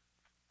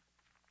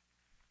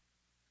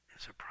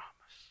is a promise.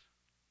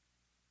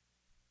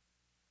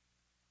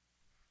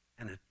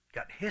 And it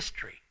got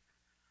history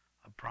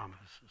of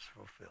promises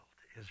fulfilled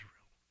to Israel.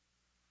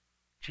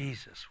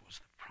 Jesus was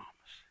the promise.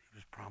 He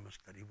was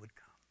promised that he would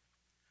come.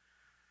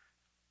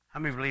 How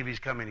many believe he's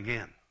coming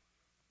again?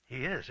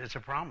 He is. It's a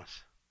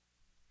promise.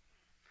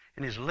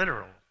 In his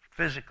literal,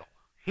 physical,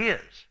 his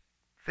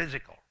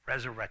physical,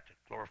 resurrected,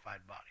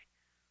 glorified body.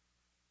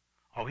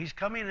 Oh, he's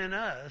coming in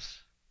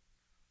us,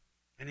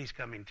 and he's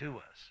coming to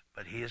us.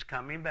 But he is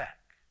coming back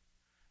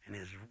in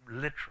his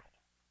literal.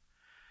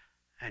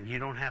 And you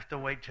don't have to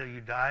wait till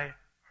you die,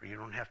 or you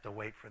don't have to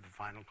wait for the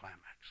final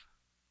climax.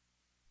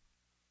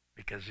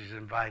 Because he's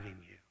inviting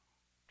you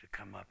to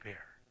come up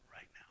here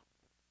right now.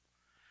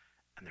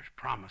 And there's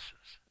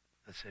promises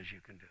that says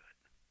you can do it.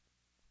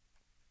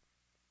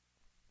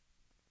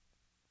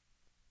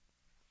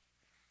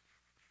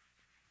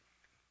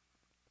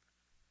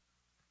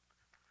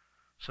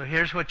 So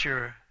here's what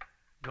you're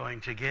going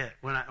to get.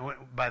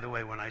 By the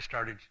way, when I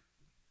started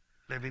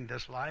living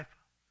this life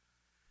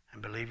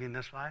and believing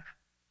this life,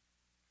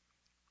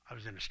 I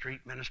was in a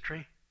street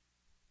ministry.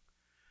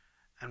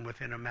 And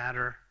within a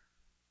matter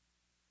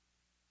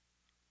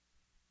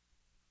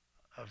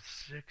of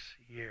 6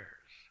 years,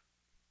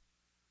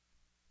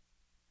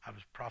 I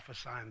was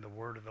prophesying the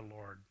word of the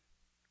Lord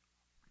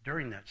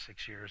during that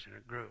 6 years, and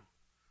it grew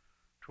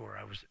to where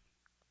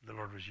the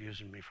Lord was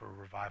using me for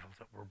revivals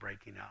that were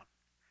breaking out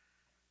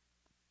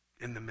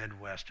in the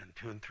Midwest, and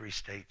 2 and 3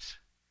 states.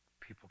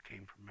 People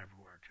came from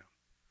everywhere to him.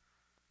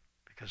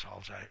 Because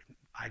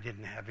I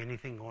didn't have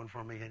anything going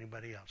for me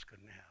anybody else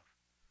couldn't have.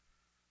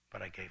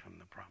 But I gave them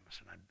the promise,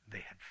 and they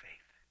had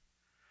faith.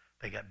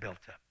 They got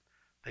built up.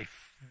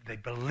 They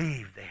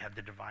believe they have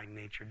the divine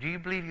nature. Do you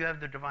believe you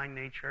have the divine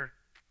nature?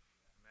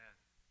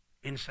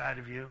 Amen. Inside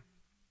of you?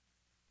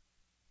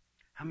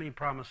 How many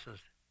promises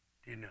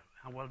do you know?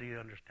 How well do you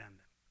understand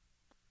them?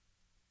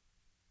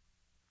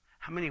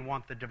 How many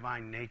want the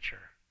divine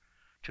nature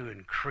to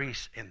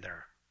increase in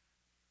their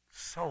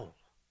soul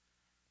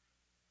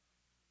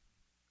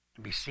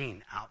and be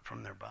seen out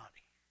from their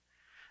body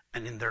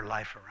and in their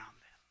life around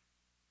them?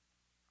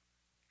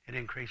 It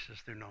increases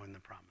through knowing the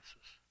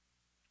promises.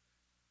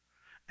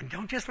 And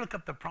don't just look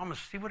up the promise.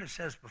 See what it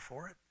says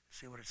before it.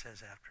 See what it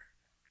says after it.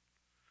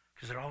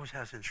 Because it always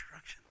has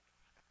instruction.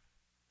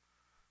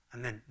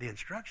 And then the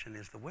instruction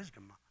is the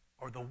wisdom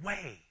or the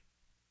way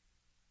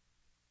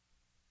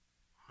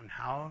on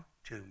how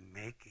to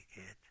make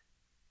it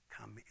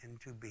come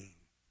into being.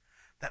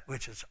 That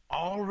which is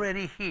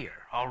already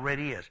here,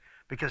 already is.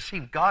 Because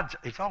see,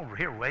 it's all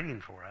here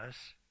waiting for us.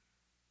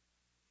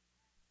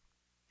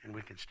 And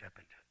we can step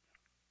into it.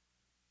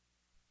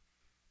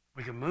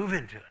 We can move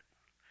into it.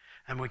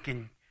 And we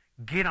can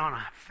get on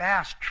a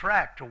fast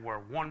track to where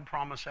one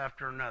promise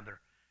after another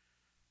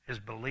is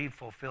believed,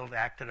 fulfilled,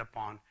 acted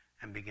upon,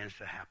 and begins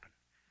to happen.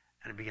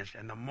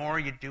 And the more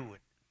you do it,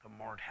 the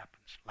more it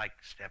happens. Like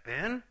step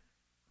in,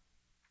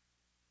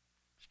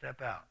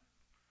 step out.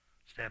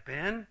 Step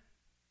in,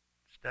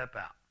 step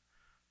out.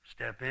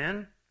 Step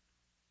in,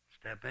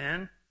 step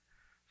in,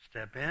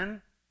 step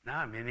in. Now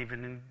I'm in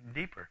even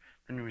deeper.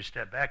 Then when you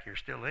step back, you're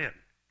still in.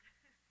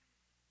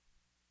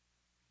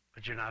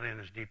 But you're not in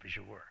as deep as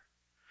you were.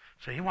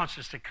 So he wants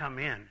us to come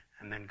in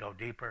and then go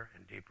deeper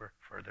and deeper,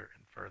 further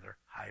and further,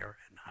 higher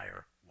and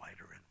higher,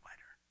 wider and wider.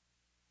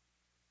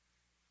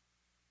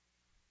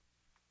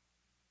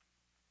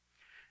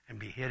 And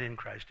be hid in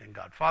Christ in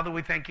God. Father,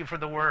 we thank you for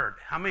the word.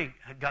 How many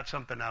got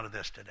something out of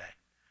this today?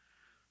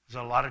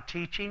 There's a lot of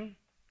teaching,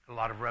 a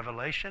lot of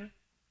revelation,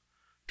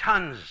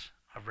 tons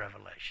of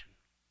revelation.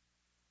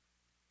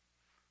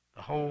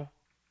 The whole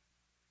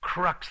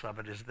crux of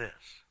it is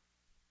this.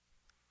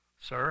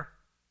 Sir,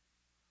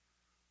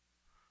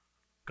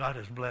 God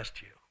has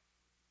blessed you,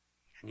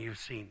 and you've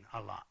seen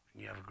a lot,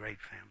 and you have a great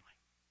family.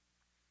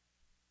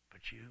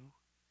 But you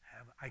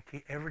have,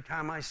 every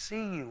time I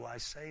see you, I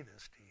say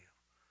this to you.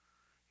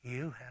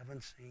 You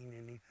haven't seen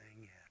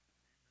anything yet.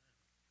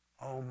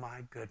 Oh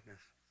my goodness,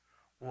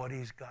 what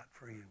he's got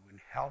for you in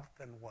health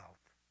and wealth,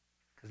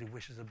 because he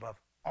wishes above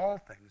all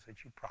things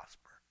that you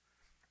prosper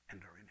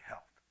and are in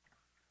health,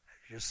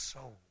 as your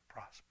soul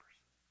prospers.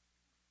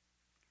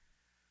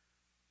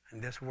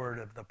 And this word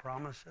of the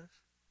promises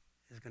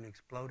is going to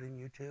explode in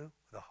you too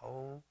with a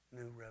whole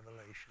new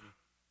revelation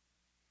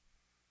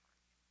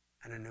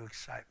and a new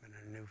excitement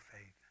and a new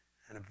faith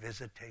and a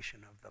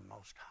visitation of the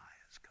Most High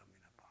is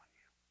coming upon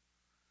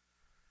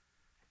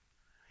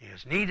you. He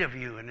has need of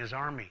you in his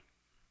army.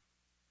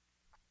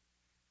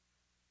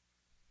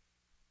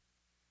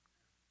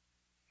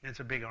 It's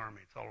a big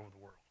army. It's all over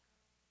the world.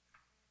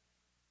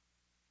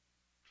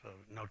 So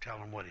no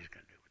telling what he's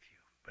going to do with you.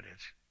 But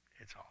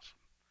it's awesome.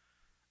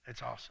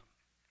 It's awesome.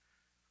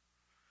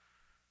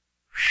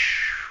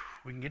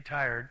 We can get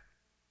tired.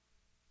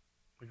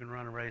 We can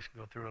run a race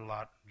and go through a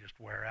lot and just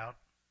wear out.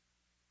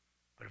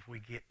 But if we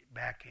get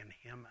back in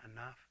him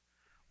enough,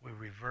 we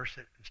reverse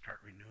it and start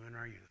renewing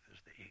our youth as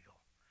the eagle.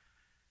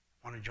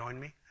 Want to join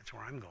me? That's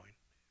where I'm going.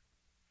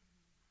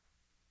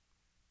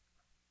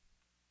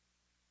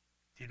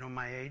 Do you know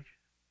my age?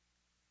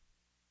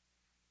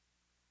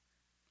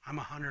 I'm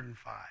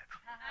 105.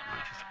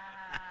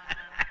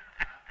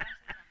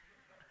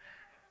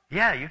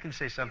 Yeah, you can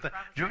say something.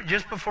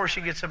 Just before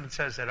she gets up and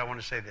says that, I want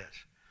to say this.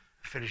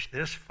 Finish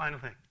this final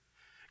thing.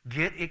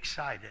 Get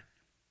excited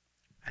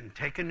and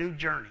take a new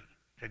journey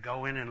to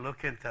go in and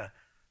look at the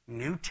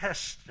New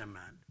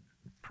Testament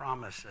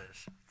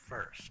promises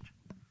first.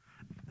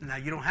 Now,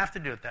 you don't have to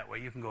do it that way.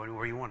 You can go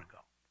anywhere you want to go.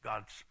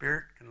 God's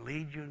Spirit can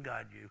lead you and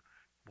guide you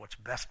what's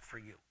best for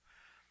you.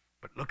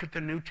 But look at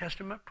the New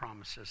Testament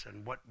promises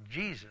and what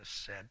Jesus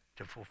said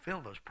to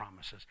fulfill those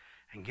promises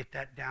and get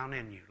that down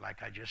in you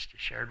like I just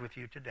shared with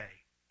you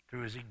today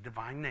through his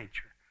divine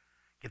nature.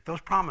 Get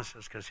those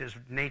promises because his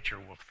nature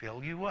will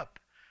fill you up.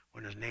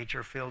 When his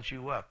nature fills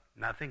you up,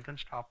 nothing can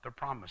stop the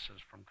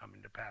promises from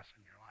coming to pass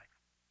in your life.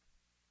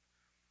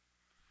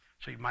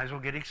 So you might as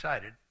well get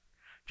excited.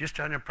 Just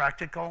on a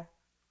practical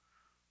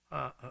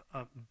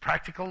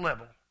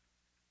level,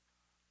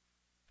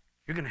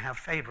 you're going to have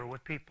favor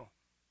with people.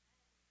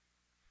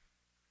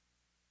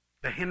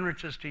 The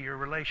hindrances to your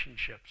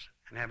relationships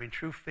and having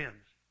true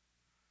friends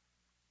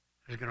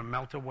is going to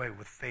melt away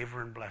with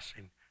favor and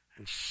blessing.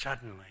 And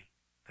suddenly,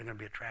 they're going to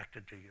be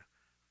attracted to you.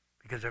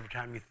 Because every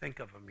time you think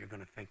of them, you're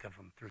going to think of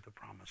them through the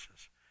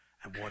promises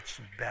and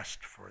what's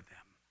best for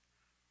them,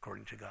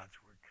 according to God's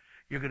word.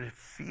 You're going to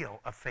feel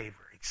a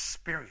favor,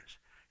 experience.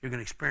 You're going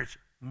to experience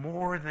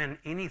more than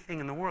anything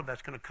in the world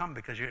that's going to come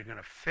because you're going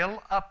to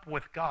fill up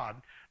with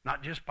God,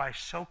 not just by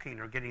soaking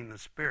or getting the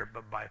Spirit,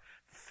 but by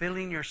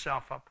filling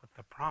yourself up with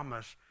the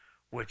promise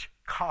which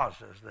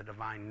causes the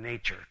divine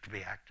nature to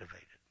be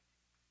activated.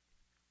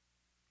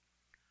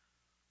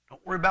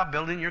 Don't worry about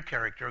building your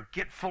character.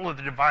 Get full of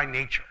the divine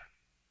nature.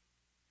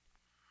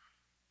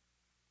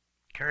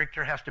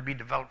 Character has to be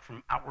developed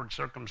from outward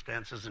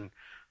circumstances and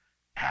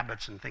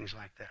habits and things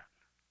like that.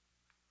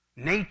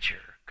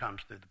 Nature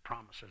comes through the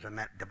promises, and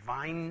that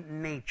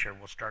divine nature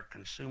will start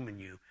consuming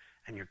you,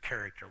 and your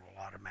character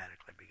will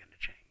automatically begin to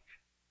change.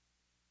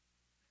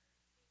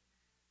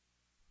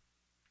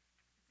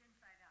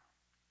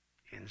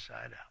 It's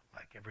inside out,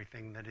 like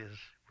everything that is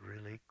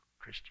really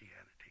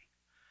Christianity.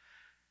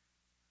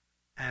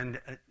 And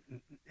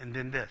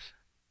then this.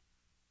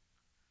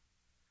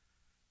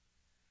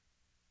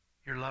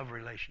 Your love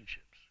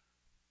relationships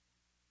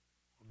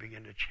will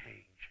begin to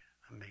change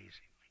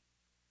amazingly.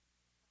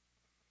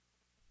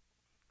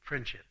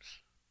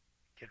 Friendships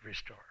get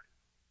restored.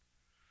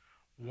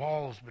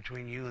 Walls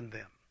between you and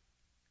them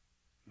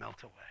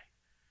melt away.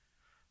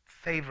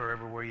 Favor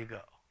everywhere you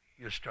go.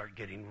 You'll start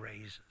getting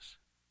raises,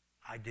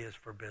 ideas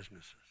for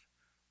businesses,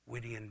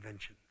 witty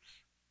inventions.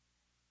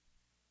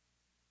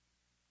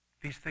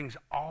 These things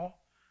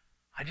all,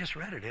 I just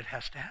read it, it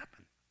has to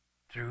happen.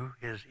 Through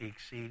his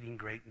exceeding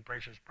great and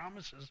precious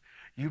promises,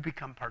 you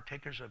become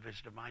partakers of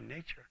his divine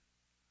nature.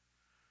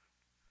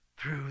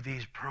 Through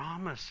these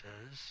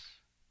promises,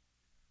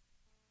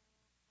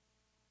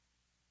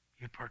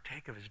 you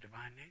partake of his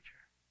divine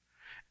nature.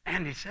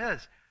 And he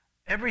says,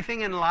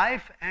 everything in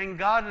life and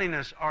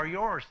godliness are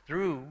yours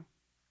through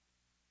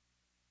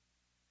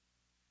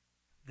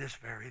this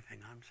very thing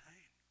I'm saying.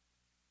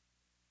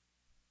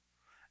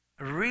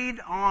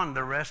 Read on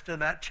the rest of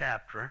that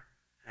chapter,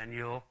 and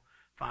you'll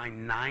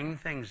find 9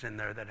 things in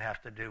there that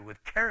have to do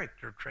with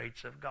character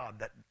traits of God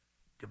that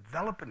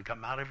develop and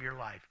come out of your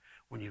life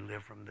when you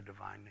live from the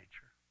divine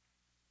nature.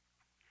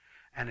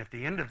 And at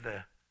the end of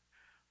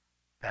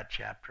that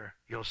chapter,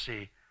 you'll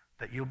see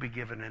that you'll be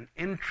given an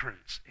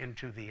entrance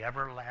into the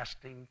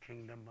everlasting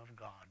kingdom of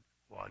God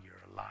while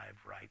you're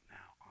alive right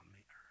now on the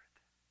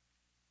earth.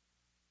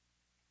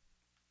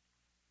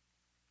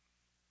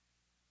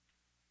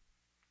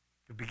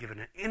 You'll be given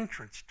an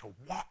entrance to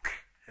walk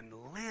and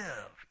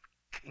live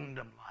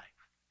kingdom life.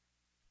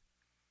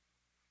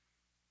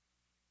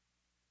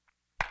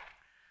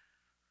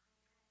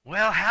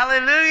 Well,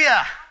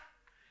 hallelujah.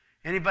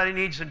 Anybody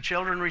need some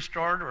children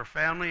restored, or a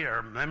family, or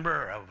a member,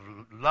 or a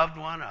loved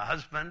one, a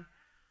husband?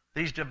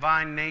 These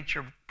divine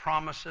nature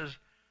promises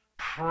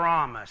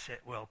promise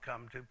it will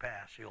come to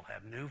pass. You'll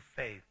have new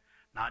faith,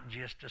 not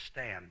just to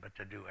stand, but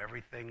to do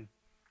everything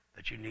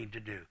that you need to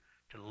do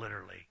to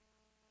literally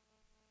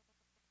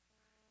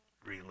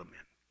reel them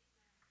in.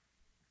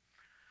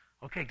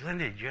 Okay, Glenda,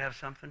 did you have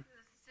something?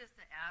 This is just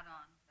an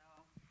add-on,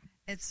 though.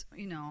 It's,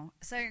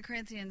 2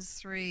 Corinthians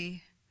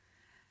 3,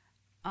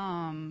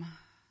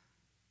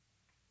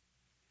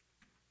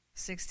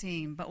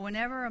 16. But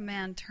whenever a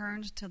man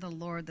turns to the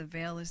Lord, the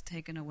veil is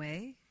taken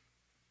away.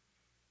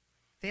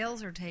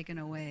 Veils are taken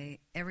away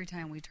every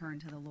time we turn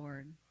to the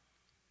Lord.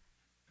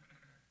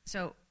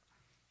 So,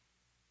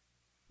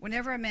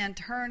 whenever a man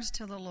turns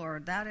to the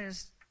Lord, that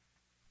is,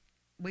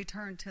 we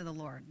turn to the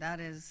Lord.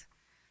 That is,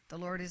 the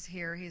Lord is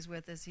here, he's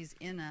with us, he's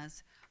in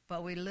us.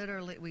 But we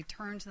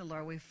turn to the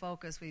Lord, we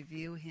focus, we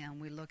view him,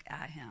 we look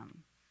at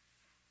him.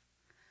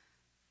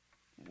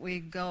 we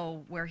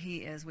go where he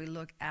is. We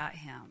look at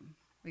him.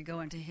 We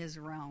go into his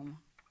realm.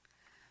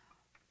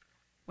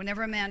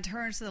 Whenever a man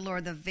turns to the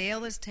Lord, the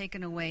veil is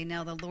taken away.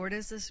 Now the Lord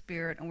is the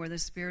Spirit, and where the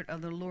Spirit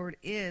of the Lord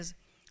is,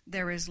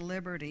 there is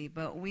liberty.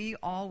 But we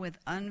all with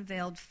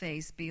unveiled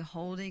face,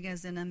 beholding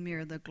as in a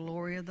mirror the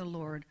glory of the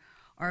Lord,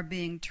 are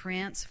being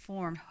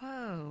transformed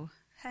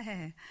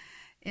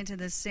into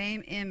the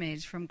same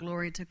image from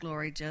glory to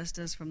glory, just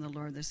as from the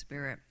Lord the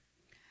Spirit.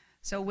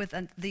 So with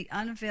the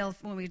unveiled,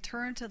 when we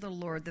turn to the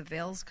Lord, the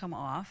veils come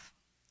off,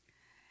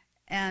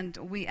 and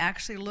we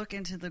actually look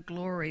into the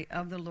glory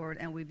of the Lord,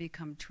 and we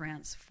become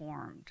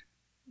transformed.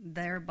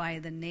 Thereby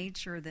the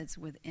nature that's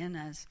within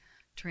us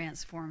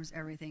transforms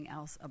everything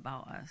else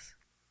about us.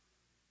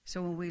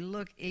 So when we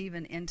look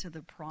even into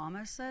the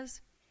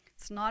promises,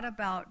 it's not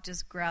about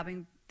just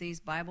grabbing these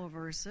Bible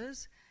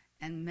verses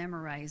and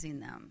memorizing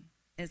them.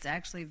 It's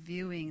actually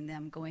viewing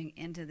them, going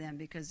into them,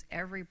 because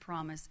every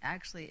promise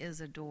actually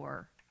is a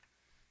door.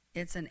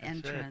 It's an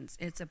entrance.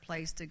 It's a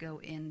place to go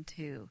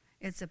into.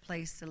 It's a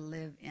place to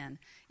live in.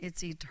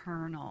 It's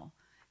eternal.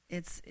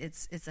 It's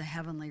a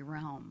heavenly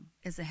realm.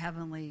 It's a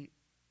heavenly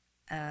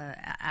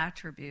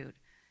attribute.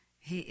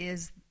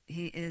 It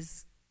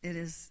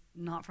is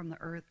not from the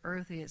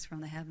earthly, it's from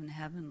the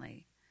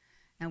heavenly.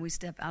 And we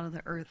step out of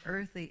the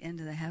earthly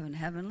into the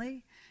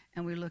heavenly,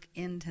 and we look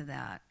into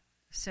that.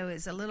 So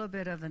it's a little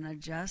bit of an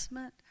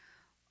adjustment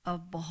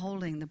of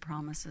beholding the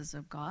promises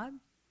of God.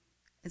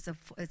 It's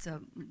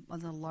a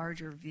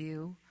larger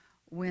view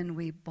when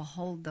we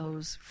behold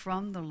those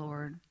from the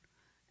Lord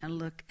and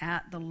look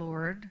at the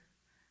Lord,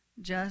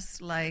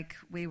 just like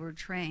we were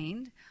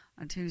trained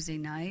on Tuesday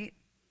night,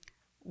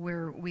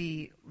 where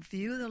we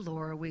view the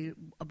Lord, we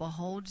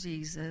behold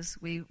Jesus,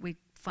 we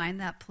find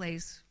that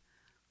place,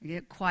 we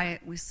get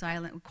quiet, we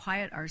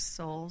quiet our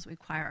souls, we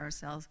quiet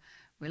ourselves,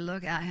 we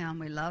look at him,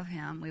 we love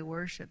him, we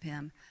worship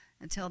him,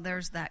 until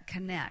there's that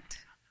connect.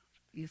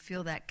 You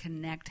feel that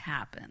connect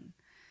happen.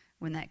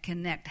 When that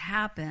connect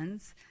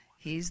happens,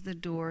 he's the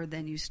door,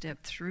 then you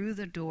step through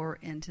the door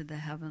into the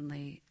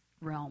heavenly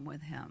realm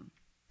with him,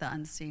 the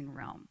unseen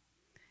realm.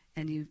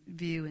 And you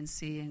view and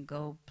see and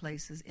go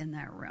places in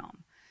that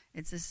realm.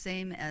 It's the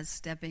same as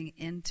stepping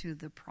into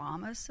the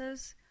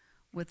promises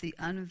with the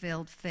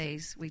unveiled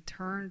face. We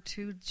turn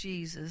to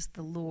Jesus,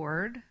 the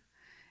Lord,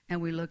 and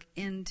we look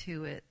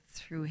into it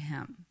through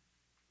him.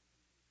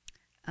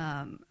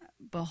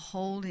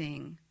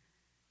 Beholding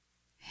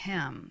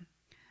him.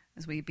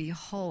 As we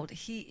behold,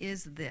 he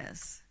is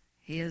this.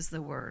 He is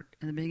the Word.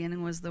 In the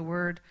beginning was the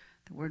Word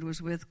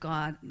was with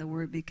God, the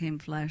Word became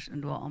flesh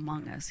and dwelt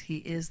among us. He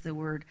is the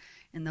Word.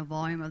 In the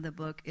volume of the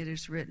book, it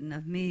is written,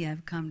 of me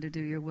I've come to do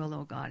your will,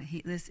 O God.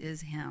 This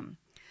is him.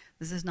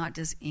 This is not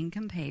just ink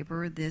and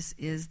paper. This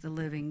is the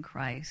living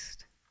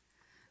Christ.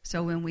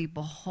 So when we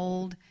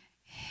behold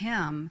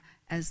him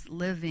as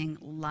living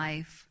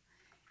life,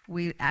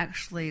 we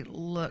actually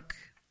look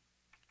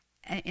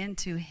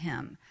into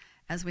him.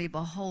 As we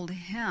behold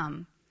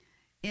him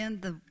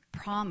in the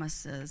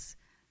promises,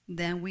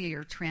 then we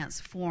are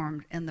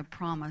transformed, and the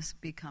promise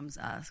becomes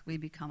us. We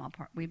become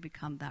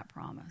that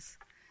promise.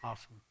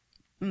 Awesome.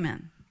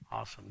 Amen.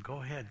 Awesome.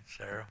 Go ahead,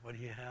 Sarah. What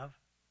do you have?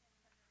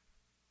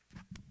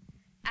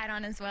 Add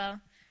on as well.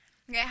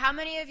 Okay, how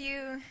many of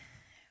you,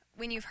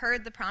 when you've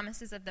heard the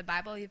promises of the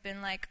Bible, you've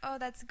been like, oh,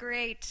 that's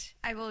great.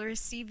 I will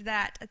receive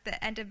that at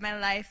the end of my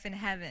life in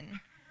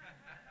heaven.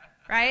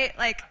 Right?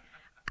 Like,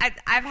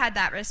 I've had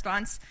that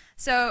response.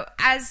 So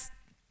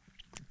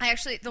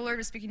the Lord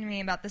was speaking to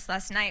me about this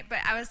last night, but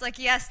I was like,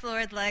 yes,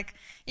 Lord, like,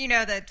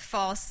 the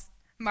false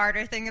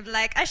martyr thing of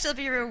like, I shall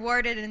be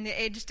rewarded in the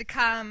age to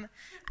come.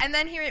 And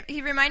then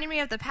he reminded me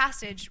of the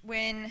passage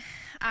when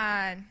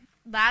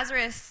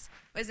Lazarus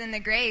was in the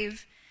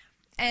grave,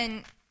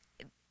 and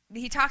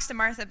he talks to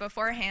Martha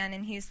beforehand,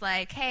 and he's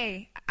like,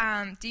 hey,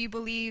 do you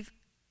believe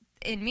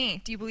in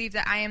me? Do you believe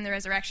that I am the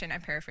resurrection?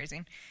 I'm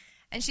paraphrasing.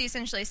 And she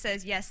essentially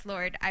says, yes,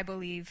 Lord, I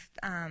believe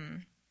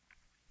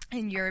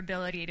in your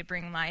ability to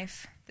bring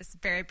life. This is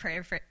very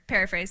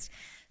paraphrased.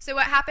 So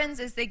what happens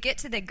is they get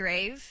to the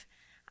grave,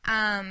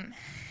 and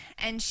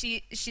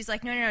she's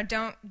like, no,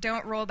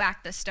 don't roll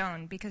back the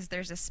stone because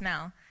there's a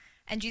smell.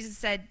 And Jesus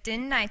said,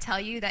 didn't I tell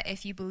you that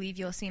if you believe,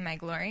 you'll see my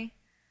glory?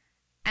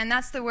 And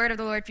that's the word of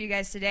the Lord for you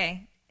guys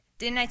today.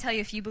 Didn't I tell you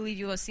if you believe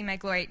you will see my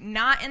glory?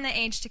 Not in the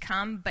age to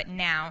come, but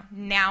now.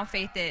 Now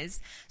faith is.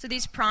 So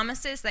these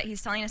promises that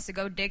he's telling us to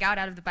go dig out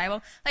of the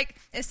Bible, like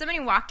if somebody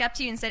walked up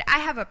to you and said, I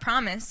have a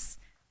promise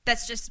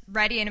that's just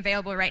ready and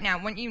available right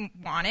now, wouldn't you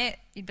want it?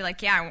 You'd be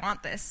like, yeah, I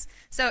want this.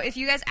 So if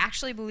you guys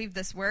actually believe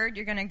this word,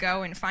 you're going to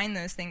go and find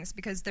those things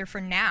because they're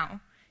for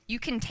now. You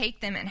can take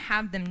them and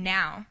have them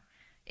now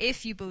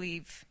if you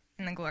believe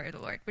in the glory of the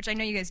Lord, which I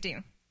know you guys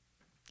do.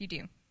 You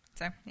do.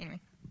 So anyway.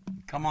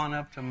 Come on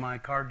up to my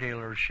car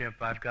dealership.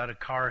 I've got a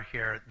car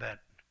here that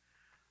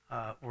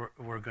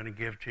we're going to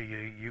give to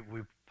you.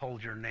 We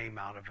pulled your name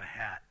out of a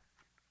hat.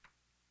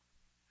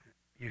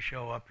 You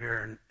show up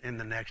here in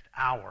the next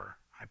hour,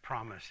 I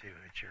promise you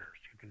it's yours.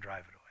 You can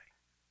drive it away.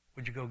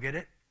 Would you go get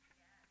it?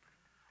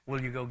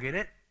 Will you go get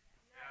it?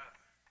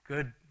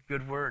 Yes.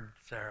 Good word,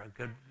 Sarah.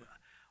 Good.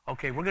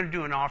 Okay, we're going to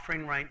do an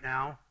offering right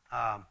now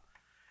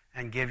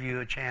and give you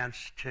a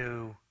chance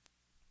to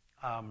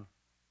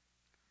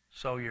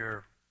sow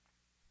your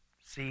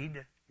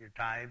seed, your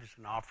tithes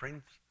and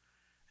offerings.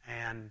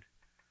 And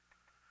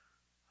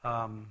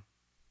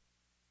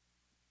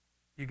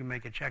you can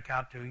make a check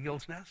out to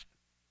Eagle's Nest.